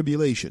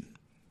tribulation.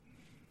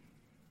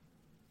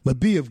 But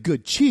be of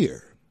good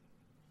cheer.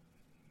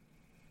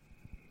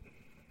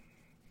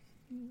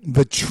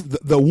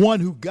 The one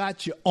who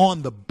got you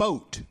on the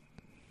boat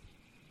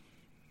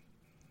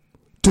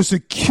to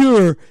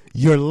secure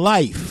your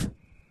life,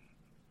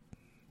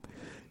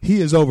 he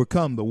has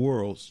overcome the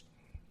world's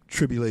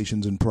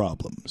tribulations and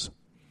problems.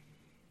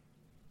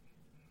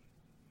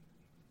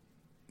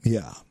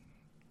 Yeah.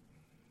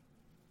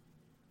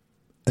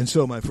 And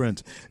so, my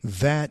friends,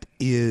 that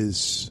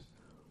is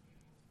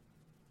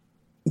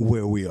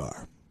where we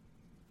are.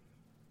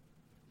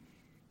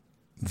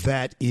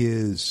 That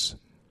is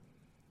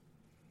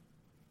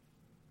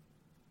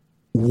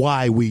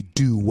why we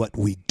do what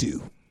we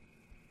do.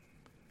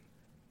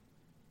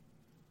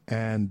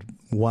 And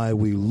why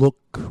we look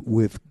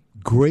with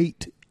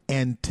great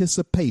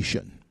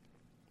anticipation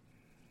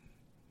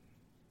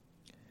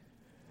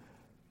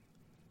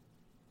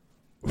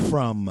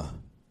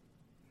from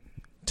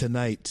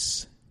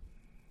tonight's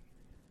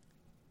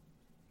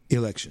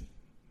election.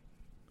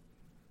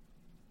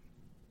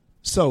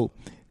 So,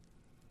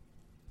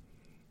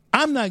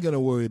 I'm not going to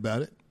worry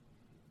about it.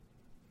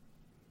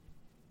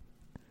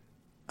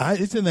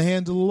 It's in the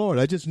hands of the Lord.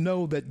 I just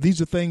know that these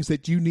are things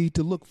that you need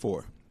to look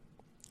for.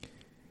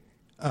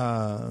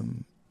 I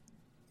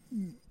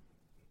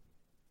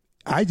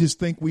just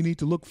think we need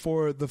to look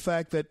for the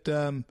fact that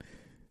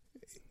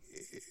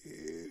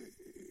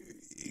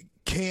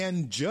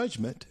can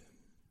judgment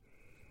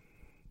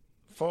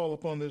fall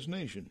upon this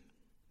nation?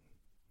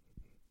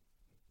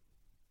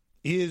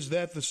 Is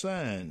that the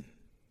sign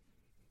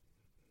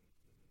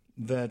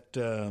that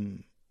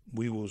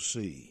we will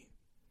see?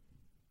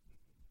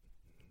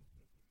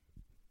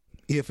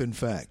 If, in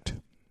fact,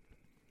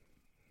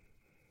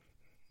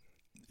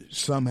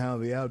 somehow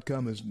the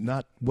outcome is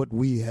not what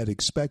we had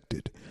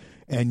expected,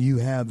 and you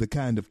have the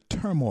kind of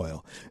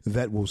turmoil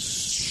that will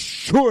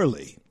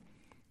surely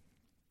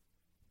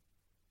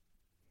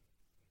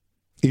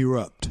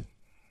erupt,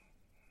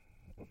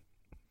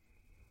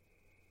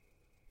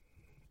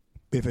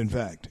 if, in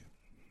fact,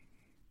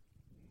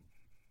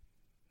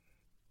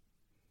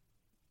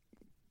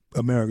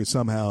 America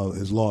somehow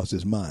has lost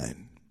its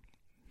mind.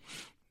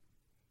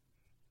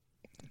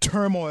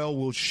 Turmoil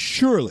will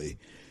surely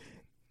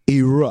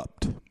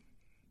erupt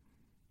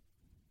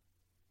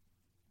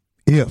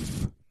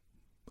if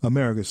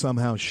America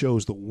somehow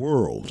shows the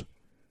world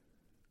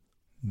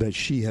that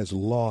she has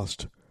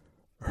lost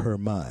her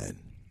mind.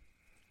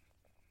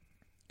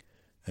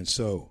 And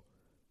so,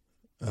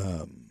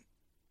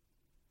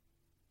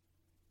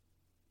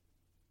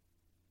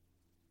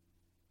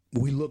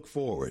 we look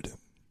forward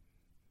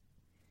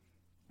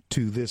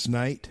to this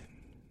night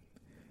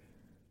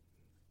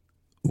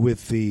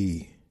with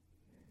the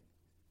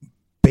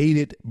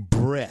bated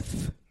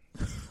breath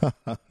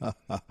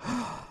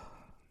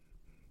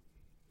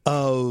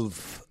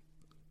of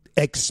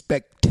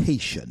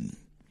expectation,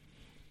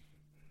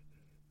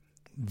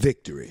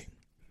 victory.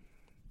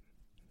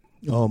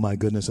 Oh my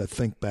goodness, I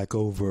think back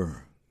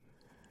over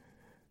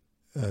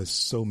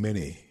so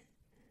many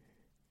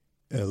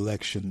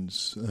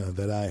elections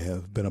that I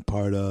have been a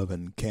part of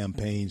and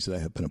campaigns that I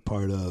have been a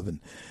part of, and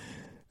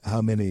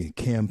how many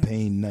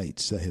campaign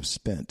nights I have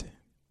spent.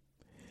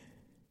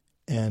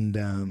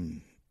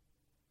 And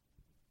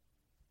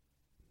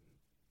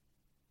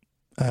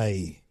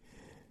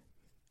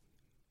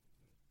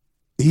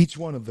each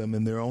one of them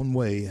in their own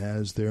way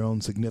has their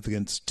own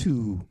significance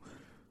to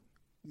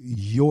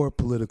your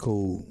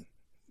political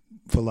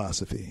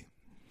philosophy.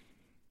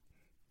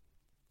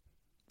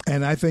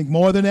 And I think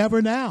more than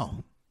ever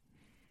now,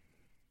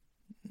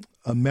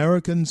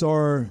 Americans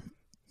are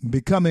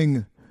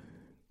becoming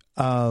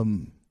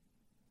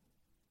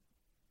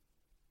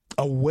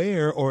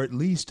aware, or at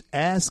least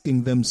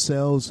asking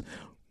themselves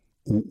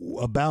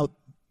about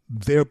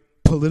their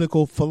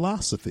political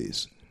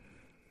philosophies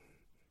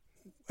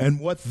and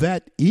what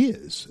that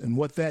is and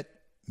what that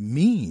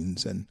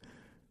means. And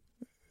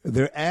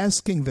they're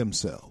asking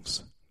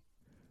themselves,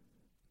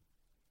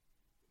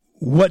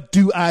 What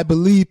do I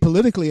believe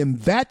politically? And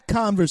that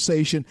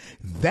conversation,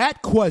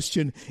 that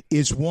question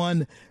is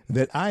one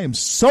that I am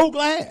so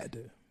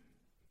glad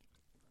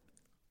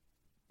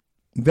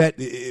that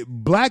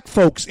black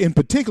folks in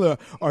particular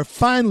are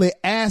finally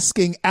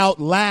asking out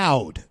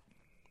loud.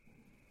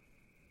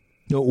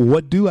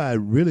 What do I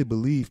really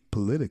believe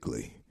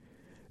politically?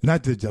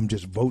 Not that I'm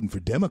just voting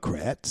for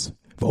Democrats.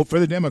 Vote for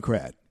the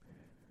Democrat.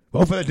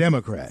 Vote for the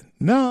Democrat.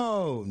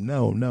 No.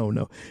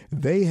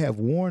 They have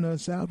worn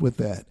us out with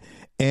that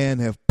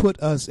and have put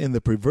us in the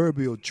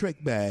proverbial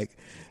trick bag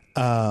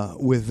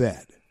with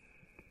that.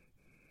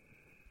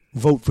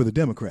 Vote for the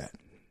Democrat.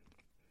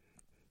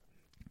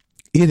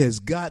 It has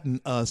gotten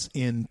us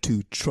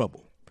into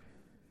trouble.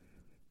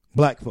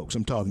 Black folks,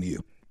 I'm talking to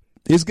you.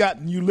 It's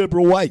gotten you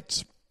liberal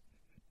whites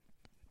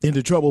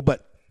into trouble,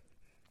 but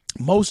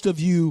most of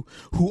you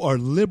who are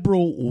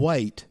liberal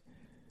white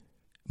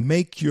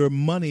make your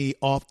money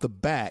off the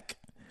back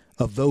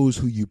of those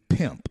who you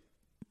pimp.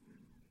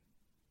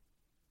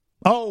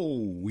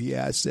 Oh,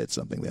 yeah, I said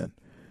something then.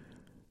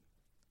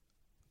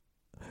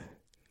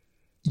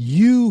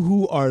 You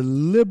who are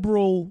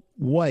liberal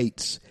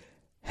whites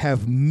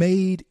have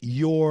made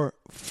your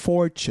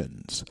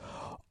fortunes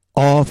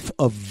off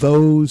of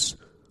those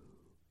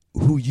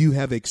who you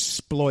have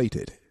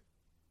exploited.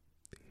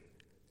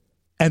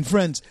 And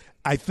friends,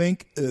 I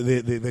think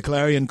the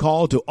clarion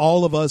call to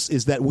all of us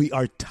is that we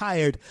are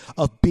tired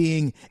of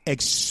being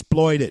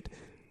exploited.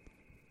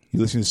 You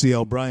listen to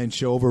CL Bryant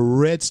Show over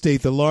Red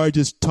State, the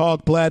largest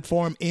talk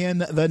platform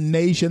in the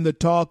nation, the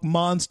talk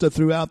monster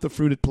throughout the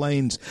fruited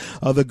plains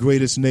of the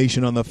greatest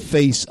nation on the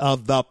face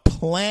of the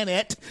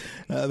planet,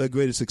 the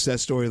greatest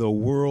success story the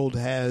world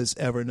has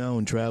ever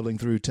known, traveling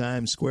through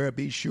Times Square.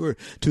 Be sure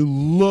to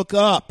look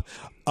up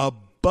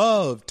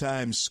above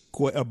Times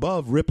Square,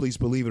 above Ripley's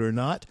Believe It or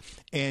Not,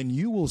 and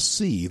you will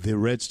see the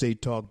Red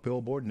State Talk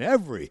billboard. And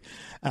every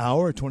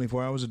hour,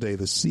 24 hours a day,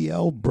 the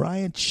CL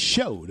Bryant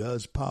Show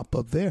does pop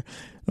up there.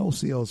 And old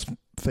CL's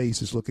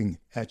face is looking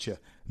at you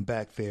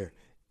back there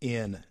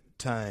in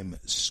Times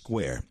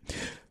Square.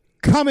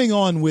 Coming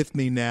on with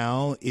me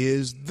now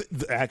is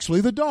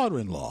actually the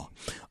daughter-in-law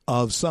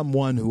of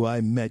someone who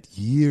I met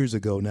years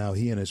ago now,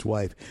 he and his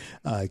wife,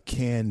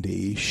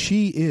 Candy.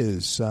 She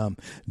is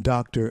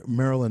Dr.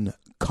 Marilyn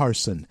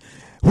Carson,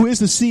 who is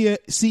the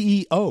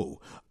CEO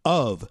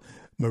of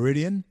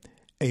Meridian,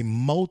 a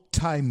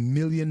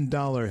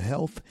multi-million-dollar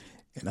health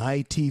and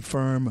IT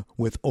firm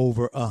with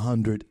over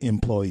 100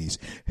 employees.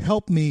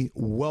 Help me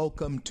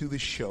welcome to the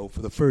show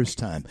for the first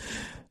time,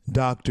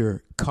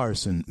 Dr.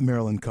 Carson,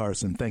 Marilyn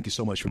Carson. Thank you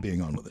so much for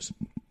being on with us.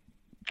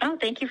 Oh,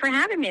 thank you for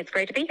having me. It's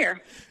great to be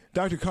here.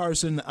 Dr.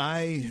 Carson,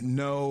 I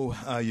know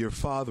your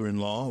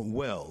father-in-law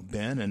well,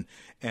 Ben,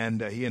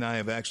 and he and I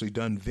have actually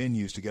done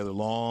venues together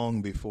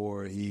long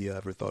before he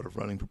ever thought of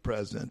running for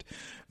president.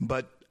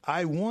 But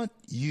I want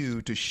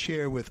you to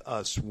share with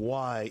us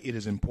why it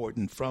is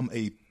important from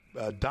a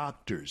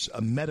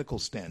medical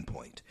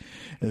standpoint,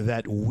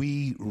 that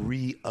we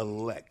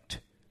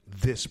re-elect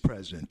this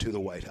president to the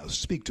White House.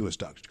 Speak to us,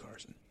 Dr.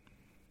 Carson.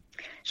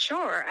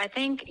 Sure. I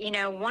think,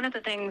 one of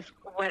the things,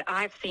 what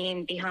I've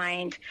seen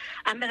behind,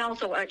 and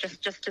also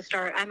just to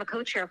start, I'm a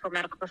co-chair for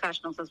medical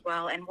professionals as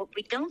well. And what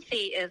we don't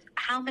see is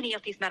how many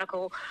of these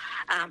medical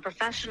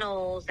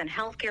professionals and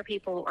healthcare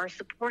people are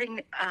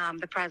supporting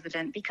the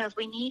president, because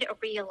we need a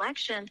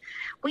re-election.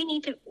 We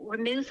need to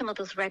remove some of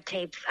those red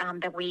tapes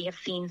that we have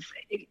seen,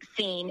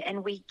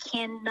 and we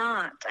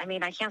cannot,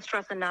 I can't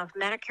stress enough,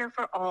 Medicare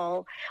for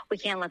all, we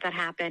can't let that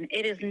happen.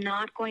 It is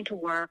not going to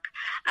work.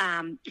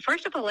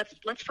 First of all,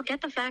 let's forget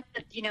the fact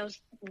that,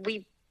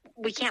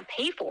 we can't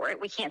pay for it.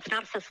 It's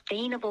not a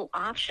sustainable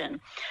option.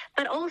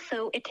 But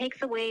also, it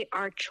takes away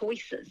our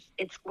choices.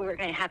 We're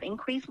going to have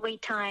increased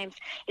wait times.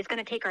 It's going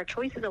to take our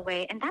choices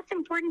away. And that's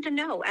important to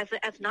know as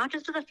not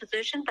just as a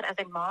physician, but as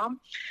a mom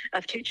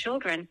of 2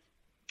 children.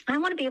 I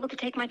want to be able to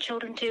take my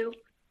children to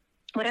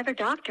whatever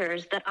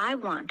doctors that I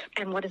want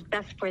and what is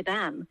best for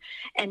them,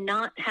 and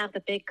not have the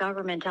big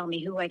government tell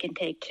me who I can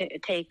take,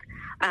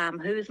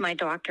 who's my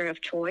doctor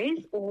of choice,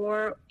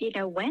 or,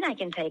 when I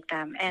can take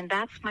them. And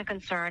that's my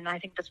concern. I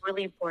think that's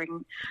really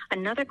important.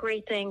 Another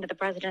great thing that the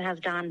president has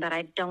done that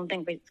I don't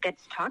think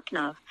gets talked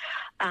enough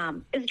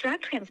is drug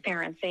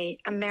transparency.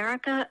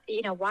 America,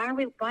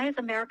 why is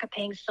America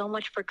paying so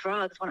much for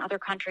drugs when other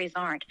countries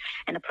aren't?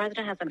 And the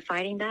president has been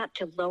fighting that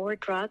to lower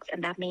drugs,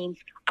 and that means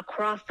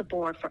across the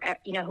board for,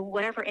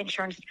 whatever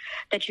insurance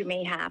that you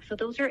may have. So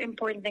those are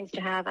important things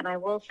to have. And I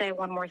will say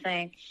one more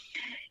thing.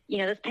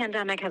 This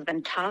pandemic has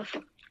been tough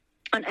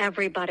on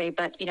everybody,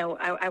 but,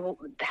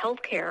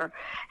 healthcare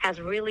has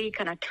really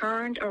kind of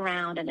turned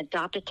around and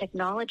adopted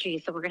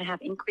technology. So we're going to have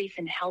increase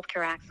in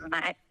healthcare access.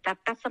 And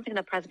that's something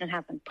the president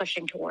has been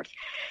pushing towards,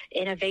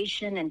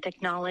 innovation and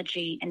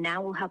technology. And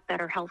now we'll have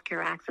better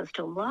healthcare access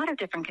to a lot of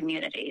different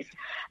communities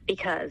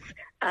because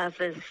of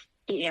this.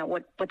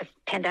 What the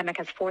pandemic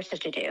has forced us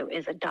to do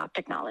is adopt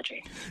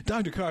technology.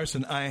 Dr.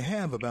 Carson, I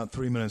have about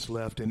 3 minutes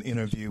left in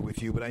interview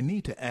with you, but I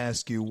need to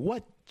ask you,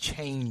 what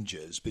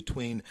changes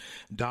between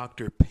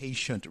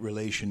doctor-patient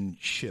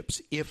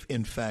relationships if,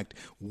 in fact,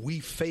 we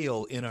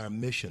fail in our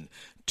mission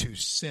to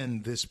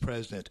send this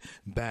president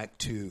back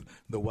to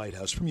the White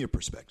House, from your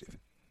perspective?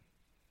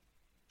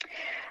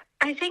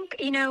 I think,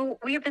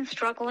 we have been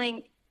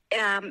struggling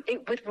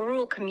with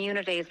rural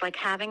communities, like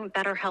having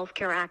better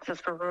healthcare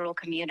access for rural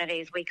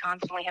communities. We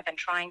constantly have been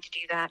trying to do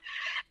that.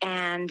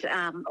 And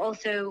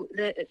also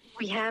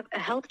we have a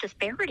health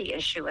disparity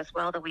issue as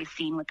well that we've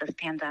seen with this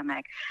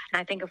pandemic.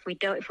 And I think if we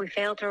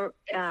fail to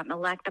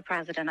elect the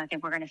president, I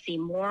think we're going to see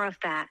more of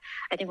that.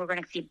 I think we're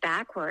going to see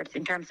backwards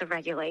in terms of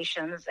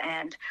regulations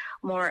and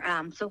more.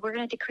 So we're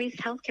going to decrease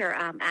healthcare,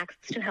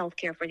 access to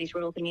healthcare for these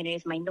rural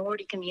communities,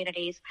 minority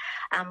communities.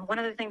 One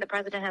other thing the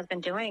president has been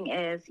doing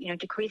is,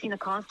 decreasing the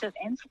cost of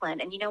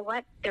insulin. And you know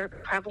what? Their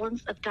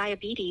prevalence of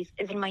diabetes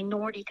is in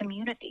minority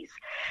communities.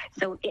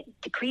 So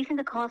decreasing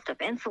the cost of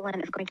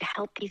insulin is going to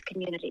help these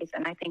communities.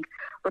 And I think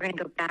we're going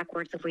to go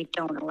backwards if we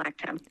don't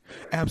elect him.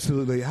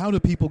 Absolutely. How do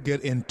people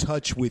get in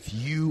touch with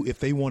you if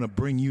they want to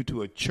bring you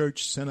to a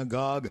church,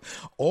 synagogue,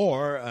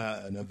 or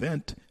an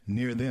event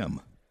near them?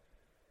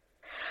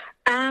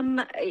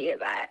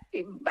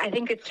 I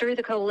think it's through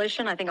the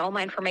coalition. I think all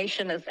my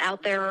information is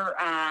out there.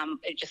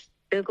 Just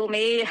Google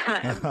me,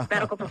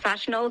 medical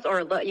professionals,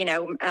 or,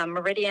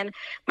 Meridian.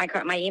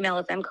 My email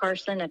is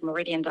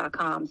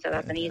mcarson@meridian.com, so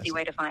that's Fantastic. An easy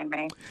way to find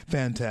me.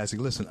 Fantastic.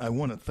 Listen, I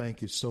want to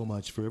thank you so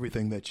much for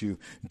everything that you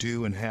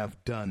do and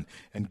have done,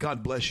 and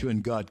God bless you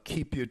and God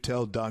keep you.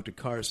 Tell Dr.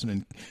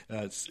 Carson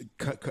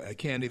and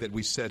Candy that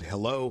we said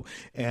hello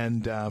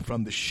and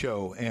from the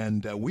show,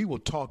 and we will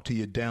talk to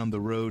you down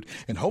the road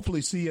and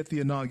hopefully see you at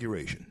the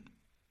inauguration.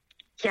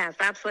 Yes,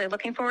 absolutely.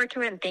 Looking forward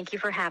to it, and thank you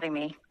for having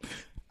me.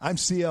 I'm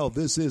CL.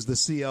 This is the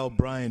CL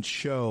Bryant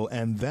Show,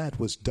 and that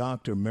was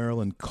Dr.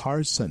 Marilyn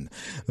Carson,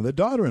 the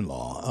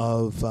daughter-in-law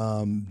of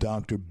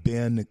Dr.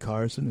 Ben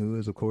Carson, who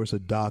is, of course, a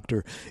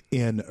doctor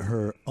in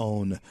her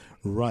own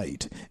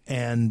right.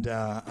 And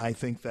I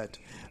think that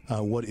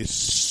what is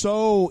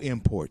so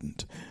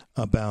important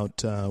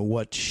about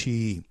what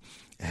she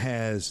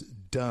has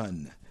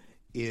done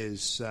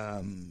is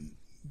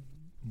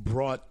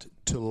brought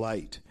to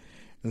light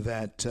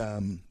that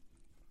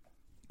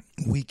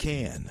we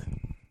can,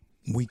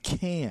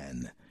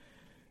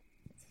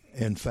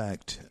 in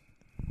fact,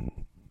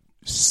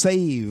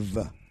 save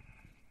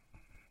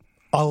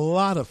a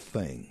lot of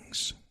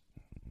things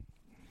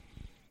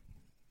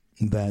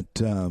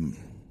that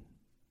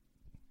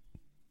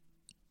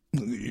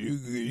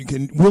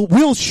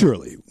will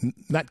surely,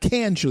 not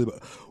can surely,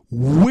 but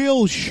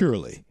will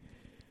surely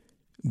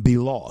be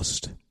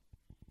lost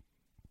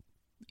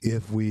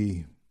if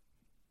we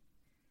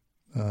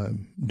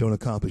don't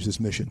accomplish this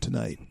mission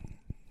tonight.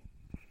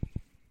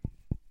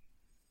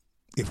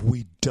 If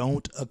we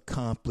don't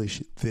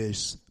accomplish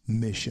this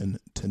mission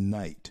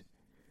tonight,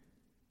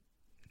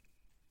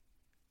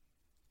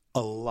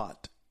 a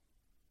lot,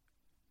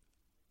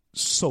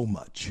 so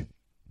much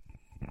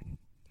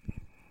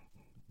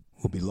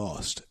will be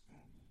lost.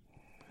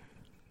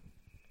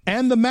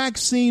 And the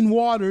Maxine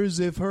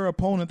Waters, if her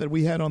opponent that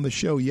we had on the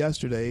show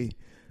yesterday,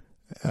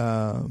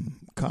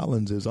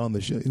 Collins, is on the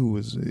show,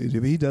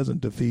 if he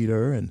doesn't defeat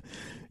her and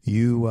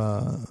you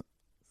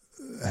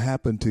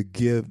happen to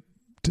give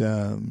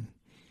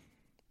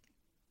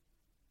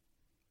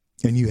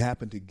and you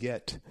happen to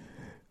get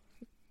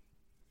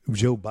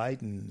Joe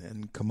Biden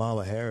and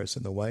Kamala Harris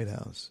in the White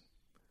House,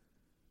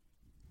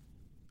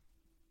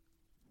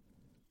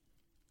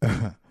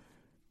 are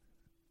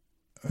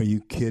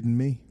you kidding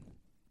me?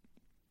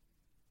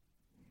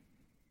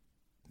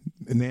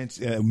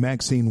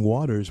 Maxine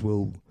Waters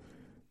will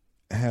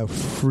have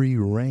free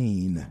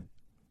reign.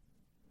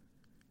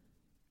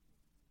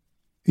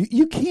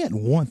 You can't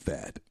want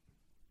that.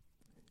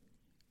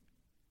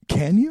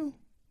 Can you?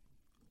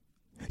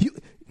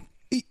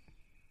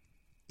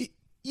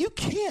 You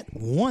can't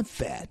want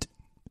that.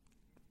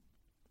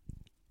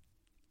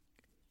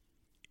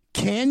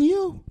 Can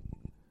you?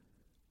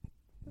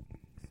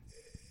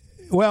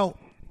 Well,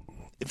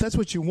 if that's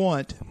what you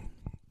want,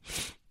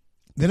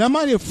 then I'm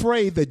mighty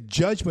afraid that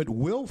judgment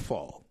will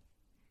fall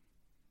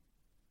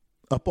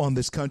upon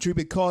this country,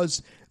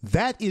 because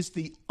that is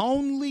the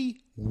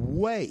only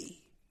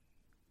way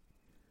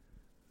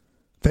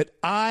that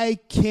I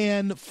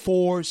can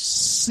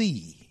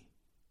foresee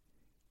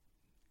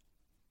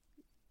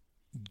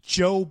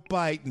Joe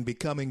Biden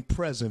becoming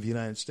president of the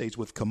United States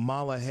with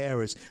Kamala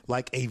Harris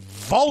like a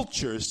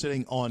vulture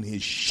sitting on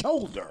his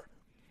shoulder.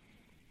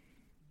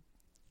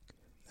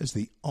 That's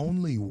the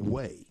only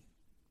way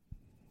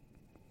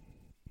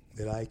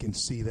that I can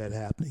see that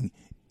happening,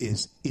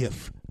 is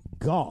if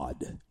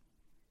God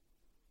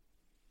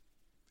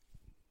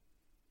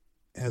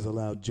has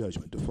allowed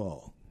judgment to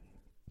fall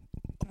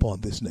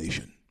upon this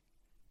nation.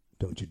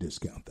 Don't you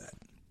discount that.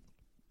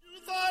 You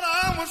thought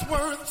I was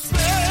worth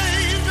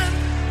saving,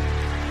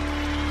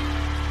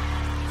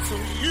 so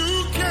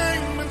you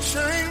came and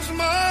changed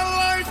my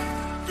life.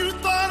 You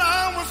thought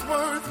I was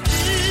worth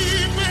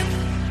keeping,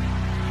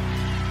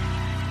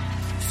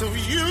 so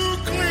you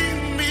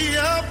cleaned me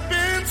up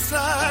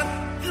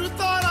inside. You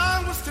thought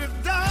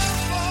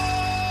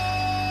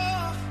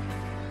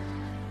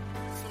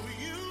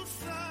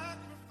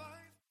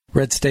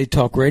Red State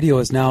Talk Radio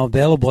is now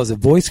available as a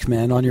voice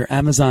command on your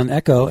Amazon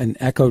Echo and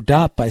Echo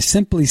Dot by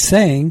simply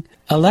saying,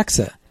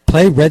 Alexa,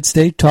 play Red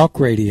State Talk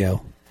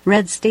Radio.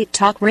 Red State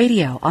Talk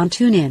Radio on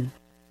TuneIn.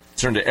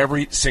 Concern to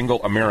every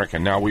single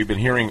American. Now, we've been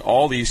hearing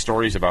all these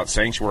stories about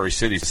sanctuary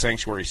cities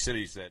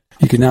that...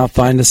 You can now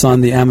find us on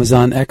the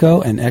Amazon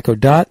Echo and Echo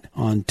Dot,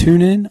 on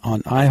TuneIn,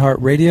 on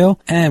iHeartRadio,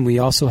 and we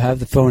also have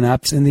the phone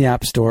apps in the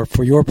App Store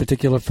for your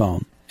particular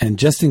phone. And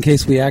just in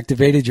case we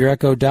activated your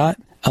Echo Dot,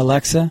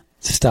 Alexa,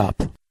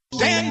 stop.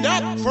 Stand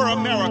up for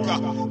America.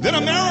 Then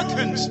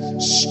Americans,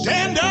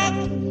 stand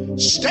up,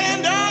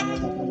 stand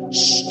up,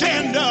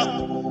 stand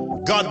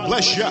up. God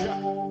bless you.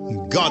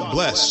 God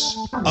bless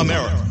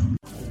America.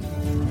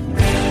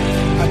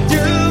 I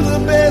do the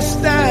best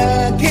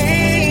I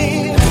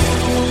can,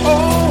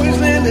 always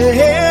in the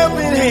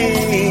helping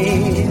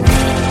hand,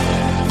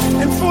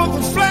 and for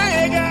the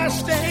flag I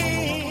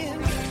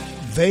stand.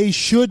 They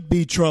should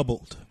be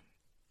troubled.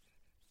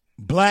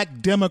 Black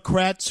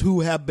Democrats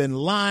who have been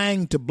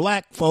lying to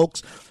black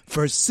folks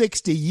for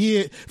 30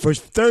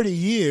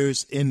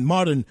 years in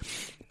modern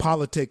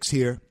politics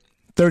here,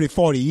 30,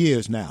 40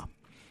 years now.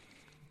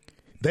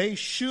 They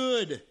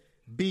should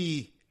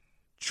be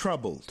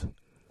troubled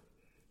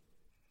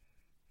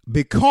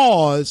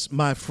because,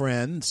 my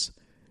friends,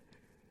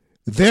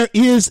 there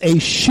is a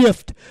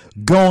shift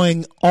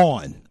going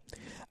on.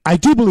 I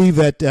do believe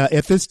that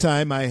at this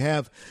time I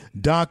have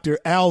Dr.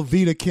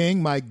 Alveda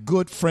King, my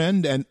good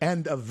friend and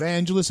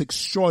evangelist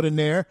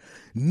extraordinaire,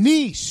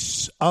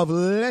 niece of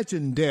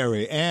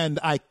legendary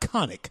and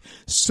iconic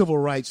civil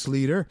rights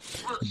leader.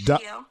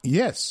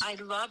 Yes. I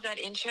love that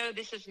intro.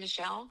 This is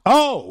Michelle.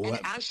 Oh. And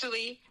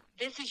actually,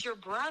 this is your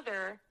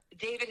brother,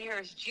 David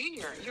Harris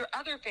Jr., your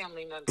other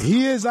family member.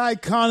 He is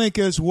iconic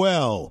as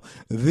well.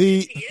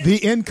 The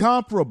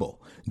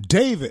incomparable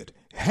David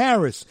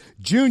Harris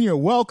Jr.,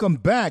 welcome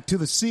back to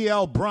the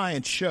C.L.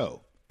 Bryant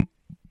Show.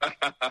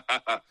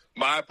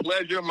 My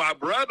pleasure, my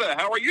brother.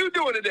 How are you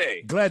doing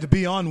today? Glad to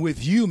be on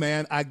with you,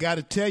 man. I got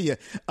to tell you,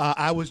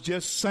 I was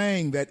just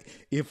saying that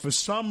if for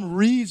some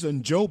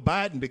reason Joe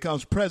Biden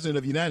becomes president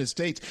of the United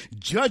States,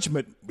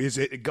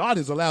 God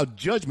has allowed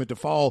judgment to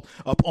fall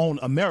upon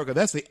America.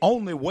 That's the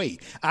only way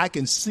I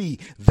can see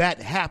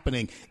that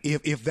happening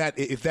if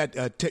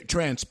that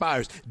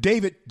transpires.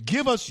 David,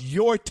 give us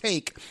your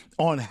take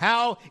on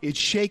how it's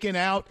shaken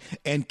out,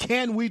 and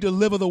can we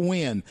deliver the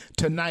win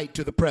tonight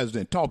to the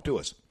president? Talk to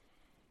us.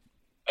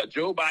 A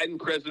Joe Biden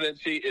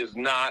presidency is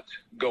not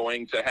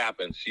going to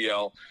happen,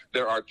 CL.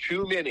 There are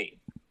too many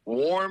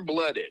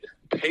warm-blooded,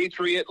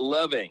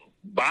 patriot-loving,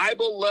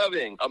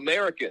 Bible-loving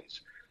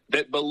Americans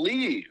that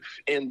believe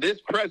in this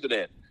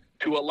president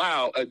to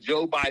allow a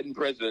Joe Biden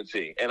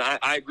presidency. And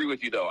I agree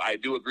with you, though. I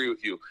do agree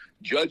with you.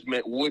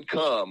 Judgment would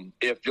come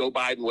if Joe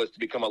Biden was to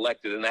become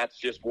elected, and that's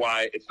just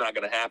why it's not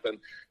going to happen.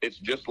 It's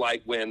just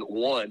like when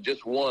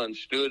just one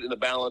stood in the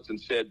balance and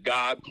said,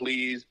 God,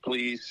 please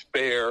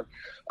spare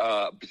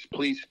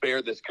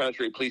this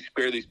country. Please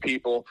spare these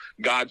people.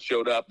 God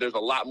showed up. There's a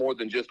lot more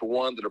than just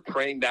one that are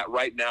praying that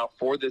right now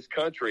for this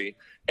country.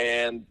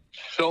 And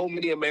so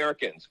many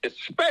Americans,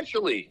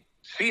 especially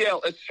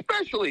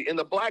in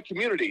the black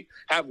community,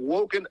 have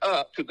woken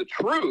up to the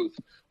truth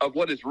of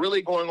what is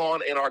really going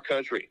on in our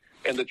country.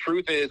 And the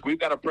truth is, we've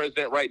got a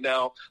president right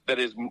now that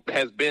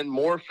has been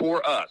more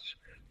for us,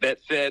 that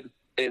said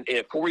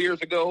 4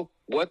 years ago,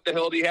 what the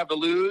hell do you have to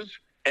lose?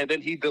 And then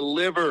he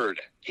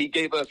delivered. He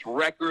gave us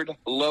record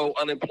low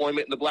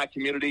unemployment in the black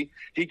community.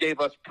 He gave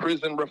us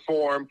prison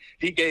reform.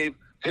 He gave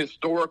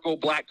historical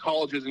black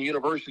colleges and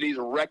universities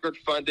record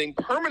funding,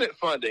 permanent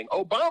funding.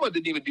 Obama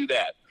didn't even do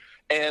that.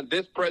 And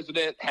this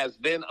president has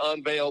then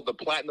unveiled the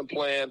Platinum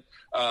Plan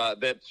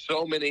that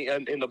so many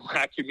in the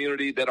black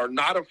community that are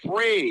not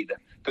afraid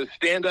to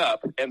stand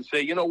up and say,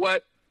 you know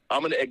what,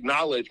 I'm going to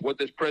acknowledge what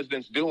this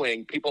president's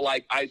doing. People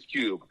like Ice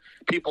Cube,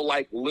 people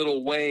like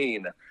Lil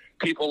Wayne,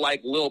 people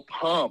like Lil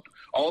Pump,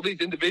 all these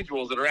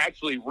individuals that are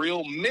actually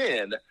real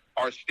men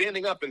are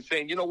standing up and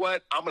saying, you know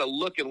what, I'm going to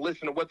look and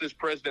listen to what this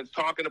president's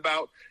talking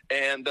about.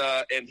 And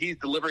he's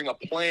delivering a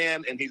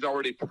plan, and he's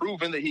already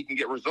proven that he can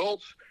get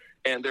results.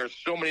 And there's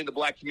so many in the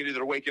black community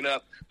that are waking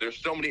up. There's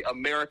so many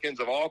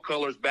Americans of all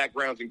colors,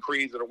 backgrounds, and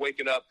creeds that are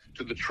waking up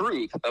to the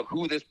truth of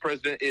who this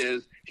president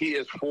is. He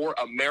is for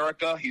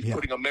America. He's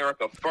putting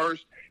America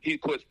first. He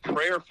puts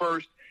prayer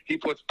first. He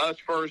puts us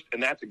first,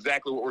 and that's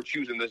exactly what we're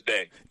choosing this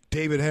day.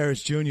 David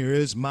Harris Jr.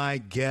 is my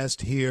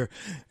guest here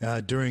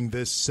during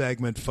this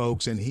segment,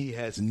 folks, and he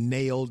has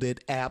nailed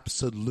it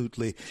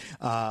absolutely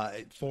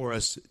for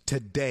us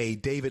today.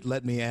 David,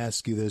 let me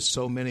ask you this.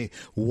 So many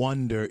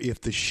wonder if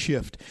the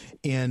shift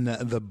in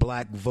the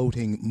black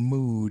voting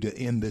mood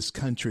in this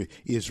country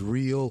is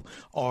real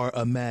or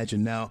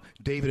imagined. Now,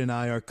 David and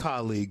I are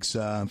colleagues,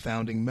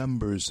 founding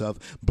members of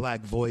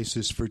Black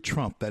Voices for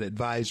Trump, that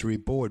advisory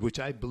board, which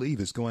I believe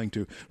is going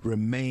to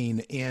remain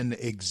in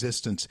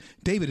existence.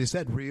 David, is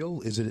that real?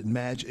 Is it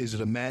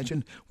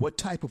imagined? What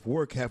type of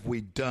work have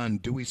we done?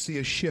 Do we see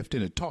a shift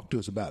in it? Talk to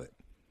us about it.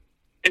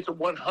 It's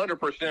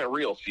 100%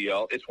 real,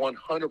 CL. It's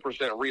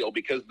 100% real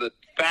because the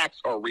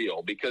facts are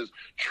real, because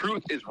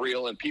truth is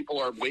real, and people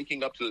are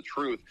waking up to the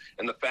truth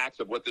and the facts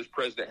of what this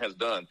president has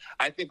done.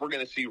 I think we're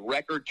going to see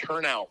record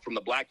turnout from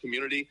the black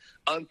community,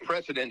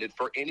 unprecedented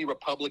for any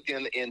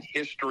Republican in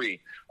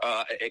history,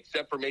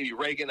 except for maybe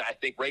Reagan. I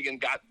think Reagan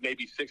got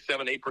maybe 6,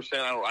 7, 8%.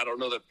 I don't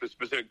know the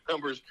specific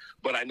numbers,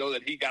 but I know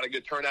that he got a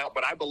good turnout.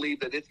 But I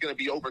believe that it's going to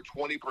be over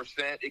 20%.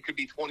 It could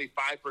be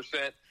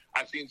 25%.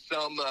 I've seen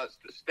some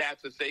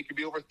stats that say it could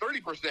be over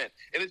 30%.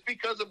 And it's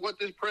because of what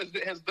this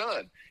president has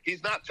done.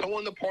 He's not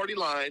towing the party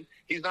line.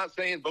 He's not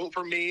saying vote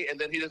for me and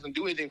then he doesn't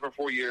do anything for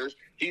 4 years.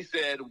 He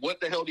said,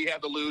 what the hell do you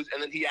have to lose?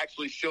 And then he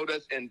actually showed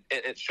us and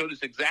showed us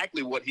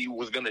exactly what he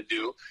was going to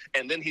do.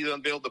 And then he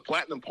unveiled the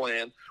Platinum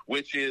Plan,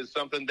 which is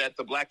something that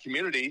the black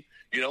community,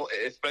 you know,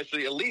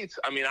 especially elites.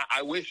 I mean,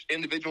 I wish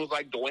individuals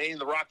like Dwayne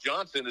 "The Rock"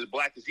 Johnson, as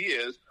black as he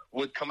is,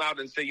 would come out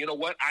and say, you know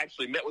what, I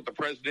actually met with the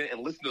president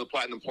and listened to the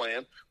Platinum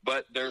Plan,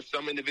 but there's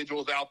some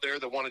individuals out there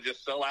that want to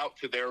just sell out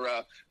to their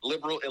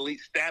liberal elite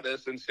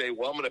status and say,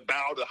 well, I'm going to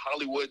bow to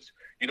Hollywood's,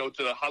 you know,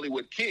 to the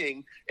Hollywood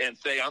king and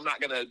say, I'm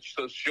not going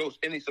to show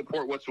any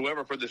support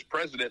whatsoever for this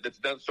president that's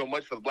done so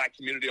much for the black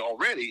community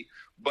already.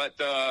 But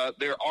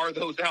there are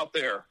those out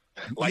there,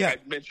 like I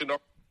mentioned,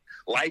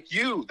 like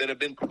you, that have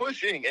been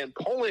pushing and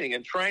pulling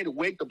and trying to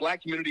wake the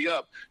black community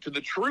up to the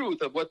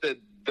truth of what the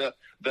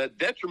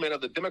detriment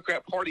of the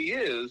Democrat Party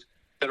is,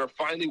 that are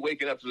finally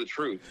waking up to the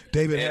truth.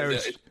 David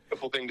Harris. It's a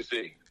beautiful thing to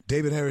see.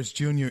 David Harris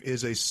Jr.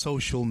 is a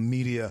social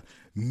media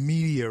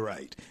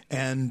meteorite.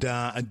 And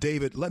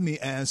David, let me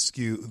ask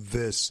you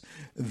this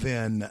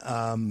then.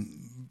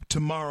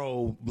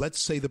 Tomorrow,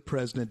 let's say the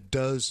president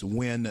does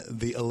win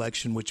the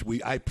election, which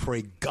I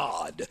pray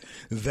God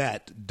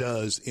that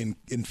does in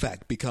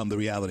fact become the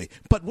reality.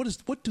 But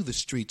what do the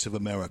streets of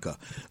America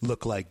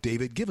look like,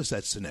 David? Give us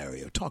that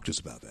scenario. Talk to us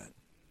about that.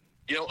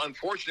 You know,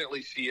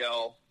 unfortunately,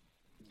 CL,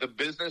 the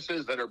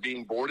businesses that are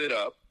being boarded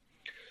up,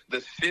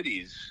 the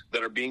cities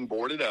that are being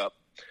boarded up,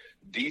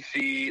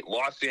 D.C.,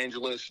 Los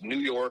Angeles, New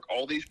York,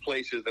 all these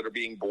places that are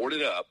being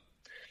boarded up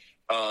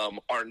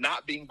are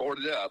not being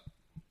boarded up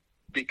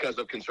because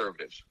of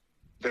conservatives.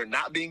 They're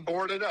not being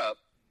boarded up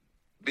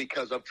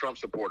because of Trump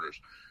supporters.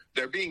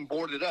 They're being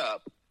boarded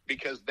up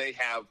because they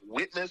have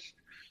witnessed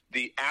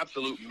the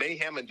absolute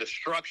mayhem and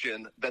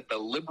destruction that the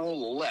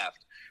liberal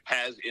left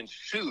has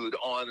ensued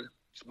on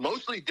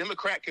mostly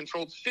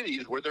Democrat-controlled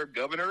cities where their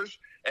governors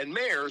and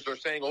mayors are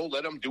saying, oh,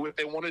 let them do what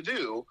they want to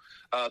do.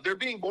 They're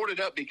being boarded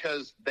up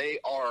because they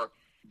are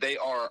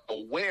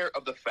aware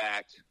of the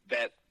fact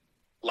that,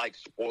 like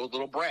spoiled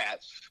little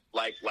brats,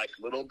 like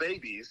little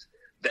babies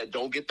that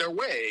don't get their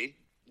way,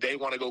 they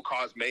want to go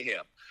cause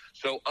mayhem.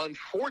 So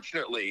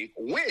unfortunately,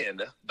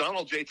 when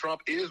Donald J.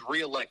 Trump is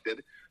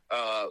reelected,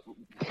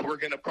 we're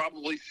going to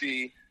probably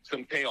see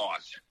some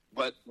chaos.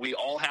 But we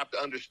all have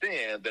to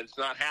understand that it's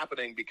not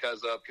happening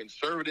because of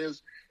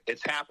conservatives.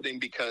 It's happening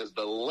because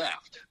the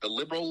left, the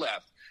liberal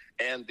left,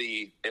 and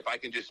if I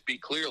can just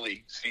speak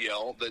clearly,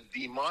 CL, the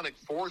demonic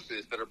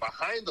forces that are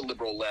behind the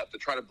liberal left to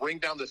try to bring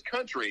down this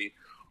country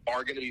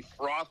are going to be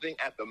frothing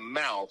at the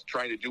mouth,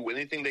 trying to do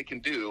anything they can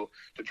do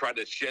to try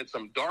to shed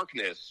some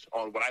darkness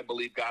on what I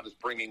believe God is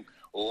bringing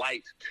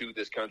light to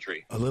this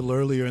country. A little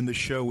earlier in the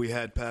show, we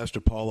had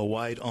Pastor Paula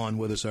White on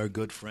with us, our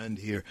good friend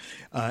here,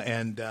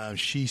 and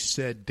she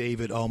said,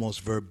 David, almost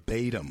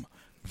verbatim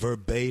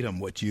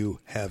what you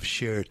have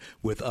shared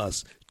with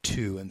us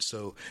too. And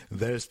so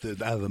there's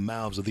out of the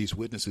mouths of these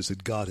witnesses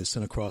that God has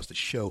sent across the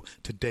show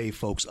today.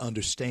 Folks,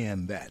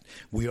 understand that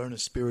we are in a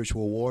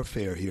spiritual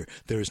warfare here.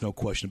 There is no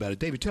question about it.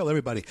 David, tell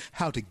everybody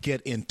how to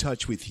get in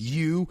touch with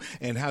you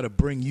and how to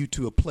bring you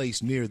to a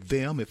place near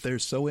them if they're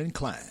so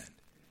inclined.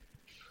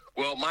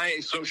 Well, my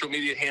social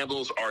media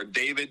handles are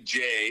David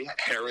J.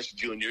 Harris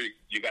Jr.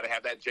 You got to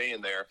have that J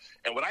in there.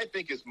 And what I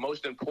think is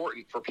most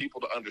important for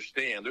people to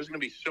understand, there's going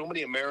to be so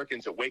many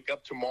Americans that wake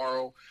up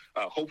tomorrow.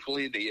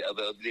 Hopefully the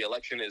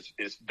election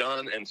is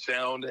done and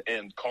sound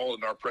and called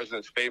in our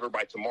president's favor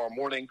by tomorrow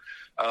morning.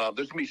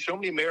 There's going to be so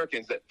many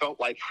Americans that felt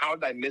like, how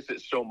did I miss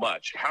it so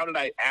much? How did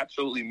I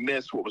absolutely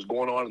miss what was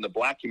going on in the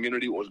black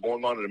community, what was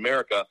going on in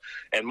America?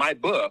 And my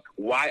book,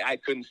 Why I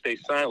Couldn't Stay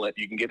Silent,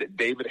 you can get it at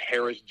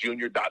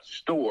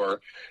davidharrisjr.store.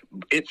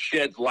 It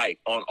sheds light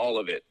on all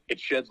of it. It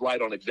sheds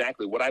light on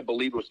exactly what I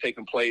believe was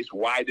taking place,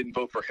 why I didn't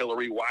vote for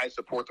Hillary, why I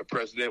support the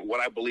president, what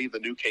I believe the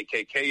new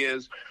KKK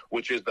is,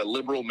 which is the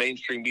liberal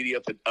mainstream media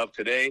of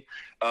today,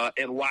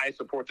 and why I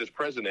support this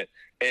president.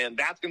 And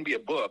that's going to be a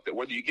book that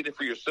whether you get it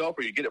for yourself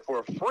or you get it for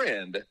a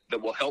friend,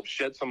 that will help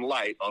shed some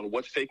light on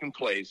what's taking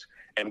place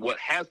and what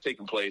has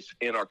taken place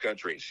in our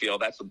country. So,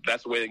 that's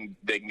the way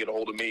they can get a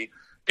hold of me,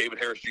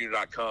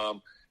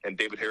 davidharrisjr.com. and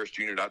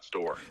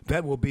davidharrisjr.store.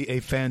 That will be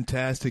a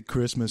fantastic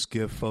Christmas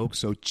gift, folks,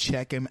 so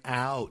check him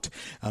out.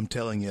 I'm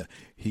telling you,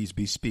 he's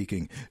be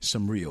speaking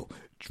some real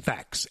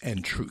facts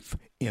and truth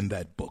in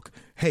that book.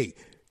 Hey,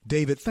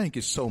 David, thank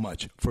you so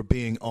much for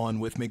being on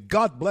with me.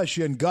 God bless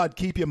you and God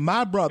keep you.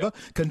 My brother,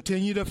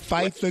 continue to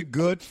fight the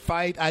good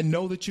fight. I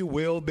know that you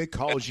will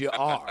because you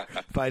are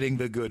fighting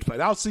the good fight.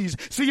 I'll see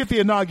you at the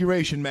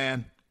inauguration,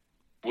 man.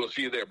 We'll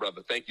see you there,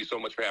 brother. Thank you so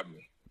much for having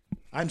me.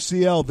 I'm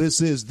CL. This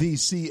is the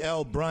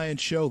CL Bryant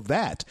Show.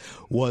 That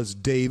was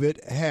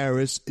David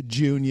Harris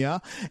Jr.,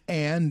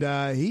 and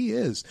he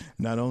is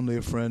not only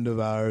a friend of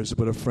ours,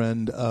 but a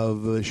friend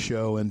of the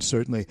show, and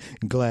certainly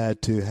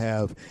glad to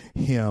have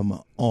him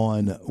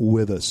on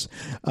with us,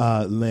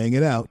 laying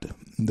it out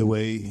the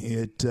way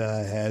it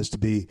has to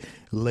be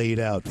laid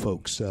out,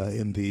 folks,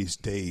 in these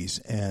days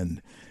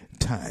and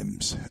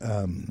times.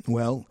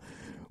 Well,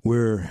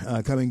 we're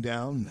coming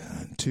down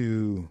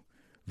to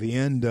the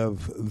end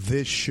of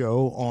this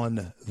show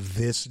on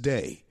this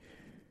day.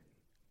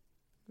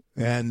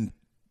 And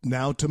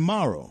now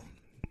tomorrow,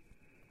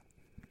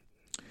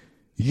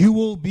 you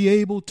will be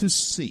able to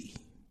see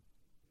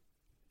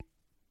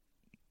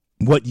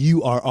what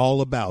you are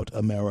all about,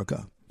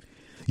 America.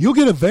 You'll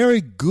get a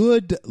very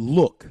good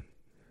look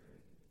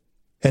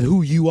at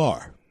who you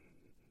are,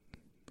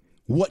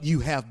 what you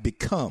have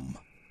become.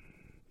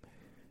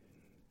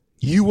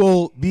 You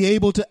will be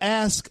able to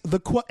answer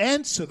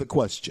the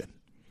question,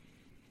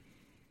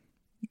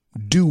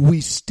 do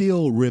we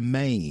still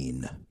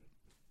remain,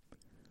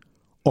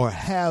 or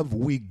have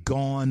we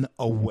gone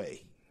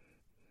away?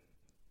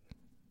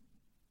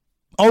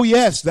 Oh,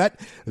 yes,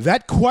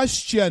 that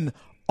question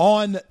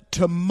on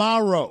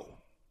tomorrow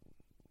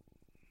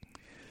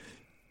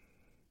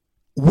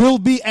will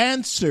be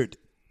answered.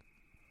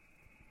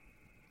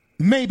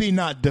 Maybe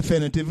not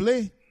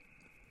definitively,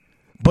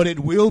 but it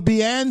will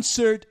be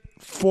answered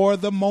for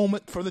the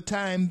moment, for the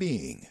time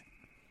being.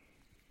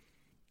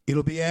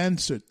 It'll be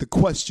answered, the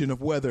question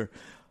of whether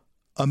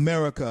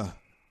America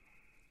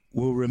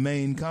will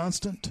remain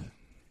constant,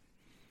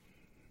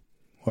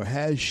 or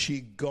has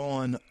she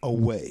gone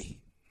away?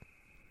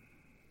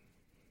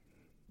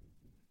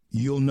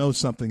 You'll know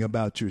something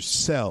about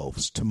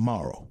yourselves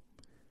tomorrow,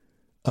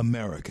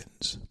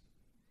 Americans.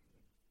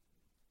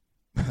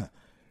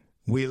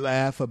 We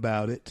laugh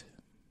about it.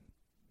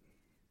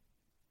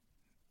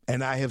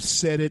 And I have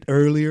said it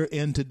earlier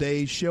in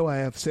today's show. I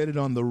have said it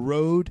on the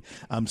road.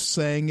 I'm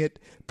saying it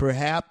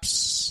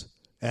perhaps,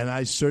 and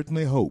I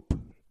certainly hope,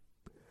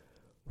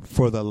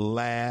 for the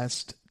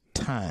last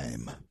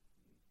time.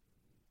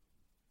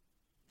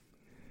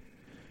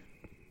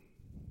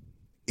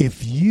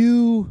 If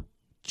you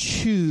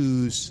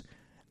choose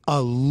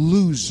a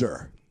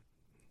loser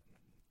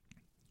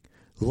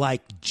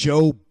like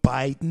Joe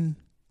Biden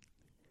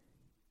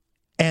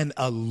and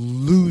a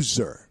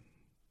loser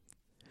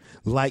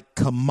like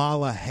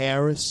Kamala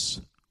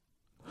Harris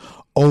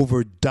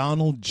over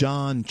Donald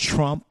John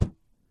Trump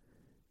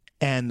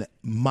and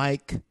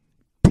Mike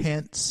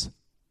Pence,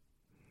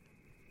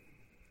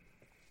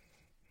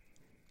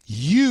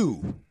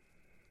 you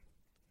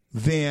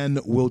then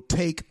will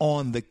take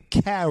on the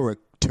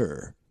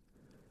character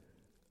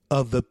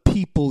of the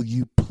people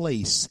you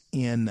place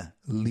in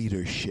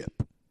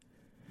leadership.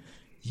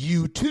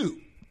 You too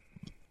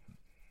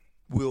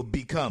will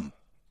become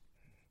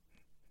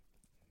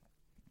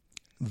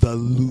the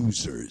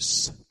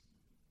losers.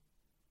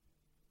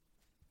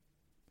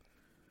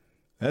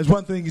 That's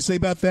one thing you say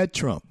about that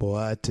Trump, boy,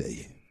 I tell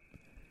you.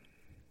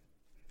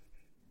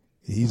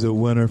 He's a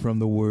winner from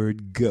the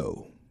word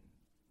go.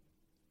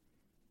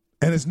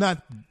 And it's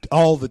not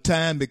all the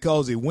time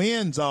because he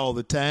wins all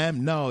the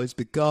time. No, it's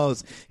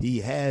because he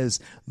has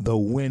the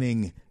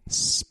winning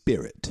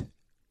spirit,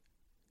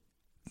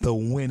 the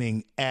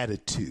winning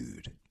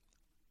attitude.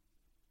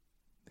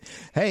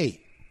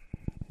 Hey,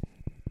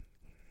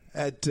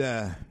 at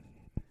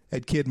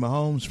Kid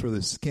Mahomes for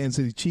the Kansas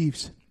City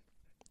Chiefs,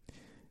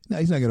 no,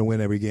 he's not going to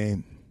win every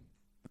game,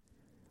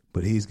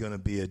 but he's going to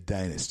be a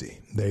dynasty.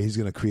 He's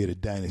going to create a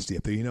dynasty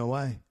up there. You know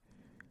why?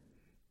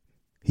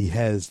 He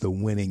has the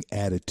winning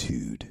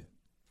attitude.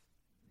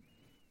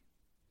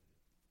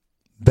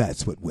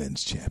 That's what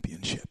wins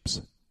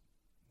championships.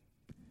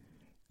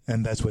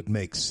 And that's what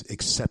makes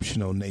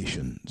exceptional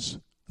nations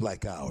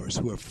like ours,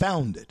 who are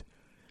founded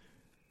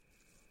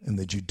in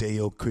the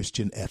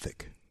Judeo-Christian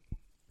ethic,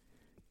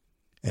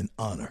 and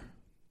honor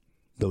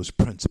those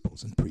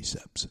principles and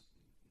precepts.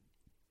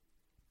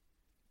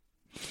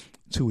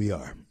 It's who we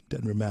are.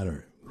 Doesn't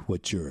matter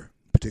what your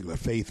particular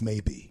faith may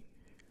be.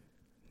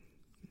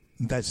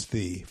 That's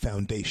the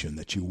foundation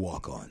that you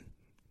walk on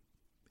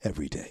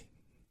every day.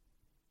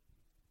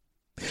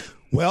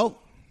 Well,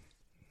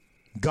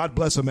 God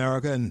bless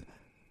America, and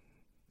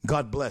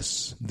God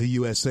bless the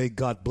USA.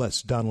 God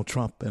bless Donald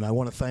Trump, and I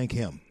want to thank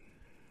him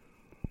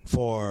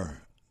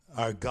for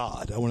our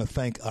God. I want to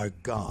thank our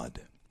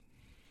God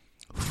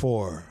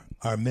for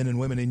our men and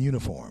women in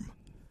uniform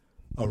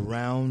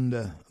around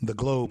the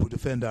globe who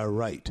defend our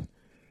right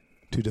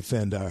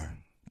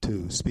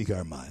to speak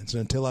our minds.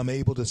 And until I'm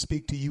able to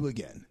speak to you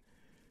again,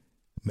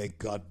 may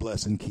God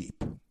bless and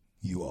keep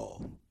you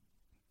all.